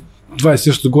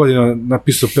 20 godina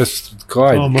napisao 500 stranica. Kao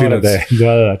ajde, klinac.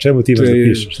 Da, čemu ti imaš da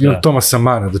pišeš? Imam Tomasa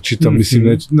Mana da čitam,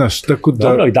 mislim, znaš, tako da...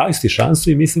 Dobro, ali dali si ti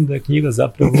šansu i mislim da je knjiga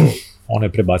zapravo, ona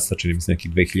je prebacila, čini mislim,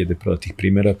 nekih 2000 prodatih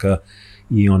primjeraka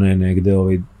i ona je negde,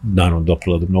 naravno,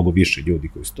 doprala do mnogo više ljudi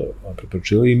koji su to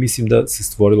preporučili i mislim da se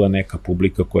stvorila neka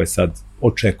publika koja sad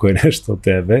očekuje nešto od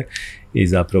tebe i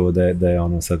zapravo da je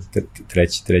ono sad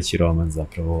treći roman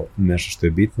zapravo nešto što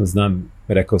je bitno. Znam,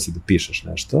 rekao si da pišeš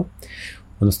nešto.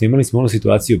 Odnosno, imali smo onu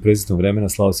situaciju pre izvesnog vremena,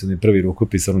 slao se onaj prvi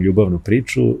rukopis, onu ljubavnu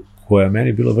priču, koja je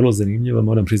meni bila vrlo zanimljiva,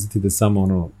 moram priznati da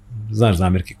samo znaš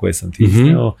zamerke koje sam ti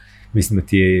izneo, mislim da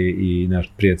ti je i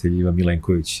naš prijatelj Ivan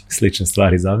Milenković slične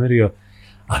stvari zamerio,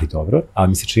 ali dobro, a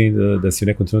mi se čini da si u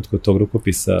nekom trenutku od tog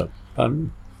rukopisa, pa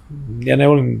ja ne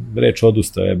volim reč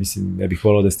odustao, ja bih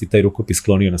volao da si taj rukopis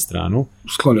sklonio na stranu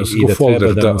i da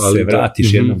treba da mu se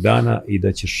vratiš jednog dana i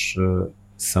da ćeš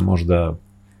sa možda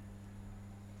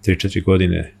 3-4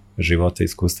 godine života,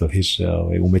 iskustva više,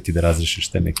 umeti da razrešiš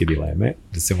te neke dileme,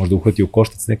 da se možda uhvati u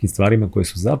koštac s nekim stvarima koje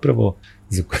su zapravo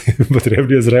za koje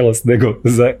potrebnije zrelost nego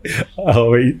za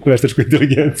veštačku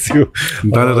inteligenciju.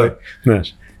 Da.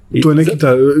 Znaš. To je neki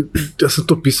ja sam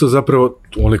to pisao zapravo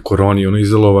one koroni, ono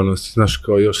izolovanosti, znaš,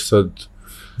 kao još sad...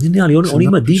 Ne, ali on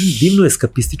ima divnu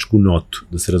eskapističku notu,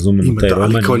 da se razumemo, taj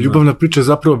roman. Ali kao ljubavna priča je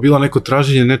zapravo bila neko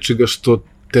traženje nečega što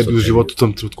tebi u životu u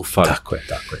tom trenutku fali.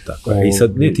 Tako je. I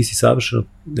sad, ti si savršeno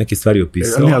neke stvari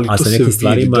opisao, a sa nekim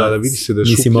stvarima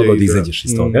nisi mogao da izađeš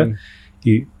iz toga.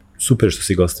 I super što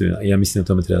si gostavio, ja mislim da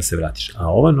tome treba da se vratiš. A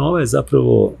ova nova je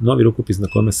zapravo novi rukopis na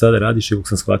kome sada radiš, i kako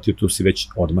sam shvatio, tu si već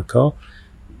odmakao.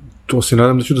 To se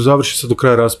nadam da ću da završiti sad do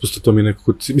kraja raspusta, to mi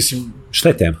nekako... Mislim, šta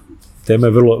je tema? Tema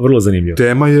je vrlo, vrlo zanimljiva.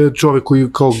 Tema je čovek koji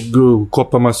kao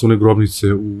kopa masovne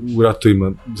grobnice u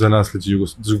ratovima za nasleđe,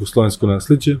 jugoslovensko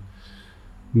nasleđe.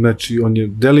 Znači, on je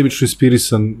delimično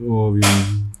inspirisan ovim...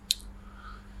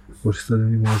 Bože, sada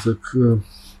mi mozak...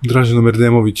 Draženom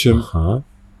Erdemovićem. Aha.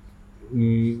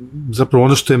 Zapravo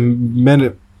ono što je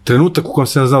mene... Trenutak u kojem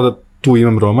sam znao da tu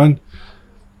imam roman,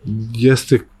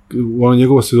 jeste ono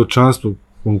njegovo svedočanstvo,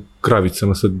 on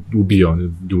kravicama sad ubija one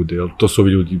ljude, jel? To su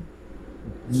ovi ljudi,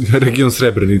 region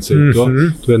Srebrenica i to,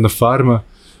 to je jedna farma,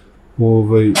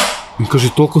 i kaže,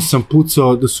 toliko sam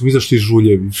pucao da su mi izašli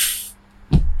žuljevi.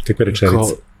 Kakve rečenice? Kao,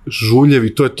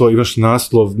 žuljevi, to je to, imaš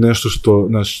naslov, nešto što,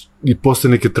 znaš, i posle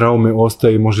neke traume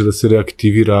ostaje i može da se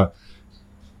reaktivira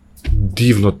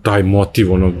divno taj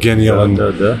motiv, ono, genijalan.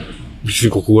 Da.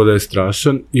 Mislim, koliko god da je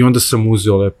strašan, i onda sam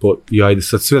uzeo lepo, i ajde,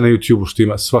 sad sve na YouTube-u što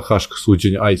ima, sva haška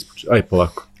suđenja, aj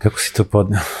polako. Kako si to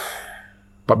podneo?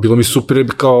 Pa bilo mi super,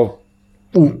 kao,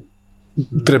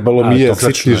 trebalo mi je,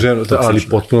 znači ženu, ali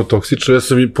potpuno toksično, ja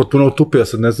sam i potpuno utupio, ja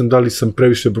sad ne znam da li sam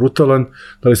previše brutalan,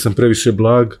 da li sam previše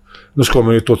blag, znaš kao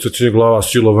meni to odsečenje glava,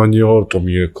 silovanje, to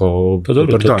mi je kao... Pa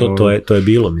dobro, to je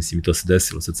bilo, mislim, i to se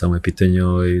desilo, sad samo je pitanje,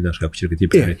 znaš, kako će ga ti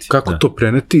preneti. Kako to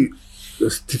preneti?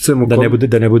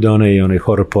 Da ne bude onaj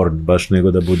horror porn, baš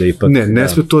nego da bude ipak... Ne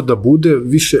sme to da bude,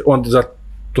 više, onda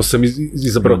to sam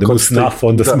izabrao... Da mu snaf,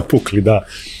 onda smo pukli, da.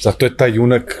 Zato je taj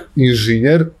junak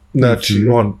inženjer, znači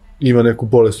on ima neku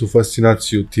bolesnu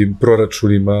fascinaciju tim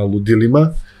proračunima,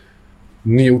 ludilima,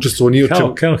 nije učestvovao ni o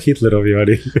čemu... Kao Hitlerovi,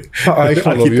 oni. Pa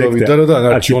Eichmannovi ovi, da,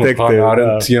 znači on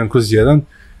Arendt,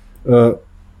 1/1.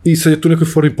 I sad je tu nekoj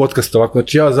formi podcasta ovako,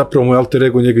 znači ja zapravo moj alter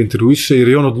ego njega intervjuiše jer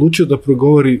je on odlučio da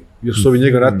progovori, jer su ovi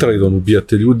njega naterali da on ubija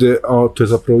te ljude, a to je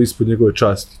zapravo ispod njegove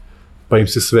časti, pa im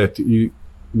se sveti i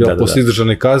posle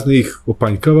izdržane kazne ih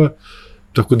opanjkava,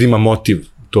 tako da ima motiv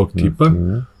tog tipa.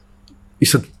 I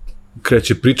sad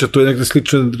kreće priča, to je negde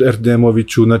slično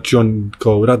Erdemoviću, znači on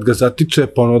kao rat ga zatiče,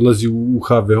 pa on odlazi u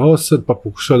HVO sad, pa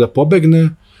pokušava da pobegne,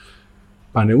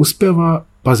 pa ne uspeva,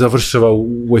 pa završava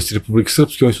u Vojsci Republike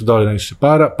Srpske, oni su dali najviše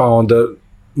para, pa onda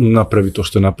napravi to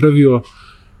što je napravio,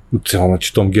 u celom,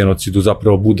 znači, tom genocidu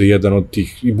zapravo bude jedan od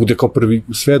tih, i bude kao prvi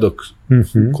svedok,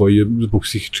 koji je zbog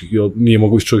psihičkih, nije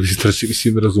mogo iz čovjek istraći,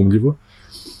 mislim, razumljivo.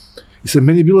 I sad,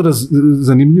 meni je bilo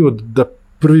zanimljivo da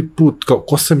prvi put, kao,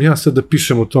 ko sam ja sad da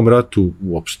pišem o tom ratu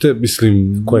uopšte,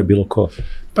 mislim... Ko je bilo ko?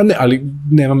 Pa ne, ali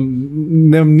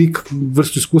nemam nikakvu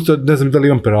vrstu iskustva, ne znam da li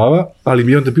imam prava, ali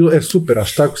mi je onda bilo, super, a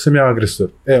šta ako sam ja agresor?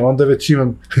 Onda već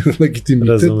imam legitimitet.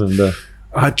 Razumem, da.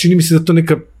 A čini mi se da to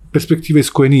neka perspektiva iz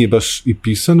koje nije baš i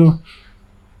pisano.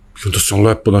 I onda sam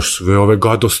lepo, znaš, sve ove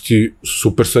gadosti,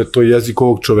 super, sve je to jezik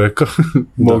ovog čoveka,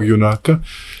 mog junaka.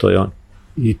 To je on.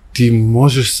 I ti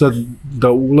možeš sad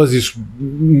da ulaziš,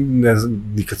 ne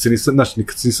znam, nikad se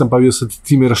nisam bavio sad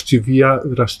time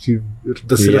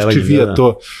da se raščivija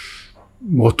to,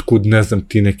 otkud, ne znam,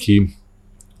 ti neki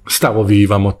stavovi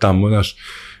imamo tamo, znaš.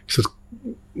 Sad,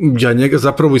 ja njega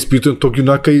zapravo ispitujem tog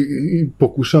junaka i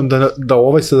pokušavam da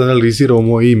ovaj sad analizira u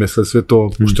moje ime, sad sve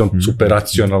to, pošto je on super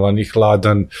racionalan i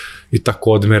hladan i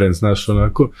tako odmeren, znaš,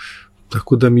 onako.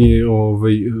 Tako da mi je...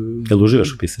 Jel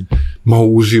uživaš u pisanju? Ma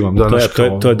uživam, da, znaš,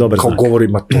 to je dobar kao znak.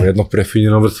 govorima, to je jedno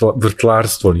prefinjeno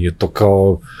vrtlarstvo, nije to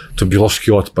kao, to je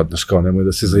biološki otpad, znaš, kao nemoj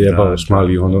da se zajebavaš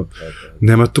mali, ono,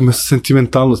 nema tu me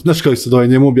sentimentalnost, znaš, kao i sad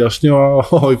njemu objašnjava,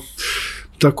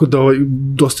 tako da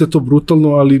dosta je to brutalno,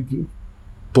 ali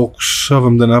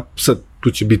pokušavam da sad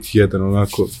tu će biti jedan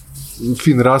onako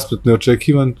fin rasplet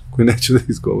neočekivan, koji neće da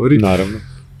izgovori. Naravno.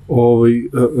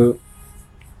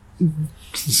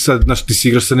 Sad, znaš, ti si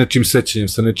igraš sa nečim sećanjem,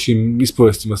 sa nečim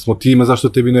ispovestima, s motivima, zašto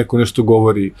tebi neko nešto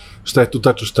govori, šta je tu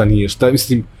tačno, šta nije, šta je,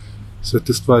 mislim, sve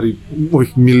te stvari,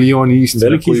 ovih milioni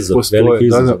istina koji postoje. Veliki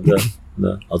izazov,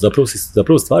 da. Ali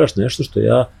zapravo stvaraš nešto što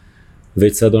ja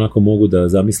već sad onako mogu da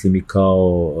zamislim i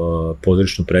kao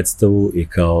pozorišnu predstavu i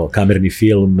kao kamerni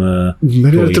film.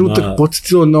 Mene je trenutak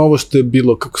podsjetilo na ovo što je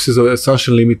bilo, kako se zove,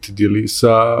 Sunshine Limited ili sa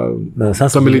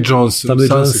Tommy Lee Jones. Tommy Lee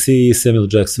Jones i Samuel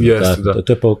Jackson.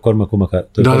 To je po Cormacu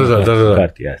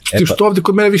McCarthy. Da. Što ovdje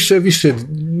kod mene više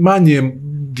manje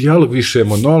dijalog, više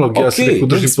monolog, ja se neko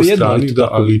držim po strani.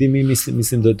 Ali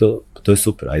mislim da to je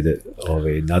super, ajde,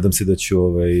 nadam se da ću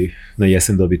na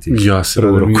jesen dobiti. Ja se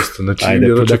radim isto, znači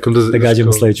čekam da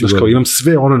gađamo sledeću godinu. Imam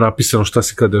sve ono napisano šta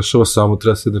se kada dešava, samo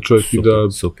treba se da čovjek i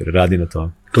da... Super, radi na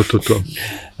tom. To.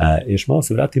 Još malo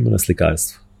se vratimo na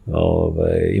slikarstvo.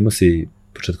 Imao si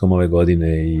početkom ove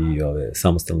godine i ove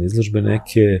samostalne izložbe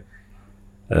neke.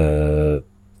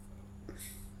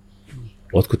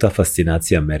 Otkud ta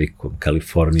fascinacija Amerikom,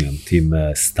 Kalifornijom, tim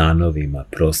stanovima,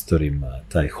 prostorima,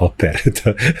 taj hoper,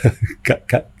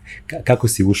 kako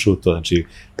si ušao u to? Znači,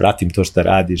 pratim to što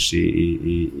radiš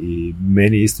i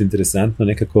meni je isto interesantno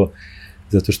nekako,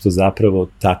 zato što zapravo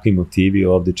takvi motivi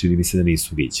ovde čini mi se da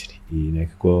nisu viđeni. I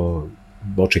nekako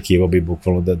očekivao bi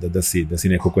bukvalno da si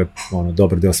neko ko je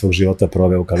dobar deo svog života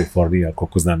proveo u Kaliforniji, a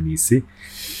koliko znam nisi.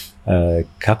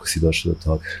 Kako si došao do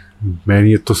toga?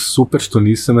 Meni je to super što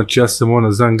nisam, znači ja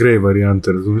sam Zan Grey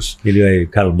varijanta, razumiješ? Ili je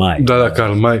Karl May. Da,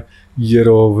 Karl May, jer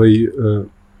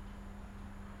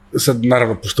sad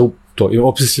naravno, pošto to,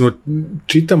 obsesivno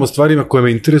čitam o stvarima koje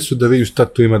me interesuju da vidim šta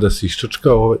tu ima da se iščačka,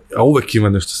 a uvek ima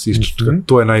nešto se iščačka,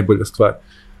 to je najbolja stvar.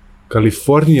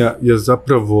 Kalifornija je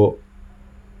zapravo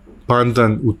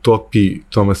pandan utopiji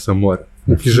Thomasa Morea,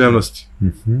 u književnosti,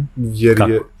 jer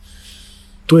je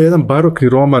to je jedan barokni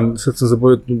roman, sad sam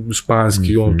zaboravio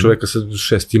španski, on čoveka sa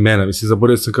 6 imena, mislim,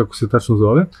 zaboravio sam kako se tačno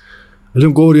zove, ali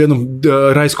on govori o jednom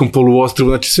rajskom poluostrvu,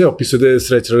 znači sve opisuje da je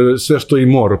sreća, sve što i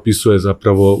More opisuje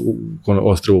zapravo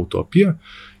ostrvo utopija.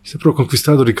 I zapravo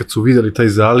konkvistadori kad su vidjeli taj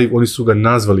zaliv, oni su ga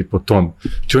nazvali po tom.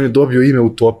 Znači on je dobio ime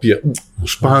utopija u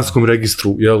španskom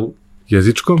registru,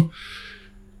 jezičkom,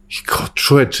 i kao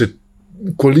čoveče,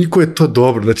 koliko je to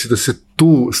dobro, znači da se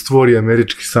tu stvori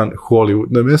američki san Hollywood,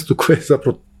 na mjestu koje je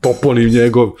zapravo toponim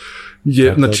njegov,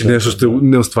 je znači nešto što je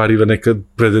neostvariva neka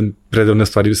predeo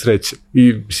neostvarive sreće.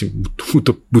 I mislim,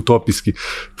 utopijski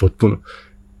potpuno.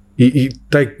 I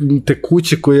te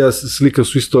kuće koje ja slikam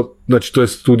su isto, znači to je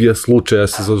studija slučaja,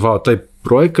 se zazvao taj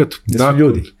projekat. Gde su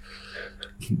ljudi?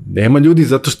 Nema ljudi,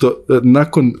 zato što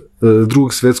nakon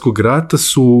Drugog svjetskog rata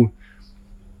su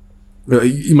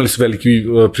imali su veliki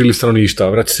priliv stanovništva,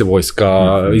 vraća se vojska,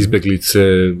 izbeglice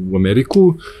u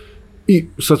Ameriku i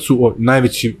sad su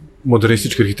najveći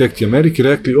modernistički arhitekti Amerike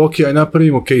rekli, ok, aj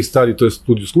napravimo case study, to je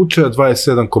studiju slučaja,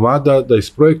 27 komada, da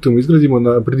isprojektujemo, izgradimo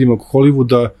na brdima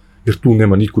Hollywooda, jer tu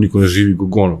nema niko ne živi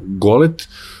golet,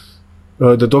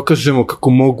 da dokažemo kako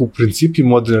mogu principi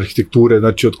moderne arhitekture,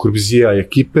 znači od Corbusier'a i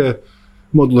ekipe,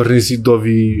 modularni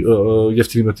zidovi,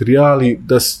 jeftini materijali,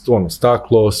 da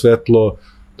staklo, svetlo,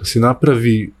 da se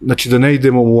napravi, znači da ne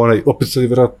idemo u onaj, opet sad je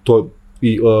vjerojatno to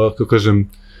i, kako kažem,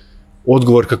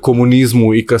 odgovor ka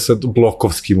komunizmu i ka sad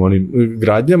blokovskim onim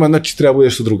gradnjama, znači treba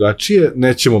nešto drugačije,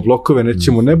 nećemo blokove,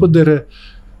 nećemo nebodere,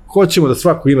 hoćemo da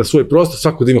svako ima svoj prostor,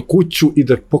 svako da ima kuću i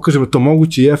da pokažemo to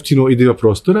moguće, jeftino i da ima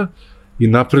prostora i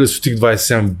napravili su tih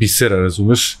 27 bisera,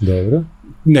 razumeš? Dobro.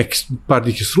 Par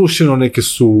njih je srušeno, neke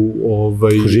su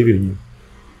Ko živi u njih?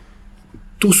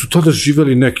 Tu su tada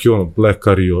živeli neki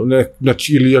lekari,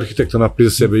 znači ili arhitekta napravi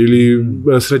za sebe, ili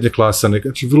srednja klasa,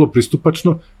 znači vrlo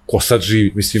pristupačno. Ko sad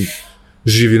živi? Mislim,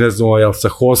 živi, ne znam, Elsa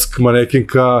Hosk,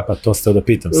 manekenka. Pa to ste da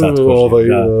pitam sad.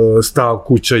 Stav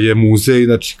kuća je muzej,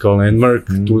 znači kao landmark,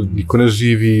 tu niko ne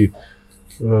živi,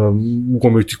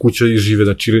 ugomaju ti kuća i žive,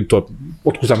 znači to,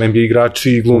 otkud znam, NBA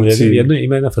igrači i glumci.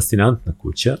 Ima jedna fascinantna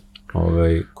kuća,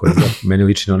 koja meni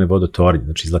liči na one vodotornje,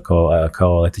 znači izgleda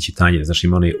kao leteći tanjir, znači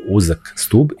ima onaj uzak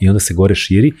stub i onda se gore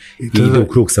širi i ide u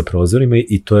krug sa prozorima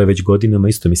i to je već godinama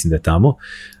isto, mislim da je tamo.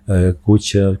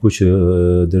 Kuća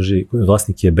drži,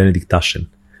 vlasnik je Benedikt Taschen,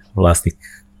 vlasnik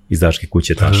izdavačke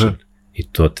kuće Taschen. I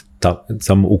to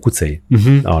samo ukucaj,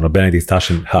 Benedikt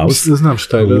Taschen House, znam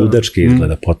šta je, ludački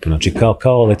izgleda potpuno, znači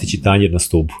kao leteći tanjir na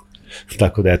stubu.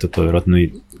 Tako da eto, to vjerojatno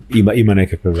ima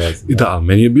nekakve veze. Da,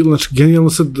 meni je bilo, znači, genijalno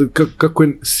sad kako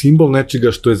je simbol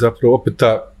nečega što je zapravo opet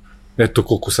ta, eto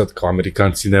koliko sad kao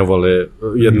Amerikanci ne vole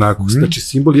jednakost, znači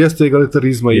simbol jeste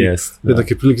egalitarizma i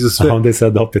jednake prilike za sve. A onda je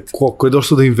sad opet. Koliko je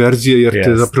došlo do inverzije, jer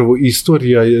te zapravo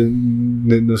istorija je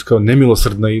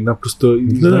nemilosrdna i naprosto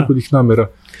iz najboljih namera.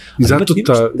 I zato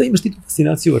da imaš ti tu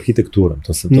fascinaciju arhitekturom,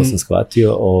 to sam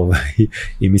shvatio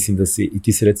i mislim da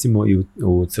ti si recimo i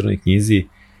u Crnoj knjizi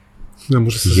ne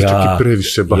može se čak i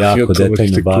previše bavio jako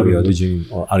detaljno bavio određenim,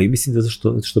 ali mislim da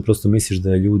zašto prosto misliš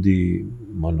da ljudi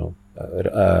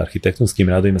arhitektonskim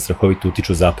radovima strahovito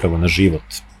utiču zapravo na život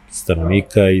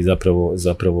stanovnika i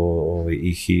zapravo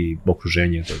ih i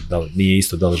okruženje. Nije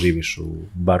isto da li živiš u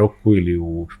baroku ili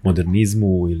u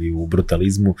modernizmu ili u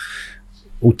brutalizmu,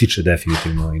 utiče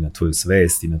definitivno i na tvoju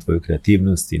svest i na tvoju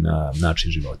kreativnost i na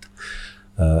način života.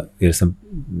 Jer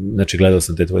gledao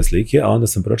sam te tvoje slike, a onda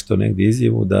sam pročitao negdje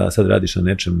izjavu da sad radiš na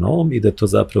nečem novom i da to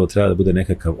zapravo treba da bude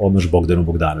nekakav omaž Bogdanu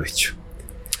Bogdanoviću.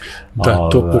 Da,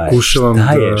 to pokušavam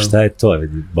Šta je to?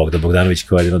 Bogdan Bogdanović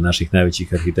kao jedan od naših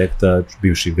najvećih arhitekta,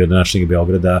 bivši gradonačelnik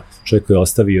Beograda, čovjek koji je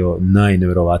ostavio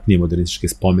najneverovatnije modernističke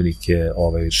spomenike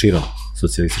širom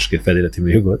socijalističke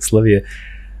federativne Jugoslavije.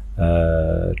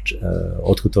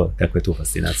 Otkud to? Kakva je tu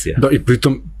fascinacija? Da, i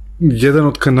pritom jedan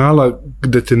od kanala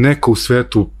gde te neko u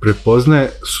svetu prepoznaje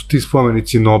su ti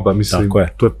spomenici Noba, mislim,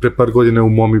 to je pre par godina u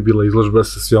Momi bila izložba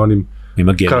sa sve onim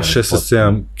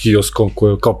K67 kioskom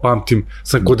koje, kao pamtim,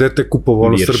 sam kod dete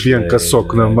kupovao Srbijanka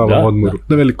sok na malom odmoru,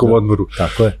 na velikom odmoru.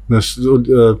 Tako je.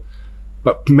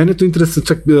 Pa, mene to interesuje,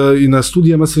 čak i na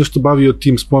studijama se nešto bavio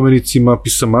tim spomenicima,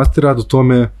 pisao master rad o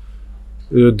tome,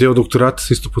 deo doktorata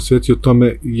se isto posvetio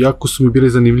tome, jako su mi bili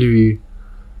zanimljivi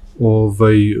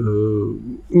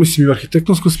mislim i u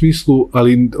arhitektonskom smislu,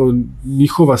 ali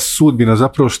njihova sudbina,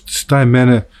 zapravo šta je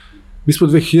mene. Mi smo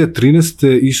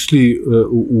 2013. išli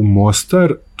u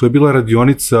Mostar, to je bila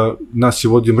radionica, nas je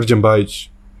vodio Mrđan Bajić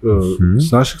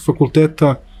s našeg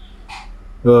fakulteta,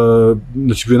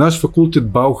 znači bio naš fakultet,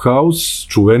 Bauhaus,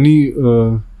 čuveni,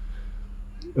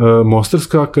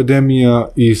 Mostarska akademija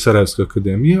i Sarajevska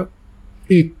akademija,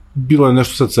 i bilo je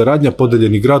nešto sad saradnja,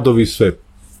 podeljeni gradovi, sve.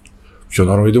 Ja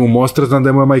naravno idem u Mostar, znam da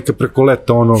je moja majka preko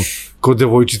leta, kao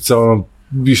devojčica,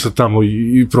 išla tamo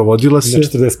i provodila se. Na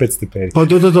 45 stepeni. Pa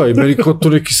da, i meni kao to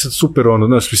neki sad super,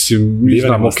 znaš, mislim,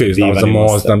 znam, znam za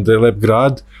most, znam da je lep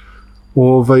grad,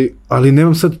 ali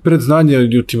nemam sad predznanja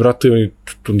u tim ratovima,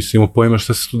 tu nisam imao pojma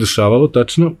šta se tu dešavalo,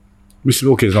 tačno.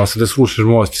 Mislim, znao sam da slušaš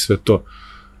most i sve to,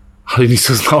 ali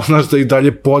nisam znao, znaš, da je i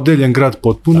dalje podeljen grad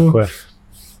potpuno. Tako je.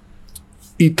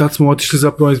 I tad smo otišli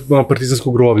zapravo iz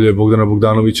partizanskog groblja Bogdana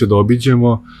Bogdanovića da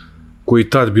obiđemo, koji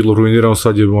tad bilo ruinirano,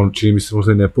 sad je čini mi se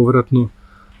možda i nepovratno,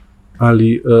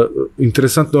 ali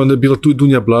interesantno, onda je bila tu i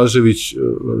Dunja Blažević,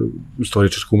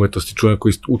 istoričarska umetnosti, čovjek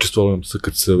koji učestvovala sa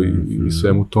SKC i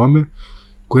svemu tome,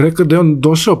 koji je rekao da je on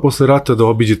došao posle rata da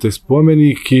obiđe taj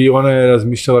spomenik i ona je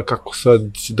razmišljala kako sad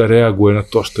da reaguje na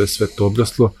to što je sve to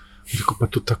obraslo. Rekao, pa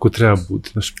to tako treba bude,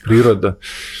 naš priroda.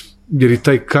 Jer i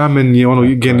taj kamen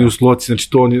je genius loci, znači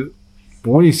to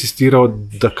on je insistirao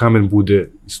da kamen bude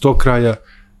iz tog kraja,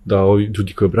 da ovi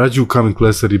ljudi koji obrađuju kamen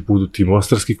klesari budu ti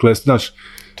mostarski klesari, znaš,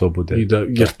 to bude,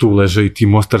 jer tu leže i ti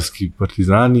mostarski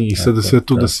partizani i sada sve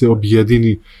to da se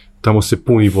objedini, tamo se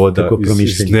puni voda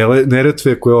iz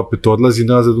Neretve koja opet odlazi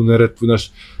nazad u Neretvu,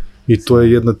 znaš, i to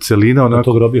je jedna celina onako.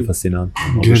 To grob je fascinantno,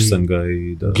 moguš sam ga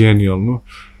i da... Genijalno.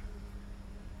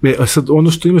 A sad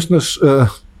ono što imaš, naš...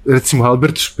 recimo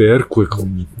Albert Speer, koji je kao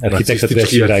arhitekta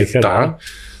treći Reichera,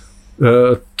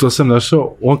 to sam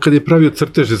našao, on kad je pravio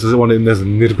crteže za onaj, ne znam,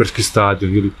 Nirnberški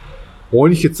stadion,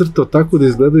 on ih je crtao tako da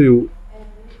izgledaju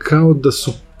kao da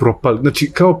su propali,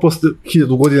 znači kao posle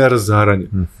 1000 godina razaranja.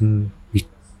 I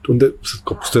onda sad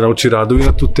kao postoje nauči radovi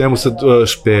na tu temu, sad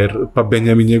Speer, pa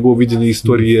Benjamin, njegovo viđenje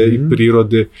istorije i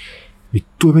prirode, i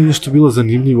tu je meni nešto bilo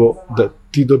zanimljivo, da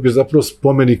ti dobiješ zapravo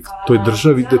spomenik toj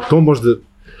državi, da to možda,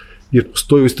 jer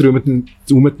postoji u istoriji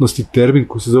umetnosti termin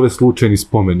koji se zove slučajni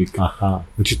spomenik.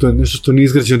 Znači to je nešto što nije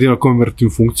izgrađeno da ima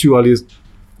komemorativnu funkciju, ali je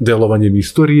delovanjem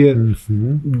istorije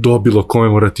dobilo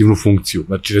komemorativnu funkciju.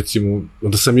 Znači recimo,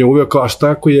 onda sam ja uveo kao, a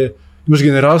šta ako je, imaš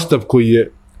generalštab koji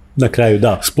je na kraju,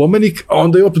 da, spomenik, a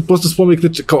onda je opet postao spomenik,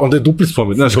 kao onda je dupli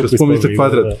spomenik, znaš, kao spomenik na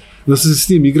kvadrat. Da sam se s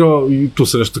njim igrao i tu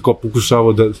sam nešto kao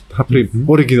pokušavao da napravim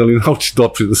originalni naučni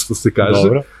doprinos, da se kaže.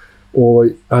 Dobro.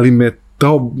 Ali me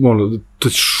to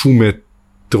šume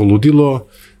te oludilo,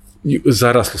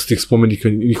 zaraslo s tih spomenika,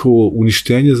 njihovo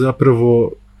uništenje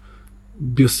zapravo,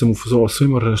 bio sam u fazonu, sve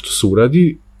mora nešto se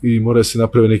uradi i mora da se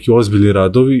naprave neki ozbiljni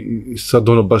radovi i sad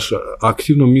baš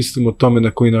aktivno mislim o tome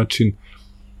na koji način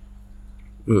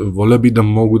voleo bi da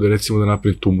mogu da recimo da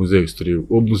napravim tu muzej istorije,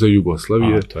 muzej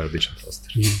Jugoslavije. To je odličan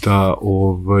prostor. Da,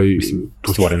 mislim,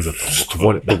 stvoren za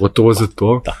to. Pogotovo za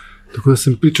to. Da. Tako da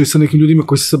sam pričao i sa nekim ljudima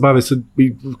koji se bave sad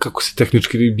kako se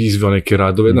tehnički izveo neke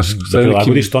radove. Da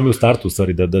prilagodiš tome u startu,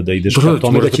 stvari, da ideš ka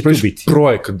tome da će tu biti.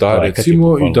 Projekat, da,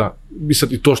 recimo,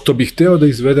 i to što bih hteo da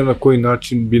izvedem, na koji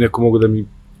način bi neko mogo da mi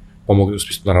pomogne, u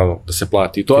smislu, naravno, da se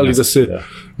plati i to, ali da se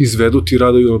izvedu ti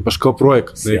radovi, baš kao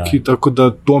projekat neki, tako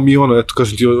da to mi eto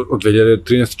kažem ti, od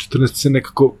 2013-14 se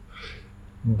nekako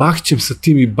bahćem sa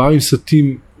tim i bavim sa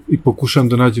tim, i pokušavam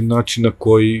da nađem način na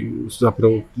koji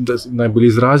zapravo da najbolje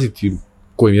izraziti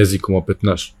kojim jezikom opet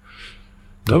naš.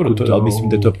 Dobro, ali mislim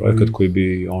da je to projekat koji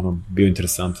bi bio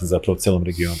interesantan zapravo u celom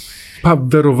regionu. Pa,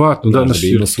 verovatno. Da bi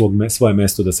imao svoje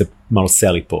mesto da se malo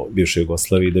seli po bivšoj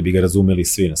Jugoslaviji, da bi ga razumeli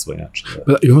svi na svoj način.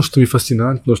 Da. I ono što mi je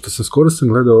fascinantno, što skoro sam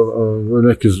gledao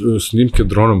neke snimke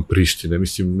dronom Prištine,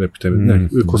 mislim, ne pitaj me,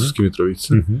 Kosovske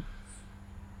Mitrovice.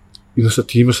 I sad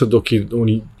ti imaš sad dok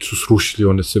oni su srušili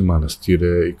one sve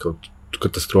manastire i kao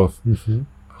katastrofa.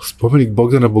 Spomenik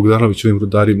Bogdana Bogdanovića ovim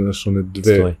rudarima, znaš, one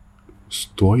dve...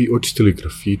 Stoji, očistili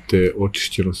grafite,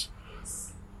 očišćeno se.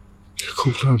 Kako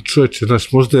gledam, čoveče,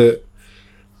 znaš, možda je...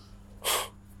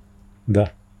 Da.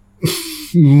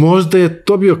 Možda je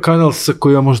to bio kanal sa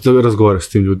kojima možda razgovaraš s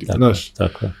tim ljudima, znaš.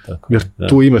 Tako. Jer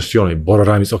tu imaš i onaj Boro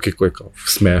Ramis, ok, koji je kao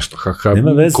smešno,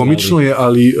 veze, komično je,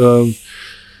 ali...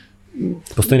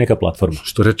 Postoji neka platforma.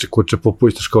 Što reče Koča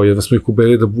Popović, kao jedva smo ih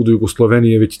ubedili da budu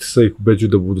Jugoslovenije, već ćete sad ih ubeđuju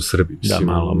da budu Srbi. Da,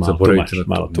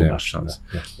 malo tumaš.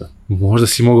 Možda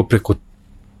si mogao preko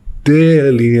te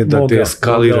linije da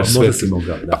deeskaliraš sve. Možda si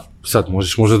mogao, da. Sad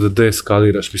možeš možda da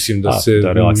deeskaliraš, mislim da se...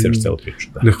 Da relaksiraš celu priču,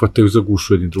 da. Ne hvataju za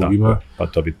gušu jednim drugima. Pa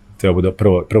to bi trebalo da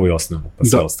prvo i osnovno, pa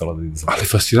sve ostalo da ide za... Ali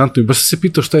fascinantno, baš sam se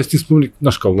pitao šta je s tim spomenik,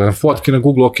 znaš kao, gledam fotke na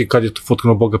Google, ok, kad je to fotka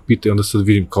na Boga pita i onda sad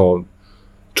vidim kao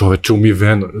čoveče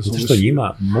umiveno. Zato što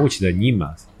njima, moguće da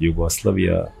njima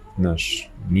Jugoslavija, znaš,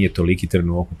 nije toliki trn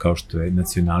u oku kao što je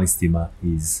nacionalistima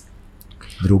iz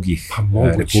drugih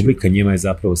republika, njima je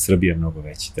zapravo Srbija mnogo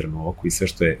veći trn u oku i sve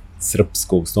što je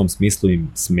srpsko u tom smislu im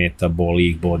smeta, boli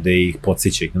ih, bode ih,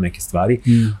 podsjeća ih na neke stvari,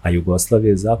 a Jugoslavija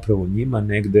je zapravo njima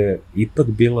negde ipak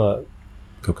bila,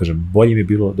 kao kažem, bolje mi je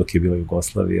bilo dok je bila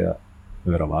Jugoslavija,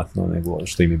 verovatno, nego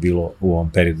što im je bilo u ovom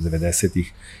periodu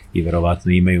 90-ih i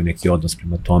verovatno imaju neki odnos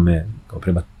prema tome, kao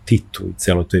prema Titu i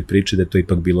celoj toj priči, da je to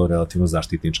ipak bilo relativno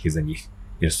zaštitnički za njih,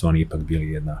 jer su oni ipak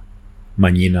bili jedna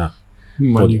manjina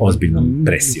pod ozbiljnom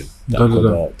presijom.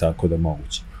 Tako da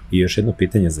moguće. I još jedno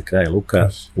pitanje za kraj, Luka,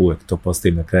 uvek to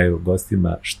postavim na kraju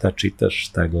gostima, šta čitaš,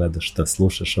 šta gledaš, šta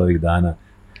slušaš ovih dana,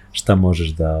 šta možeš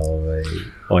da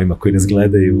ovima koji nas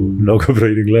gledaju,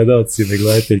 mnogobrojnim gledalcima i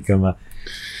gledateljkama,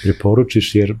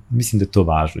 preporučiš, jer mislim da je to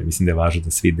važno i mislim da je važno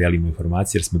da svi delimo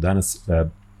informacije, jer smo danas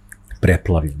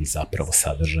preplavljeni zapravo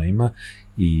sadržajima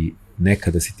i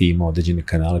nekada si ti imao određene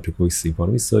kanale preko kojih si se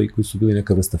informisao i koji su bili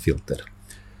neka vrsta filtera.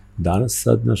 Danas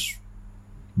sad,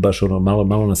 baš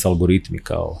malo nas algoritmi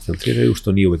kao filtriraju,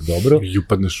 što nije uvek dobro. I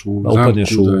upadneš u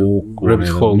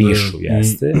nišu,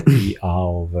 jeste.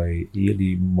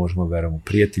 Ili možemo verujemo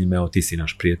prijateljima, evo ti si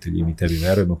naš prijatelj i mi tebi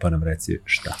verujemo, pa nam reci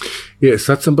šta.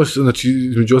 Sad sam baš, znači,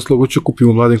 između ostalog, hoću kupim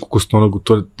Mladenku Kostonogu,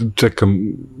 to čekam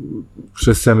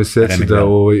 6-7 meseci da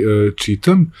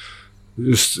čitam.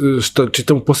 Šta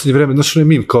čitam u poslednje vreme, znaš ono je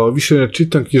mim, kao više ne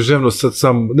čitam književno, sad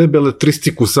sam, ne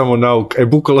beletristiku, samo nauka,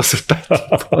 bukala se taj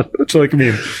čovjek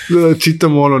mim.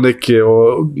 Čitam ono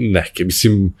neke,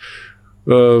 mislim,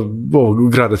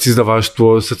 Gradac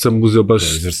izdavaštvo, sad sam uzeo baš,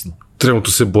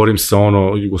 trenutno se borim sa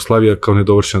Jugoslavija kao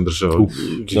nedovršena država,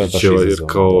 jer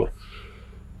kao,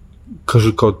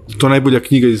 kažu kao, to najbolja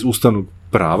knjiga iz ustavnog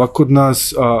prava kod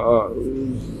nas,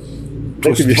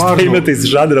 Neki mi šta imate iz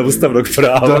žanra ustavnog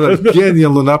prava. Da,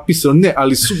 genijalno napisano. Ne,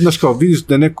 ali znaš kao, vidiš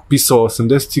da je neko pisao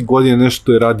 80. godine,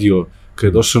 nešto je radio kada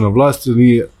je došao na vlast,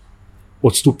 nije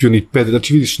odstupio ni 5,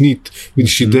 znači vidiš nit,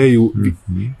 vidiš ideju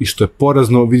i što je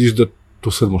porazno, vidiš da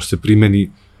to sad može se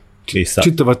primeni.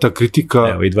 Čitava ta kritika.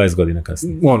 Evo i 20 godina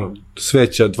kasnije.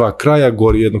 Sveća, 2 kraja,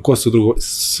 gori jedno kosa, drugo,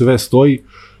 sve stoji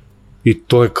i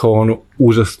to je kao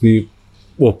užasna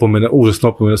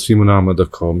opomena svima nama da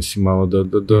kao, mislim, malo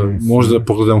da možda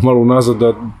pogledamo malo unazad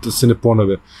da se ne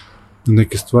ponove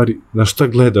neke stvari. Na šta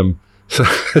gledam?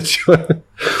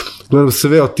 Gledam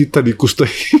sve o Titaniku što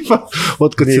ima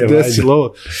od kad se desilo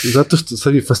ovo. Zato što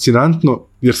sad je fascinantno,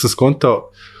 jer sam skontao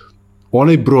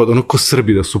onaj brod, ko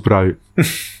Srbi da su pravi.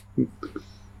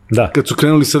 Da. Kad su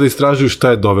krenuli sada istražuju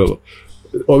šta je dovelo.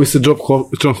 Ovi se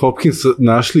John Hopkins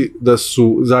našli da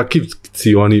su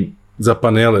zakivci oni za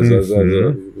panele, za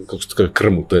kako se to kaže,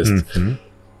 krmu, to jest,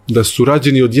 da su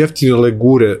rađeni od jeftine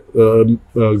legure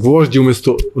gvožđe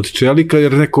umjesto od čelika,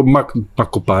 jer neko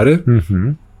mako pare,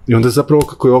 i onda zapravo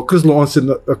kako je okrzlo, on se,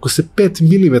 ako se 5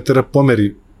 mm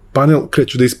pomeri panel,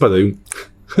 kreću da ispadaju.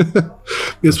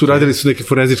 Jer su radili su neke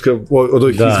forenzičke od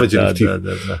ovih izvađenih tih.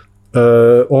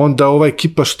 Onda ova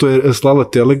ekipa što je slala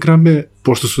telegrame,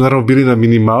 pošto su naravno bili na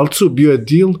minimalcu, bio je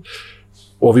deal,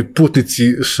 ovi putnici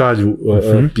šalju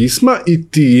pisma i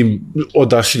ti im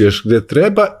odašilješ gde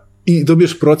treba i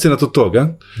dobiješ procenat od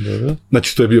toga.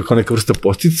 Znači to je bio kao neka vrsta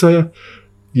podsticaja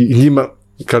i njima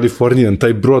Kalifornijan,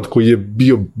 taj brod koji je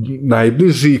bio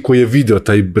najbliži i koji je video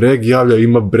taj breg, javlja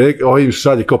ima breg, a ovaj im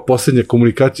šalje kao posljednja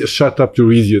komunikacija, shut up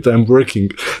you idiot, I'm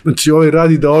working. Znači ovaj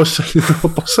radi da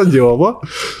pošalje ovo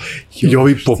i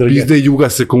ovi popizde i juga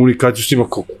se komunikaciju s njima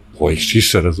kao ih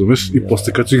šiša, razumeš? I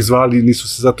posle kad su ih zvali nisu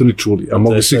se zato ni čuli, a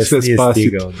mogli su ih sve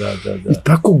spasiti. I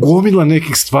tako gomila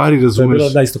nekih stvari, razumeš? To je bila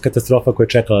da isto katastrofa koja je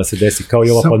čekala da se desi, kao i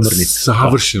ova podmornica.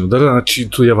 Savršeno, da, znači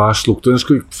tu je vašluk, to je nešto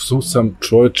koji sam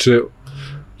čoveče.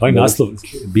 Ovaj naslov,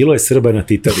 bilo je Srba na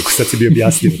Titaniku, sad si bi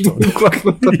objasnio to.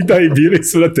 I da, i bili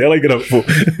su na Telegrafu.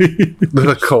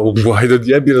 Da, kao, ajde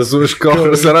odjebi, razumeš, kao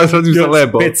radim za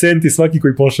leba. 5 centi svaki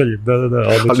koji pošaljem, da,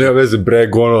 odlično. Ali nema veze, breg,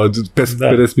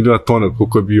 550 miliona tona,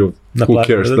 koliko je bio, who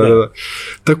cares, da.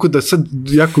 Tako da sad,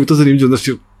 jako mi to zanimljivo,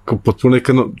 znači, kao potpuno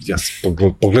nekano, ja sam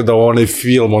pogledao onaj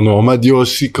film, Omad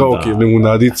još i kao,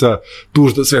 Nemunadica,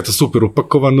 tužda, sve to super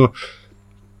upakovano.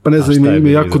 Pa ne znam, ima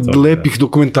jako lepih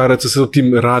dokumentaraca sa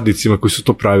tim radnicima koji su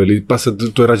to pravili, pa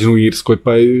sad to je rađeno u Irskoj,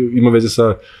 pa ima veze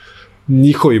sa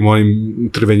njihovim onim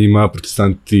trvenjima,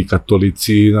 protestanti,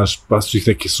 katolici, pa su ih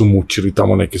neki su mučili,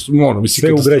 tamo neke su,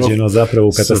 sve ugrađeno zapravo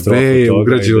u katastrofu. Sve je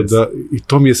ugrađeno, da, i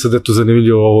to mi je sad eto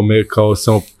zanimljivo ovome, kao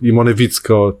samo, ima onaj vic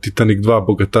kao Titanic 2,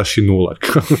 bogataši 0.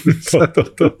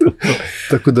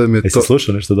 Tako da mi je to... Jesi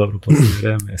slušao nešto dobro poslednje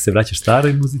vreme? Se vraćaš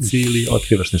staroj muzici ili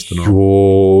otkrivaš nešto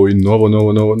novo? Joj,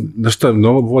 novo.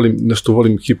 Nešto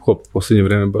volim hip-hop poslednje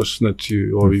vreme, baš,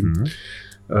 znači, ovim...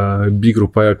 Big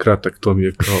Grupaja kratak, to mi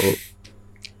je kao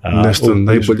nešto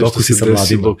najbolje što se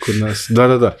desilo kod nas.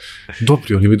 Da.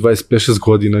 Dobri, oni imaju 25-6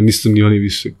 godina, nisu ni oni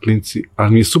više klinci,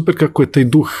 ali mi je super kako je taj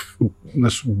duh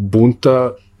naš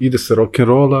bunta, ide sa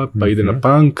rock'n'rolla, pa ide na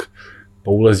punk,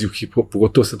 pa ulazi u hip-hop,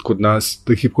 pogotovo sad kod nas,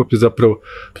 taj hip-hop je zapravo...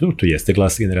 To jeste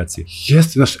glas generacije.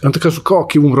 Jeste, znaš, onda kažu kao,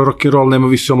 ok, umro rock'n'roll, nema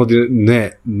više omladine.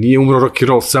 Ne, nije umro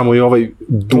rock'n'roll, samo je ovaj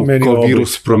duh kao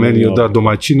virus promenio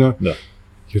domaćina. Da.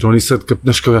 Jer oni sad,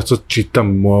 znaš kao ja to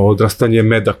čitam, odrastanje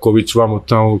Medaković, vamo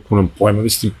tamo, nemam pojma,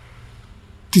 mislim,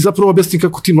 ti zapravo objasni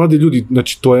kako ti mladi ljudi,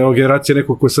 znači to je generacija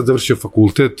nekog ko je sad završio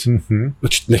fakultet,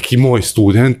 znači neki moj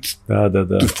student,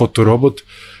 fotorobot,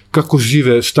 kako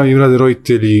žive, šta im rade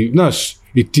roditelji, znaš,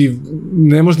 i ti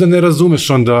ne možda ne razumeš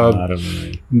onda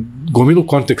gomilu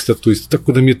konteksta tu isto,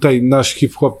 tako da mi je taj naš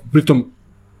hip-hop, pritom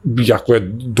jako je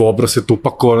dobro se to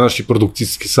upakovao, naši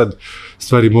produkcijski sad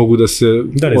stvari mogu da se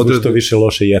ne zvuči to više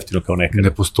loše i jeftino kao nekada.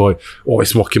 Ne postoji. Ovaj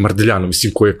Smoki Mardeljano,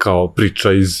 mislim, koji je kao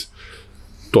priča iz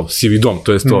to, Sivi dom,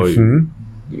 to je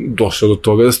došao do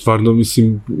toga da stvarno,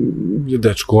 mislim, je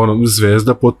dečko,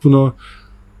 zvezda potpuno,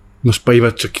 znaš, pa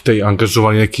ima čak i taj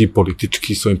angažovani neki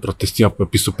politički s ovim protestima, pa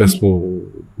pisao pesmu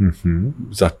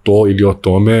za to ili o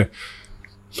tome.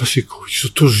 Znaš, što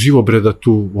to živo, bre, da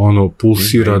tu,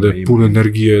 pulsira, da je puno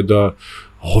energije, da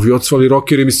ovi ocvali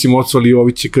rockeri, mislim, ocvali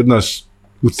ovi će kad, znaš,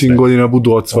 u tim godina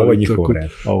budu ocvali. Ovo je njihov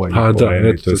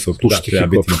red. To je super, treba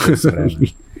biti na to vreme.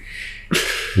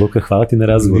 Luka, hvala ti na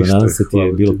razgovoru, nadam se ti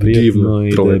je bilo prijatno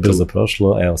i da je brzo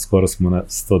prošlo. Evo, skoro smo na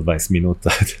 120 minuta.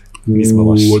 Mi smo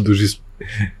loši. Oduži smo.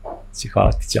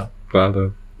 Hvala ti, ćao.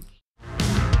 Hvala.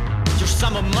 Još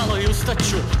samo malo i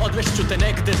ustaću, odvešću te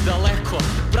negde daleko.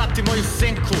 Prati moju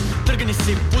senku, trgni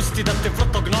se i pusti da te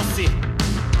vrtlog nosi.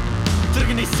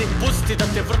 Trgni se i pusti da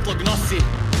te vrtlog nosi.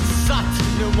 Sat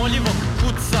neumoljivo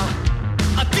kuca,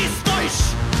 a ti stojiš.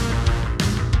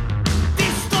 Ti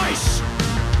stojiš.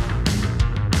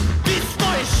 Ti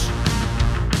stojiš.